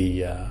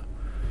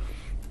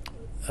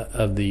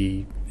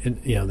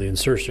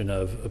insertion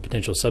of a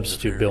potential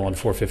substitute bill on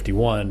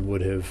 451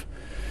 would have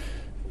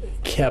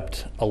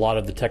kept a lot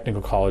of the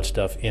technical college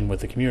stuff in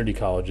with the community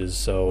colleges.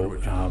 So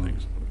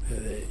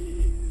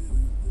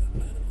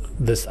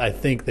I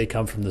think they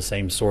come from the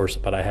same source,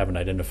 but I haven't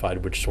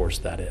identified which source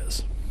that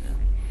is.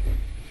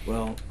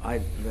 Well,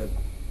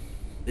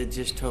 it's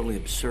just totally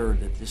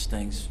absurd that this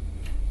thing's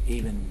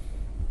even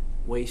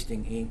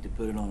wasting ink to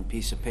put it on a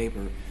piece of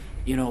paper.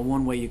 You know,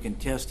 one way you can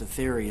test a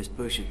theory is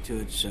push it to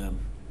its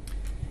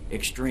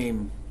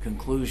extreme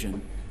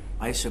conclusion.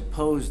 I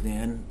suppose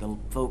then the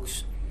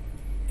folks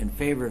in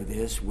favor of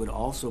this would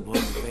also vote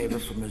in favor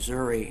for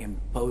Missouri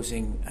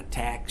imposing a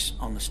tax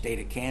on the state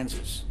of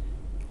Kansas.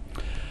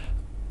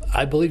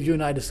 I believe you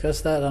and I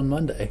discussed that on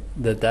Monday.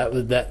 That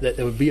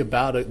it would be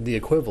about the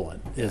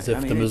equivalent, as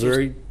if the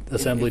Missouri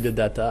Assembly did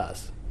that to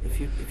us.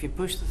 If you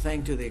push the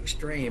thing to the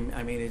extreme,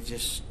 I mean, it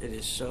is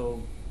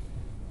so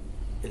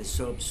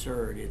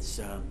absurd. It's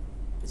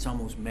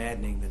almost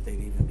maddening that they'd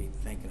even be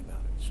thinking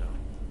about it. So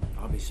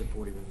I'll be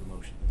supportive of the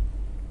motion.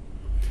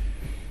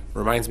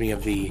 Reminds me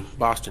of the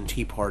Boston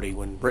Tea Party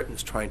when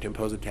Britain's trying to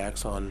impose a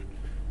tax on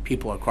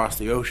people across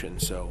the ocean.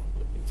 So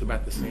it's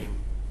about the same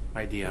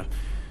idea.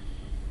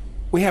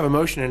 We have a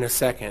motion and a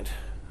second.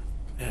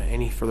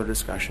 Any further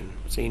discussion?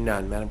 Seeing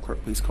none, Madam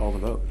Clerk, please call the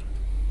vote.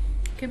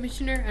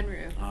 Commissioner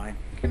Unruh. Aye.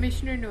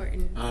 Commissioner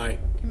Norton. Aye.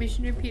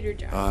 Commissioner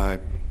Peterjohn. Aye.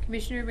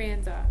 Commissioner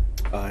Ranzau.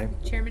 Aye.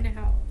 Chairman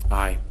Howell.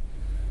 Aye.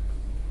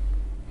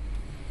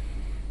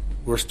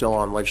 We're still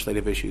on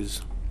legislative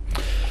issues.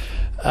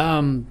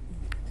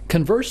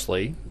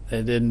 Conversely,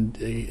 and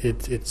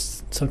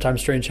it's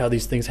sometimes strange how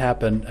these things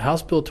happen,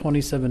 House Bill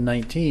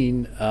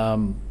 2719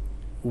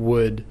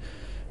 would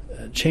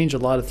change a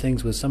lot of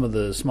things with some of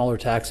the smaller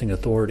taxing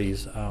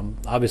authorities.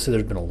 Obviously,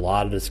 there's been a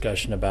lot of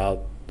discussion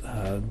about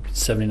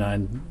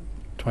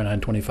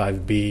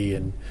 2925B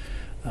and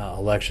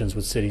elections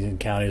with cities and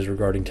counties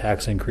regarding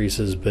tax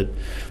increases, but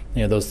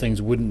those things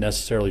wouldn't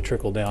necessarily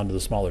trickle down to the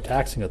smaller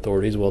taxing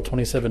authorities. Well,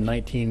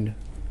 2719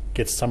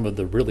 gets some of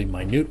the really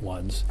minute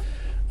ones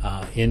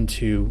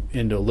into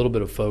a little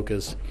bit of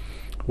focus,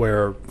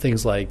 where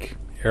things like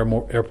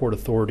airport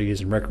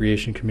authorities and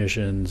recreation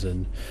commissions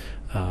and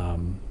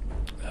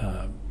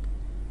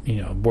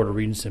Board of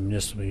Regents and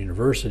municipal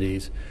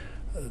universities,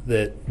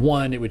 that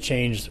one, it would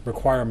change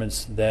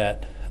requirements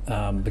that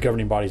the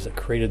governing bodies that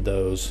created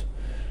those,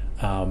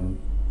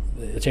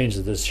 it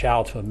changes this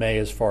shall to a may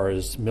as far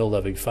as mill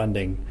levy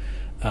funding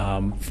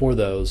for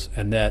those,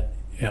 and that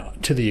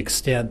to the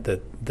extent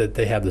that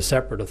they have the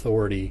separate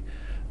authority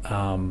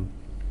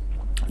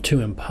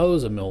to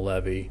impose a mill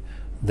levy,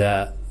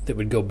 that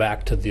would go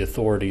back to the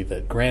authority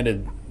that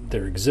granted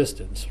their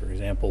existence. For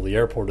example, the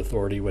airport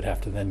authority would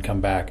have to then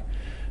come back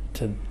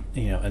to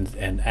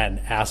and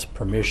ask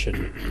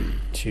permission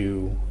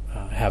to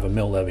have a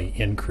mill levy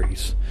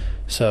increase.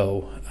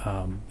 So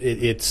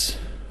it's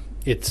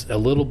a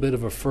little bit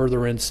of a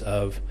furtherance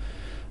of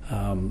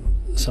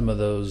some of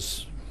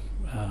those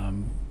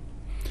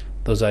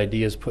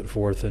ideas put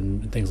forth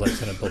in things like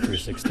Senate Bill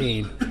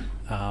 316,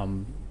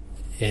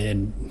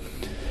 and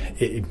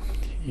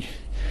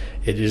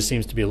it just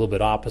seems to be a little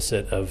bit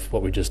opposite of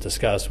what we just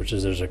discussed, which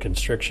is there's a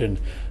constriction,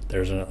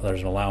 there's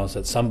an allowance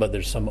that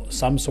there's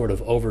some sort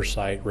of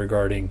oversight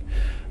regarding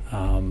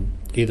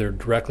either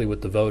directly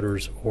with the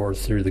voters or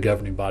through the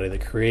governing body that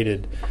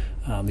created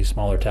these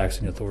smaller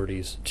taxing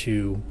authorities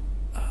to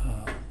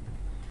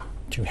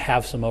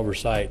have some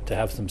oversight, to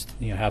have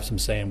some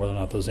say in whether or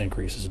not those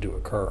increases do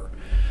occur.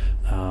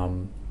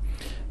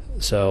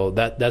 So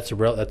that's a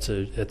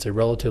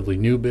relatively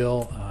new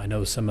bill. I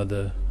know some of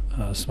the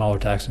smaller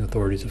taxing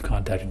authorities have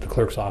contacted the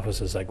clerk's office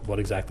as like, what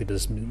exactly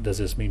does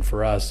this mean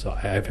for us? So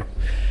I've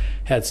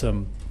had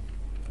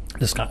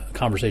this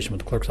conversation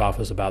with the clerk's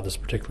office about this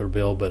particular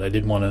bill, but I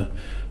did want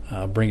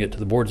to bring it to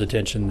the board's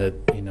attention that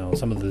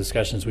some of the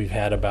discussions we've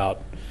had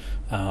about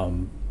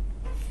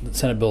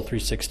Senate Bill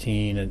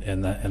 316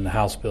 and the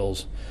House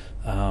bills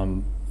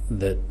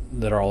that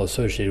are all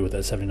associated with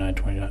that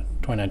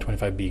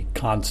 2925B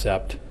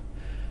concept,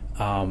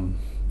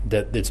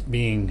 that it's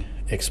being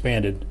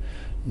expanded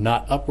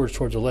not upwards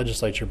towards the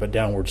legislature, but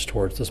downwards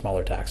towards the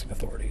smaller taxing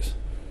authorities.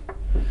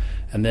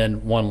 And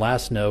then one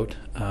last note,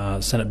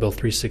 Senate Bill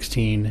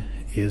 316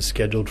 is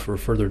scheduled for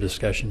further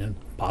discussion and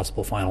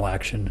possible final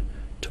action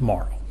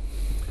tomorrow.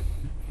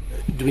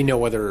 Do we know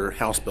whether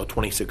House Bill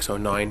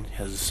 2609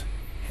 has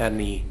had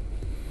any?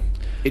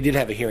 It did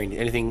have a hearing.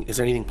 Is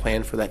there anything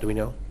planned for that? Do we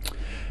know?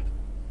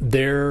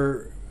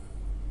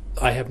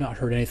 I have not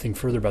heard anything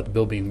further about the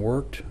bill being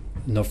worked.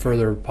 No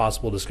further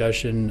possible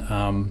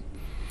discussion.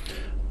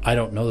 I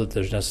don't know that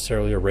there's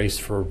necessarily a race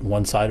for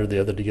one side or the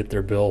other to get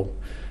their bill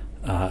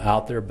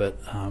out there, but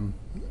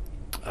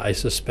I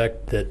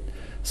suspect that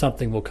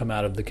something will come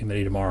out of the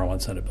committee tomorrow on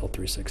Senate Bill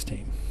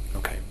 316.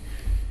 Okay.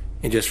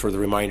 And just for the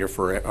reminder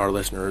for our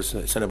listeners,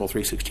 Senate Bill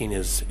 316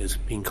 is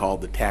being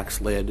called the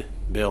tax lid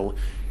bill.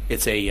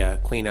 It's a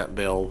cleanup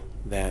bill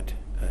that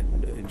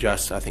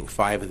adjusts, I think,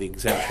 5 of the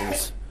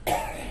exemptions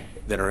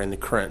that are in the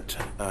current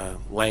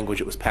language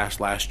that was passed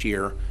last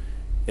year.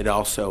 It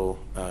also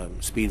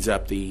speeds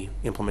up the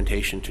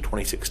implementation to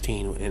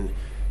 2016. And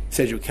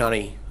Sedgwick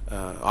County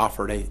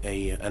offered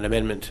an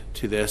amendment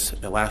to this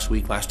last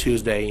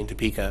Tuesday in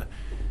Topeka.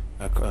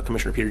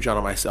 Commissioner Peter John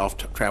and myself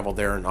traveled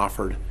there and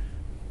offered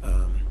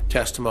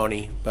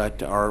testimony.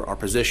 But our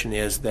position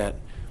is that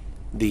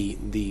the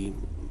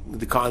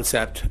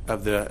concept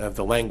of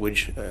the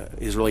language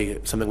is really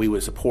something we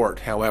would support.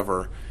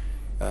 However,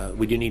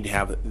 we do need to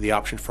have the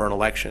option for an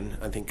election.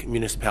 I think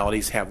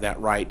municipalities have that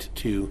right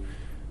to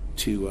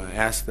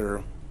ask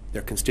their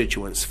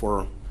constituents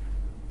for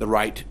the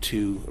right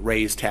to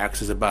raise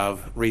taxes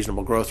above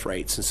reasonable growth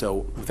rates, and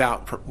so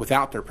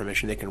without their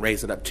permission, they can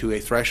raise it up to a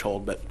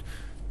threshold. But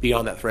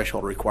beyond that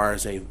threshold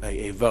requires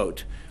a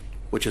vote,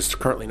 which is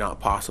currently not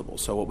possible.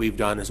 So what we've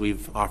done is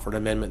we've offered an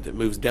amendment that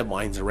moves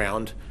deadlines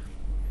around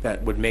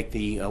that would make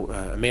the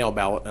mail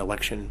ballot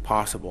election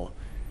possible.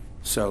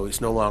 So it's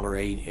no longer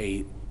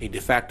a de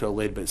facto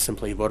lid, but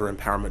simply voter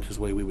empowerment is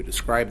the way we would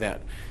describe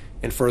that.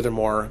 And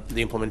furthermore,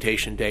 the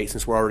implementation date,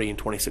 since we're already in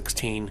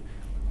 2016,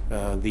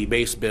 the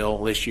base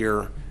bill this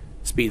year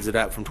speeds it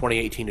up from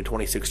 2018 to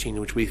 2016,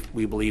 which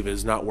we believe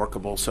is not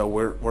workable. So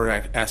we're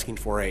asking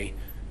for a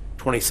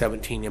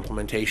 2017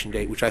 implementation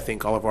date, which I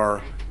think all of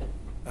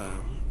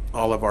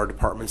our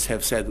departments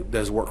have said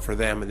does work for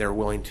them, and they're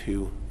willing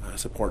to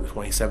support the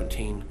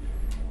 2017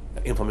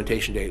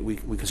 implementation date. We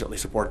can certainly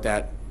support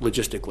that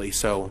logistically.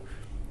 So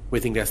we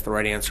think that's the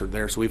right answer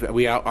there. So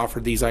we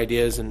offered these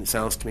ideas, and it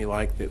sounds to me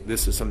like that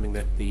this is something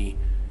that the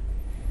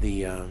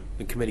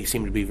committee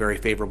seemed to be very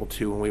favorable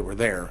to when we were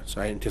there.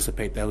 So I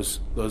anticipate those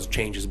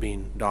changes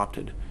being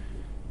adopted.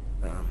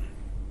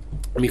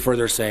 Let me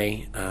further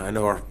say, I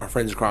know our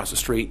friends across the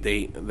street,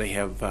 they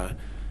have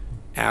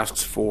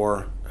asked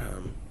for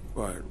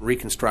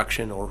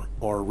reconstruction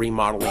or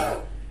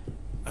remodeling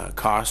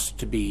costs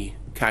to be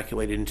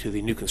calculated into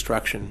the new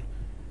construction.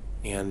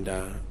 And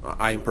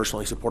I am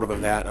personally supportive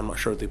of that. I'm not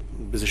sure what the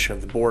position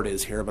of the board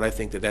is here, but I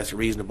think that that's a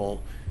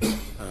reasonable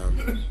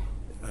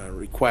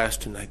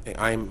request, and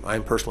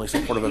I'm personally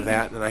supportive of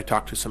that. And I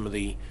talked to some of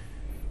the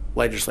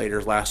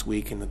legislators last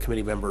week and the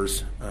committee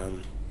members,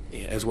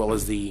 as well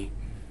as the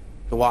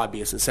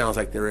lobbyists, it sounds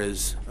like there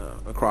is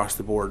across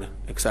the board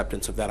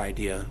acceptance of that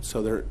idea.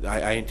 So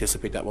I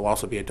anticipate that will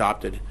also be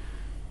adopted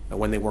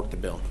when they work the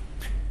bill.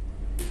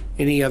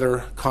 Any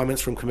other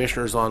comments from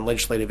commissioners on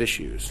legislative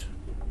issues?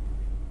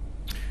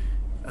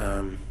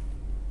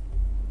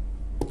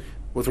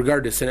 With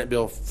regard to Senate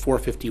Bill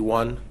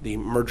 451, the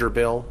merger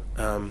bill,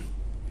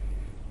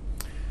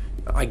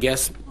 I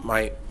guess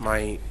my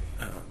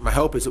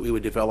hope is that we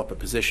would develop a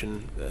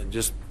position.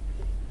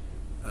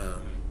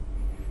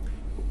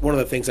 One of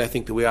the things I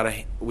think that we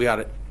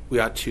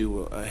ought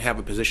to have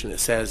a position that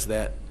says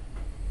that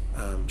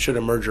should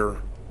a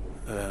merger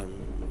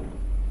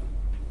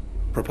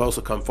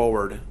proposal come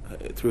forward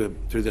through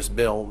this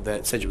bill,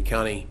 that Sedgwick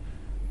County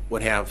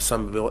would have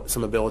some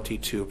ability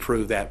to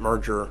approve that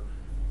merger,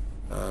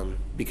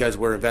 because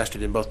we're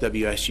invested in both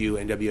WSU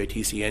and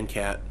WATC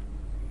NCAT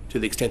to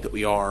the extent that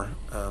we are.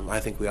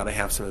 I think we ought to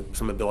have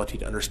some ability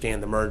to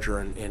understand the merger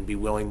and be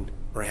willing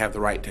or have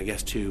the right, I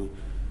guess, to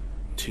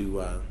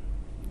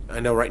I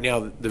know right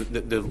now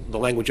the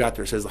language out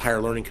there says the Higher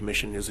Learning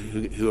Commission is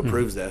who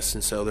approves this,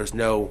 and so there's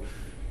no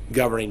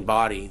governing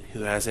body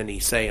who has any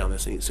say on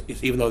this.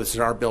 Even though this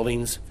is our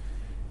buildings,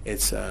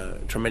 it's a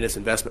tremendous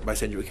investment by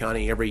Sedgwick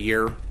County every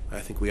year. I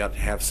think we ought to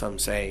have some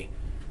say,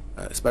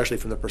 especially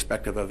from the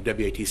perspective of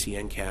WATC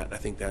NCAT. I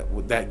think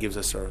that gives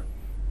us a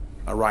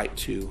right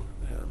to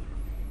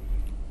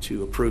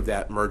approve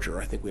that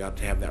merger. I think we ought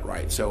to have that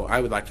right. So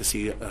I would like to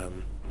see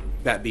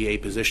that be a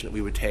position that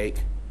we would take.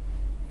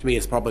 To me,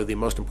 it's probably the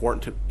most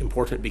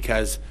important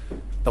because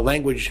the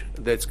language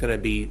that's going to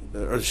be,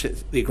 or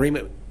the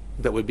agreement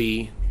that would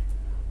be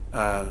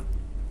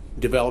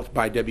developed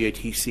by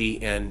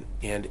WATC and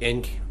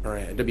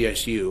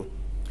WSU,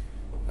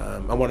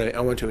 I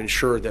want to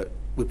ensure that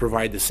we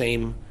provide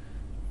the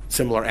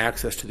similar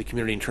access to the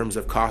community in terms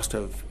of cost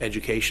of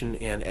education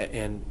and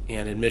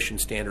admission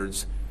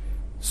standards,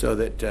 so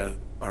that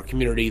our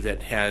community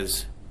that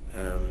has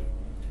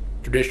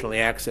traditionally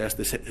accessed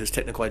this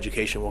technical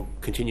education will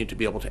continue to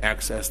be able to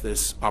access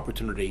this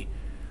opportunity.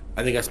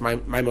 I think that's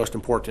my most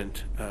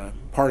important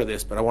part of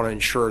this, but I want to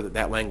ensure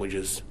that language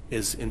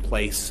is in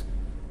place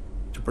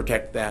to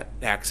protect that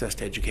access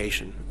to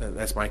education.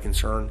 That's my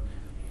concern.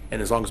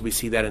 And as long as we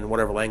see that in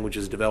whatever language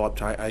is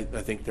developed, I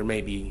think there may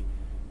be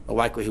a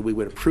likelihood we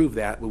would approve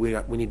that, but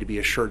we need to be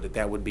assured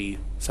that would be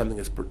something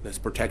that's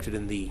protected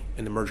in the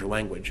merger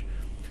language.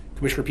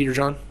 Commissioner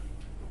Peterjohn?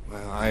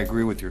 Well, I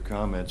agree with your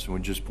comments, and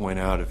would just point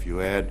out, if you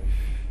add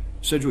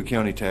Sedgwick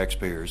County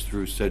taxpayers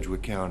through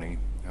Sedgwick County,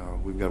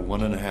 we've got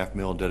 $1.5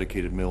 million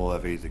dedicated mill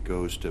levy that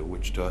goes to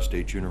Wichita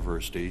State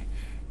University,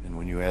 and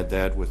when you add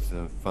that with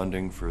the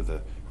funding for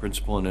the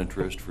principal and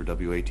interest for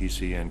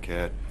WATC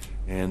NCAT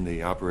and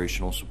the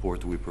operational support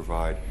that we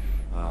provide,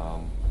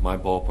 my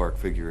ballpark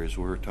figure is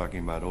we're talking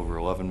about over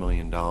 $11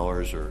 million,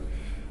 or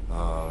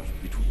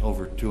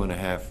over two and a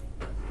half,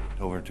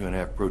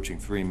 approaching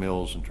 3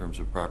 mills in terms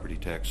of property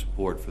tax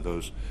support for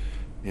those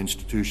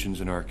institutions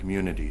in our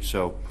community.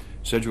 So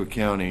Sedgwick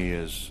County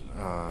is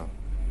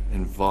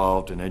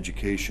involved in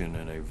education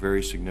in a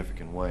very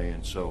significant way,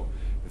 and so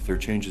if there are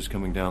changes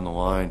coming down the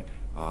line,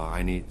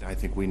 I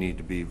think we need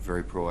to be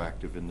very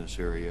proactive in this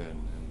area,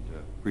 and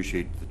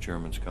appreciate the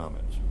chairman's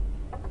comments.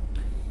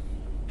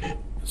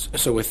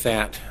 So with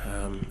that,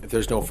 if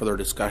there's no further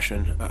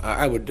discussion,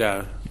 I would,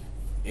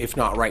 if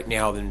not right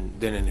now, then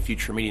in a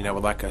future meeting, I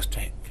would like us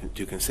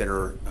to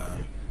consider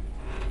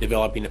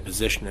developing a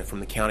position from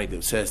the county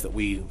that says that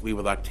we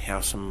would like to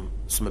have some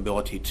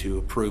ability to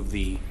approve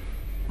the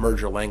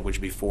merger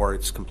language before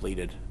it's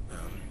completed.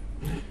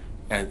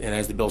 And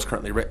as the bill is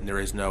currently written,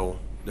 there's no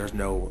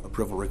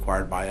approval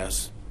required by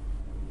us,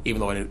 even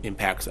though it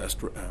impacts us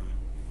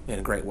in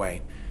a great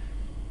way.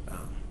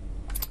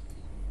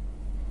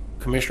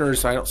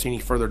 Commissioners, I don't see any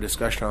further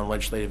discussion on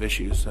legislative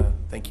issues.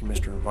 Thank you,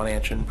 Mr. Von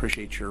Anchen.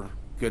 Appreciate your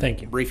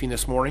good briefing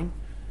this morning.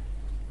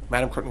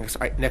 Madam Clerk,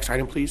 next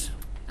item, please.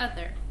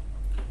 Other.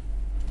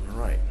 All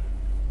right.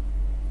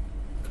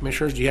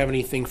 Commissioners, do you have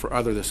anything for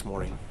other this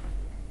morning?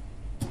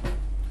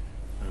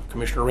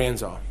 Commissioner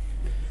Ranzau.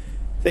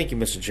 Thank you,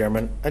 Mr.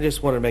 Chairman. I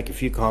just want to make a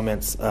few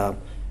comments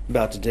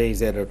about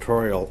today's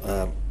editorial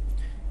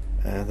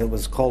that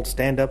was called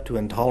Stand Up to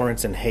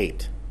Intolerance and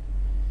Hate.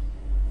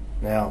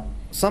 Now,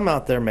 some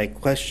out there may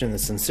question the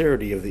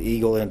sincerity of the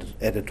Eagle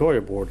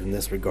editorial board in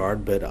this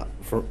regard, but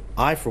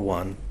I, for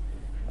one,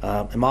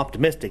 am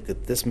optimistic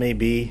that this may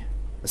be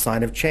a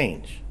sign of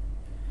change,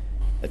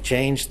 a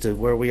change to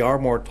where we are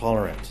more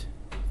tolerant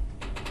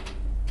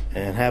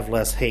and have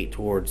less hate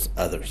towards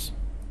others.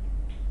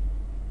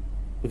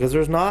 Because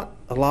there's not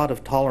a lot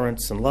of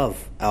tolerance and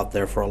love out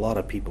there for a lot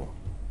of people.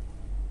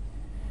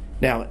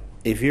 Now,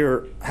 if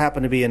you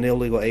happen to be an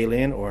illegal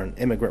alien or an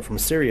immigrant from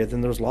Syria,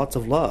 then there's lots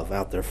of love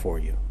out there for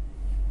you.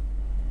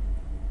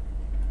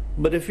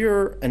 But if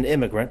you're an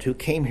immigrant who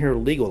came here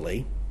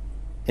legally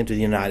into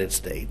the United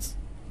States,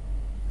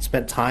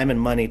 spent time and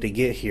money to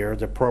get here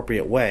the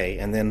appropriate way,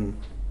 and then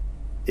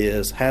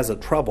has a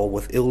trouble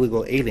with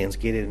illegal aliens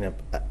getting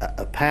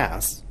a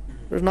pass,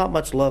 there's not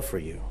much love for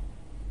you.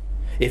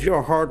 If you're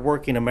a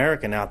hard-working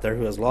American out there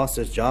who has lost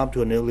his job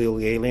to an illegal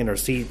alien or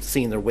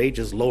seen their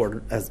wages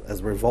lowered as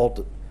a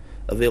result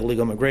of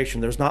illegal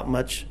immigration, there's not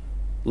much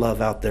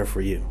love out there for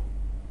you.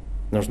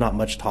 There's not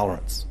much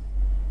tolerance.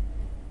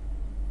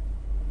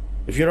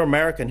 If you're an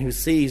American who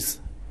sees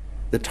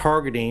the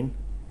targeting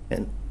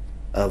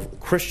of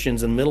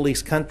Christians in Middle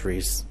East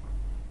countries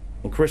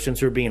and Christians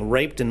who are being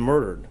raped and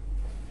murdered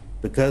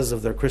because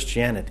of their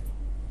Christianity,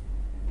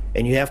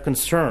 and you have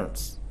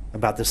concerns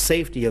about the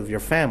safety of your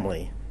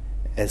family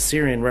as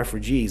Syrian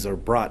refugees are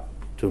brought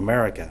to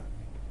America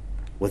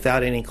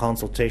without any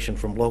consultation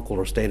from local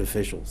or state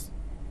officials,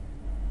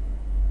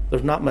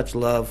 there's not much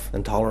love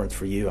and tolerance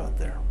for you out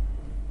there.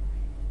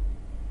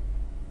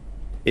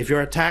 If you're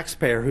a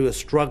taxpayer who is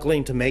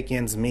struggling to make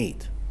ends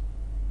meet,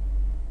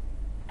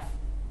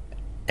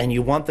 and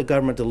you want the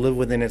government to live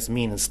within its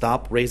means and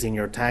stop raising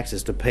your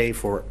taxes to pay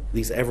for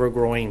these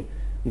ever-growing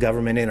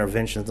government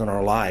interventions in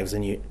our lives,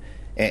 and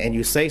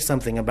you say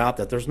something about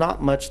that, there's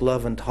not much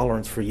love and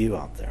tolerance for you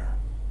out there.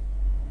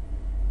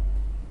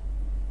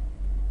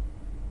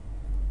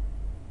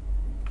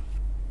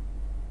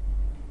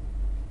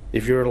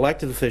 If you're an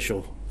elected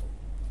official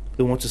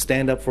who wants to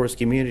stand up for his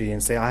community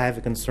and say, I have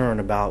a concern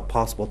about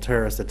possible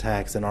terrorist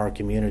attacks in our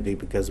community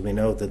because we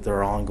know that there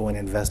are ongoing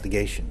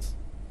investigations,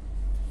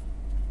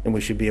 and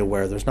we should be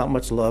aware, there's not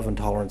much love and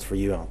tolerance for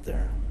you out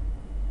there.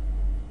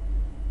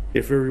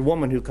 If you're a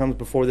woman who comes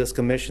before this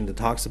commission that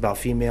talks about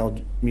female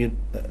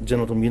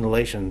genital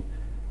mutilation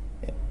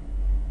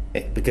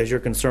because you're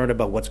concerned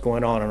about what's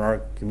going on in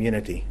our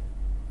community,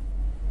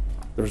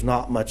 there's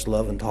not much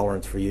love and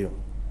tolerance for you.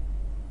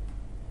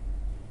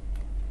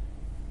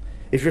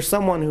 If you're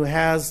someone who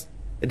has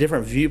a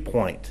different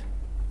viewpoint,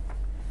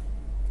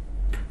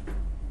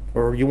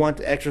 or you want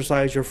to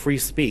exercise your free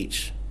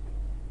speech,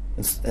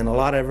 in a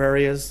lot of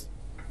areas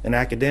in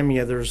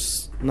academia,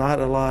 there's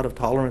not a lot of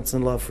tolerance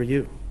and love for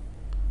you.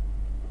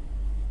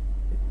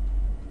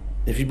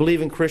 If you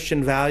believe in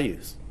Christian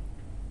values,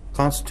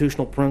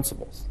 constitutional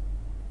principles,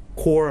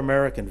 core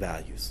American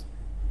values,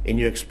 and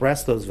you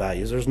express those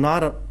values, there's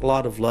not a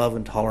lot of love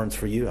and tolerance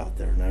for you out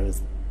there, now is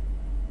there?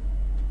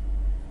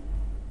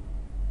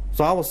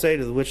 So I will say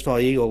to the Wichita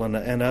Eagle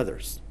and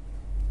others,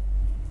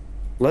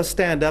 let's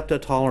stand up to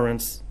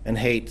tolerance and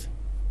hate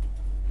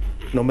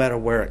no matter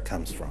where it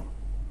comes from.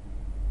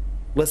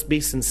 Let's be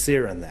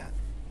sincere in that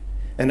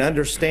and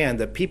understand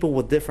that people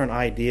with different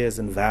ideas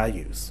and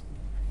values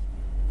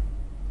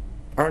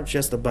aren't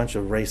just a bunch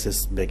of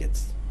racist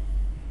bigots.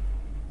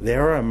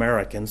 There are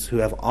Americans who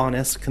have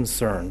honest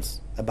concerns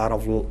about a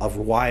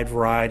wide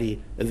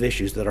variety of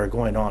issues that are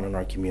going on in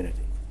our community.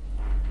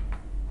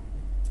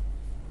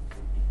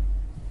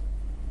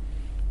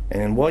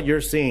 And in what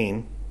you're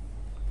seeing,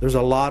 there's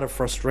a lot of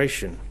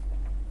frustration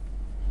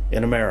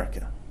in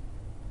America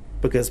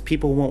because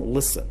people won't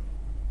listen.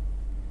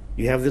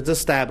 You have this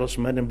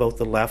establishment in both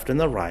the left and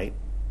the right,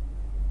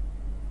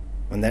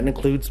 and that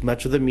includes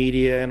much of the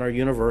media and our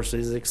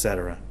universities,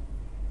 etc.,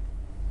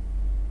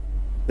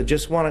 that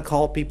just want to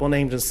call people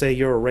names and say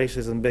you're a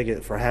racist and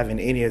bigot for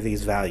having any of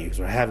these values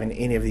or having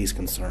any of these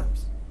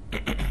concerns.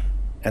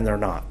 And they're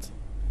not.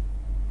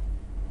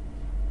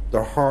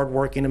 They're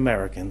hardworking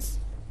Americans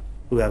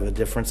who have a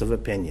difference of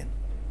opinion.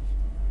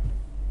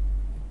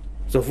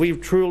 So if we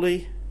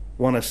truly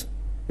want to,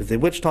 if the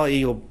Wichita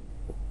Eagle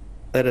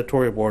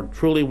editorial board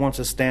truly wants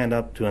to stand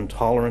up to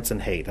intolerance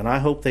and hate, and I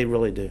hope they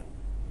really do,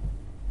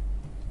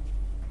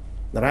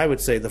 then I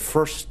would say the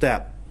first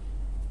step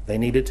they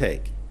need to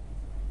take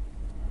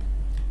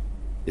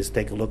is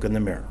take a look in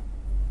the mirror.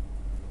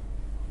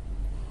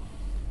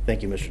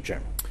 Thank you, Mr.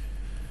 Chairman.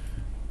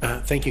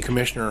 Thank you,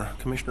 Commissioner.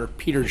 Commissioner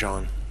Peter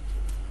John.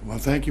 Well,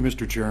 thank you,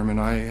 Mr. Chairman.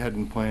 I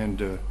hadn't planned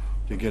to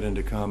get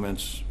into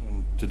comments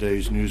in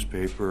today's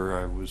newspaper.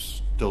 I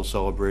was still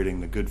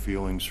celebrating the good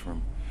feelings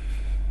from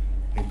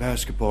a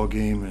basketball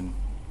game in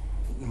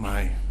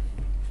my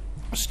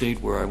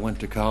state where I went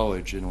to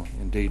college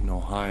in Dayton,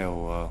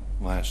 Ohio,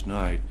 last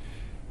night.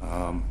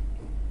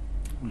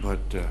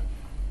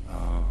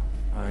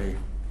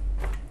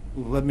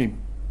 Let me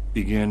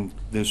begin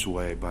this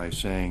way by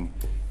saying,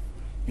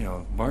 you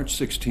know, March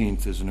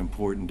 16th is an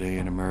important day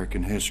in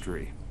American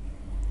history.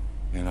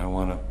 And I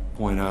want to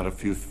point out a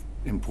few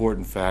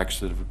important facts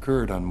that have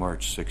occurred on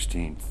March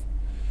 16th.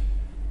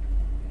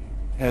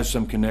 It has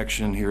some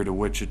connection here to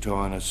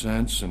Wichita in a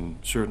sense, and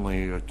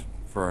certainly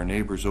for our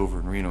neighbors over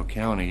in Reno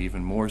County,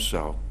 even more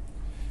so.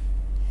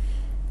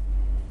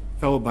 A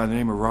fellow by the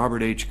name of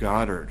Robert H.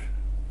 Goddard,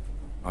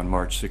 on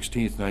March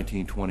 16th,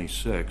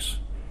 1926,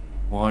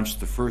 launched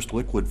the first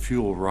liquid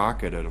fuel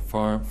rocket at a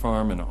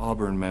farm in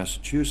Auburn,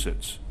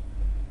 Massachusetts.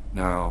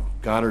 Now,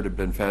 Goddard had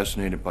been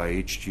fascinated by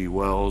H.G.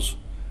 Wells'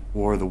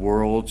 War of the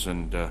Worlds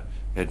and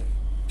had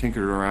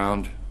tinkered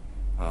around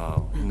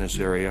in this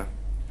area,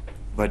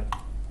 but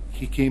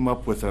he came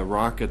up with a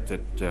rocket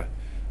that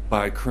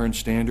by current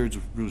standards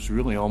was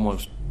really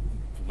almost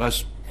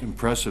less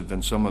impressive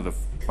than some of the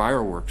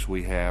fireworks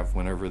we have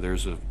whenever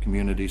there's a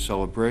community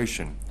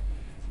celebration.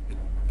 It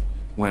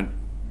went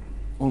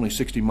only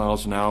 60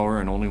 miles an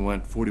hour and only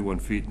went 41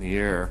 feet in the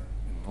air,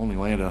 only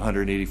landed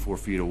 184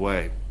 feet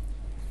away.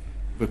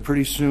 But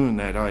pretty soon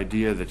that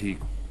idea that he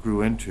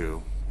grew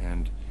into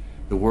and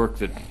the work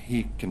that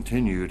he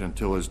continued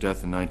until his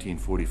death in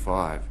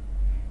 1945,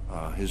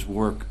 his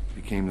work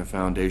became the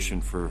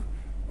foundation for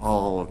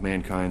all of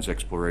mankind's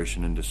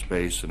exploration into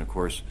space. And of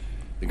course,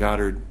 the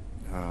Goddard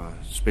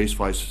Space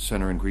Flight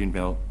Center in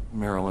Greenbelt,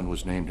 Maryland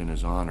was named in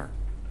his honor.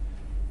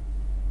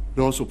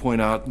 I'd also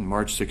point out on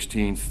March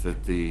 16th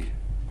that the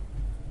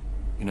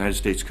United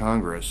States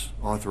Congress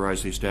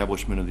authorized the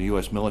establishment of the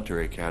U.S.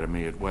 Military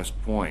Academy at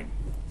West Point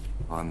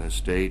on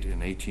this date in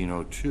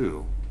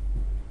 1802.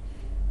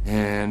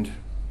 And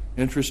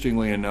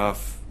interestingly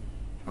enough,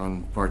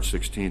 on March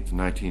 16th,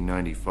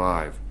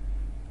 1995,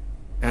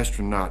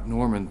 astronaut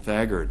Norman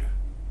Thagard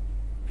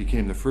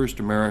became the first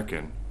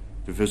American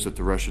to visit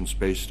the Russian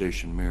space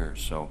station Mir.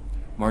 So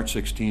March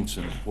 16th is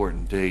an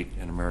important date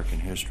in American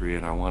history,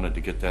 and I wanted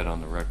to get that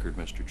on the record,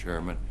 Mr.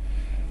 Chairman.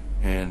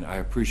 And I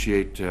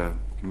appreciate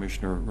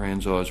Commissioner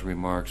Ranzau's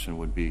remarks, and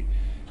would be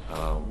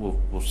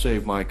we'll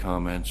save my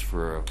comments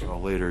for a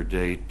later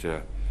date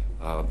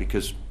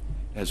because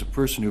as a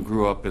person who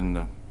grew up in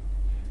the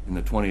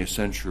 20th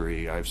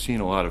century, I've seen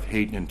a lot of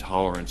hate and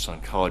intolerance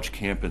on college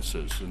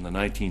campuses in the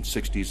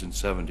 1960s and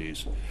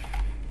 70s.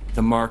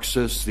 The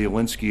Marxists, the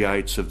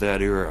Alinskyites of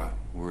that era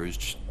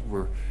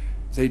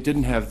they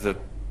didn't have the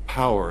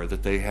power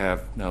that they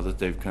have now that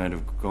they've kind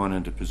of gone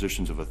into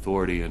positions of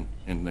authority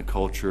in the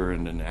culture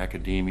and in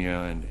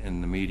academia and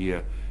in the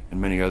media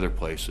and many other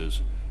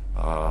places.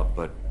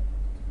 But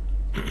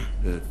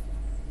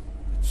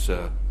it's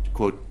to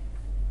quote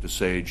the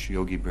sage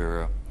Yogi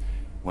Berra,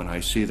 when I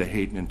see the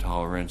hate and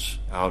intolerance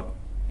out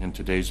in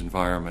today's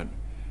environment,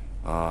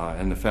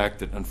 and the fact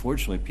that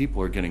unfortunately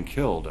people are getting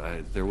killed.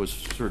 There was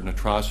certain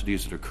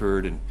atrocities that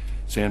occurred in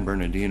San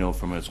Bernardino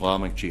from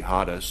Islamic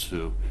jihadists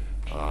who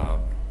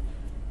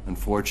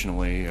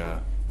unfortunately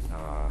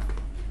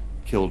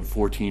killed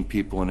 14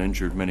 people and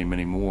injured many,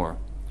 many more.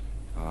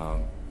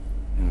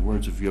 In the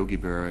words of Yogi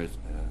Berra,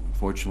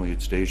 unfortunately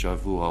it's deja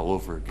vu all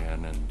over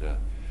again,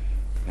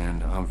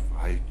 and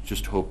I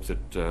just hope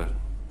that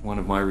one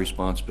of my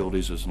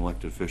responsibilities as an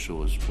elected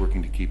official is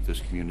working to keep this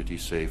community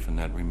safe, and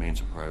that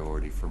remains a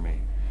priority for me.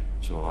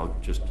 So I'll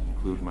just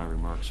include my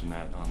remarks on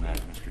that,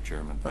 Mr.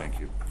 Chairman. Thank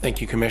you.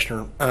 Thank you,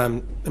 Commissioner.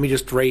 Let me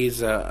just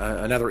raise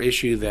another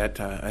issue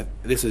that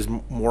this is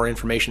more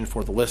information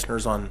for the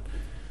listeners on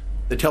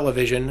the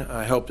television.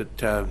 I hope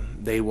that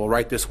they will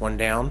write this one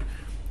down.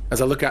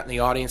 As I look out in the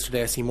audience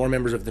today, I see more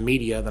members of the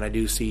media than I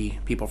do see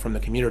people from the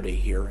community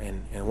here.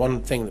 And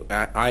one thing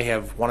that I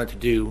have wanted to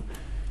do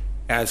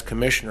as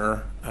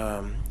commissioner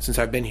since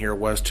I've been here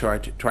was try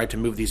to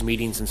move these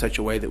meetings in such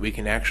a way that we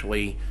can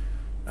actually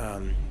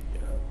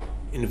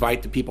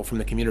invite the people from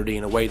the community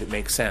in a way that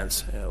makes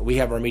sense. We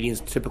have our meetings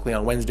typically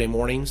on Wednesday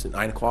mornings at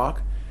 9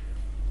 o'clock,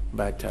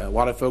 but a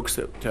lot of folks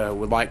that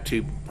would like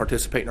to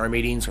participate in our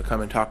meetings or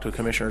come and talk to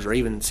commissioners or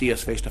even see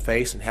us face to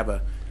face and have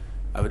a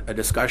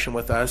discussion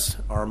with us,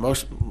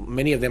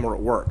 many of them are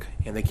at work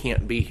and they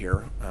can't be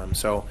here.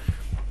 So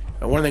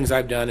one of the things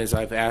I've done is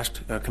I've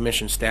asked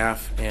commission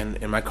staff and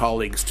my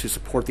colleagues to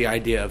support the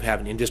idea of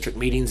having in-district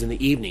meetings in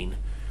the evening.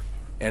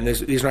 And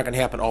these are not going to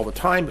happen all the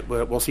time,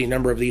 but we'll see a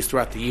number of these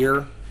throughout the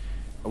year.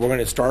 We're going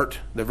to start,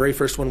 the very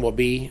first one will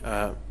be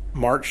April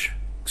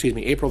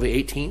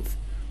the 18th.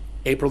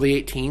 April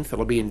the 18th,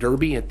 it'll be in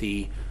Derby at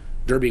the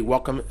Derby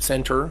Welcome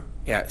Center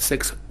at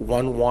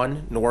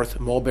 611 North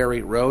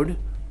Mulberry Road,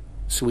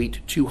 Suite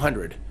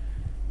 200.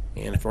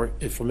 And if you're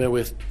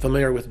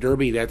familiar with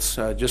Derby, that's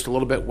just a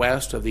little bit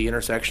west of the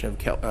intersection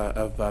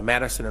of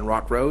Madison and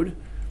Rock Road.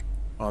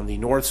 On the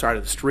north side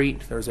of the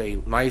street, there's a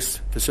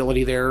nice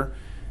facility there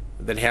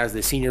that has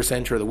the senior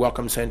center, the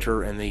welcome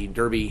center, and the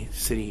Derby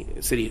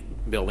City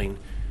building,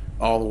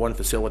 all in one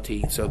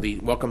facility. So the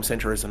welcome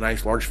center is a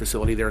nice large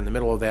facility there in the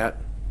middle of that.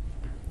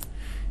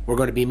 We're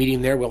going to be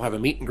meeting there. We'll have a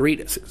meet and greet.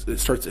 It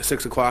starts at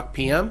 6 o'clock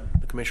p.m.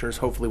 The commissioners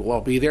hopefully will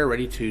all be there,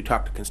 ready to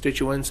talk to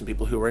constituents and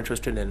people who are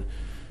interested in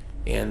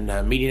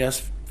meeting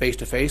us face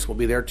to face. We'll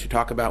be there to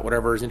talk about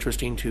whatever is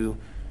interesting to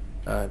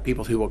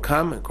people who will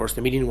come. Of course,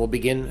 the meeting will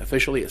begin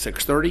officially at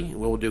 6:30.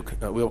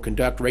 We'll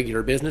conduct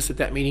regular business at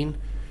that meeting.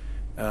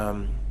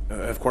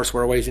 Of course,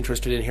 we're always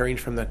interested in hearing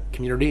from the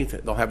community.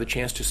 They'll have the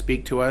chance to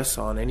speak to us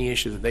on any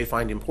issue that they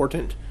find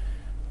important.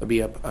 There'll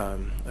be a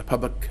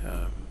public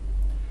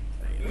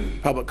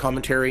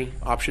commentary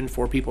option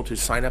for people to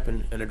sign up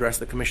and address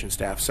the commission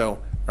staff, so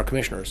our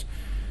commissioners.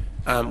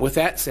 With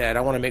that said,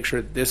 I want to make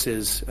sure that this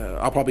is,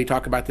 I'll probably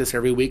talk about this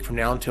every week from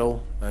now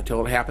until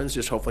it happens,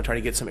 just hopefully trying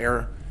to get some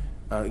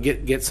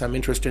get some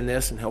interest in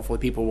this, and hopefully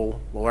people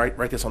will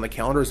write this on the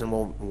calendars and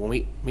we'll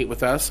meet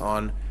with us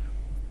on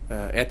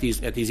at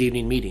these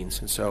evening meetings.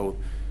 And so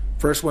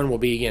first one will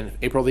be again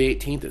April the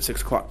 18th at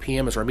 6 o'clock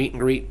p.m. is our meet and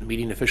greet. The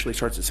meeting officially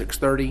starts at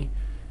 6:30.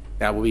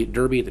 That will be at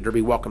Derby, at the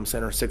Derby Welcome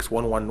Center,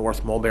 611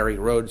 North Mulberry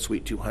Road,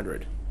 Suite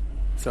 200.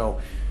 So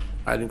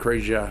I'd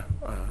encourage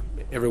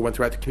everyone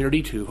throughout the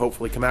community to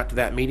hopefully come out to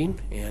that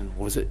meeting, and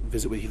we'll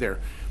visit with you there.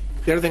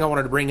 The other thing I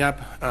wanted to bring up,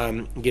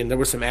 again, there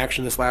was some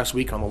action this last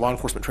week on the Law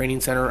Enforcement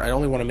Training Center. I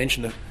only want to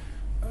mention,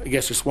 I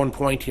guess, just one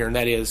point here, and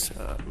that is,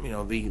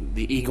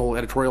 the Eagle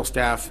editorial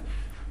staff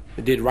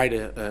did write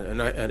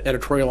an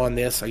editorial on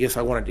this. I guess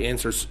I wanted to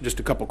answer just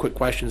a couple quick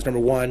questions. Number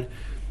one,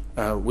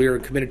 we are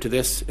committed to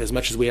this as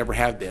much as we ever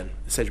have been,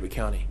 Sedgwick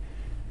County.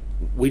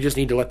 We just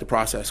need to let the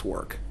process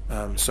work.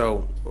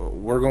 So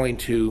we're going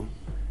to,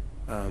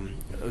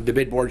 the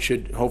bid board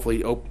should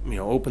hopefully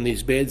open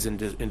these bids and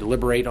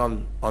deliberate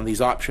on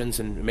these options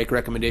and make a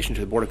recommendation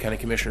to the Board of County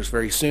Commissioners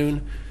very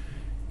soon.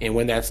 And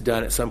when that's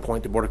done, at some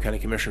point, the Board of County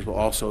Commissioners will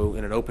also,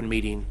 in an open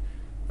meeting,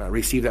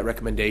 receive that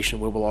recommendation.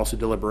 We will also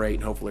deliberate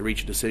and hopefully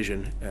reach a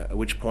decision, at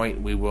which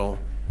point we will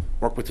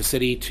work with the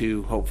city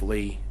to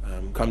hopefully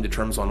come to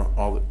terms on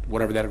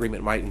whatever that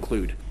agreement might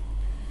include.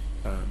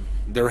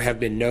 There have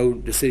been no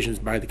decisions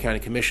by the County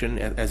Commission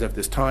as of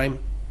this time,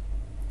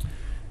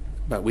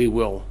 but we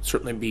will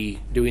certainly be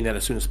doing that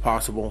as soon as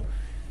possible.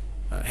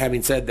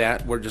 Having said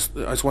that, I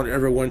just want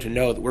everyone to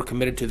know that we're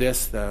committed to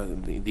this.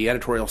 The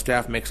editorial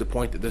staff makes a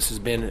point that this has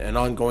been an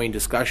ongoing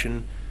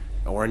discussion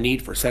or a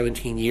need for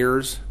 17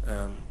 years.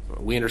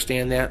 We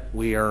understand that.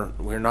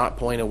 We're not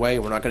pulling away.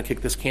 We're not going to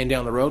kick this can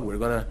down the road. We're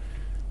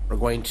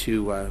going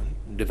to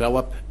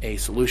develop a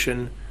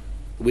solution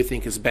we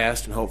think is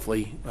best and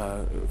hopefully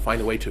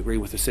find a way to agree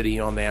with the city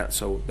on that.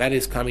 So that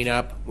is coming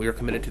up. We are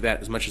committed to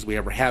that as much as we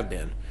ever have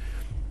been.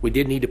 We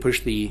did need to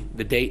push the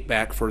date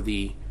back for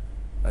the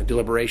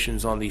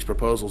deliberations on these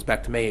proposals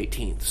back to May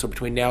 18th. So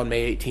between now and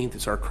May 18th,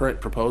 it's our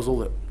current proposal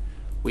that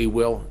we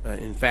will,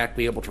 in fact,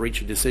 be able to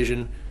reach a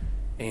decision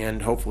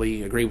and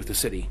hopefully agree with the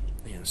city.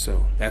 And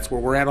so that's where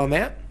we're at on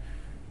that.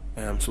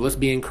 So let's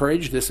be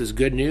encouraged. This is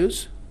good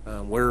news.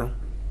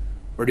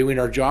 We're doing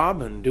our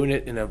job and doing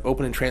it in an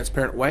open and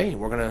transparent way, and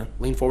we're going to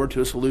lean forward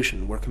to a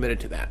solution. We're committed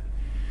to that.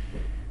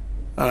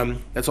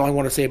 That's all I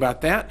want to say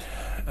about that.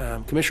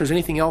 Commissioners,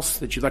 anything else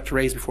that you'd like to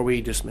raise before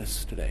we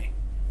dismiss today?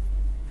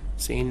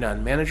 Seeing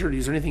none. Manager,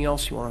 is there anything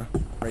else you want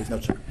to raise? No,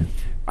 sir.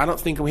 I don't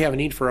think we have a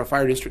need for a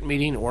fire district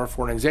meeting or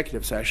for an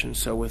executive session,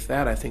 so with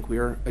that, I think we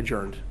are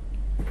adjourned.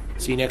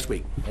 See you next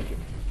week. Thank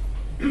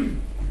you.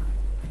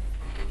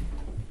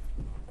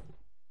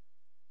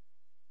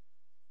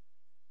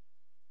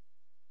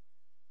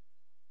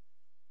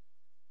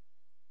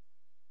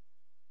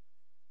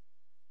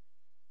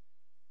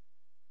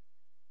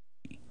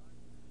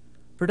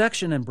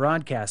 Production and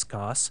broadcast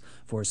costs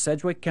for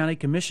Sedgwick County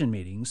Commission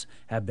meetings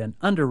have been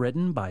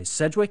underwritten by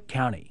Sedgwick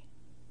County.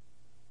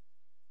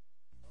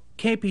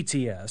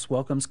 KPTS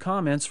welcomes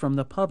comments from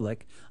the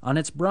public on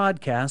its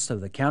broadcast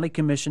of the County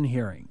Commission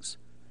hearings.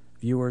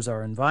 Viewers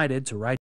are invited to write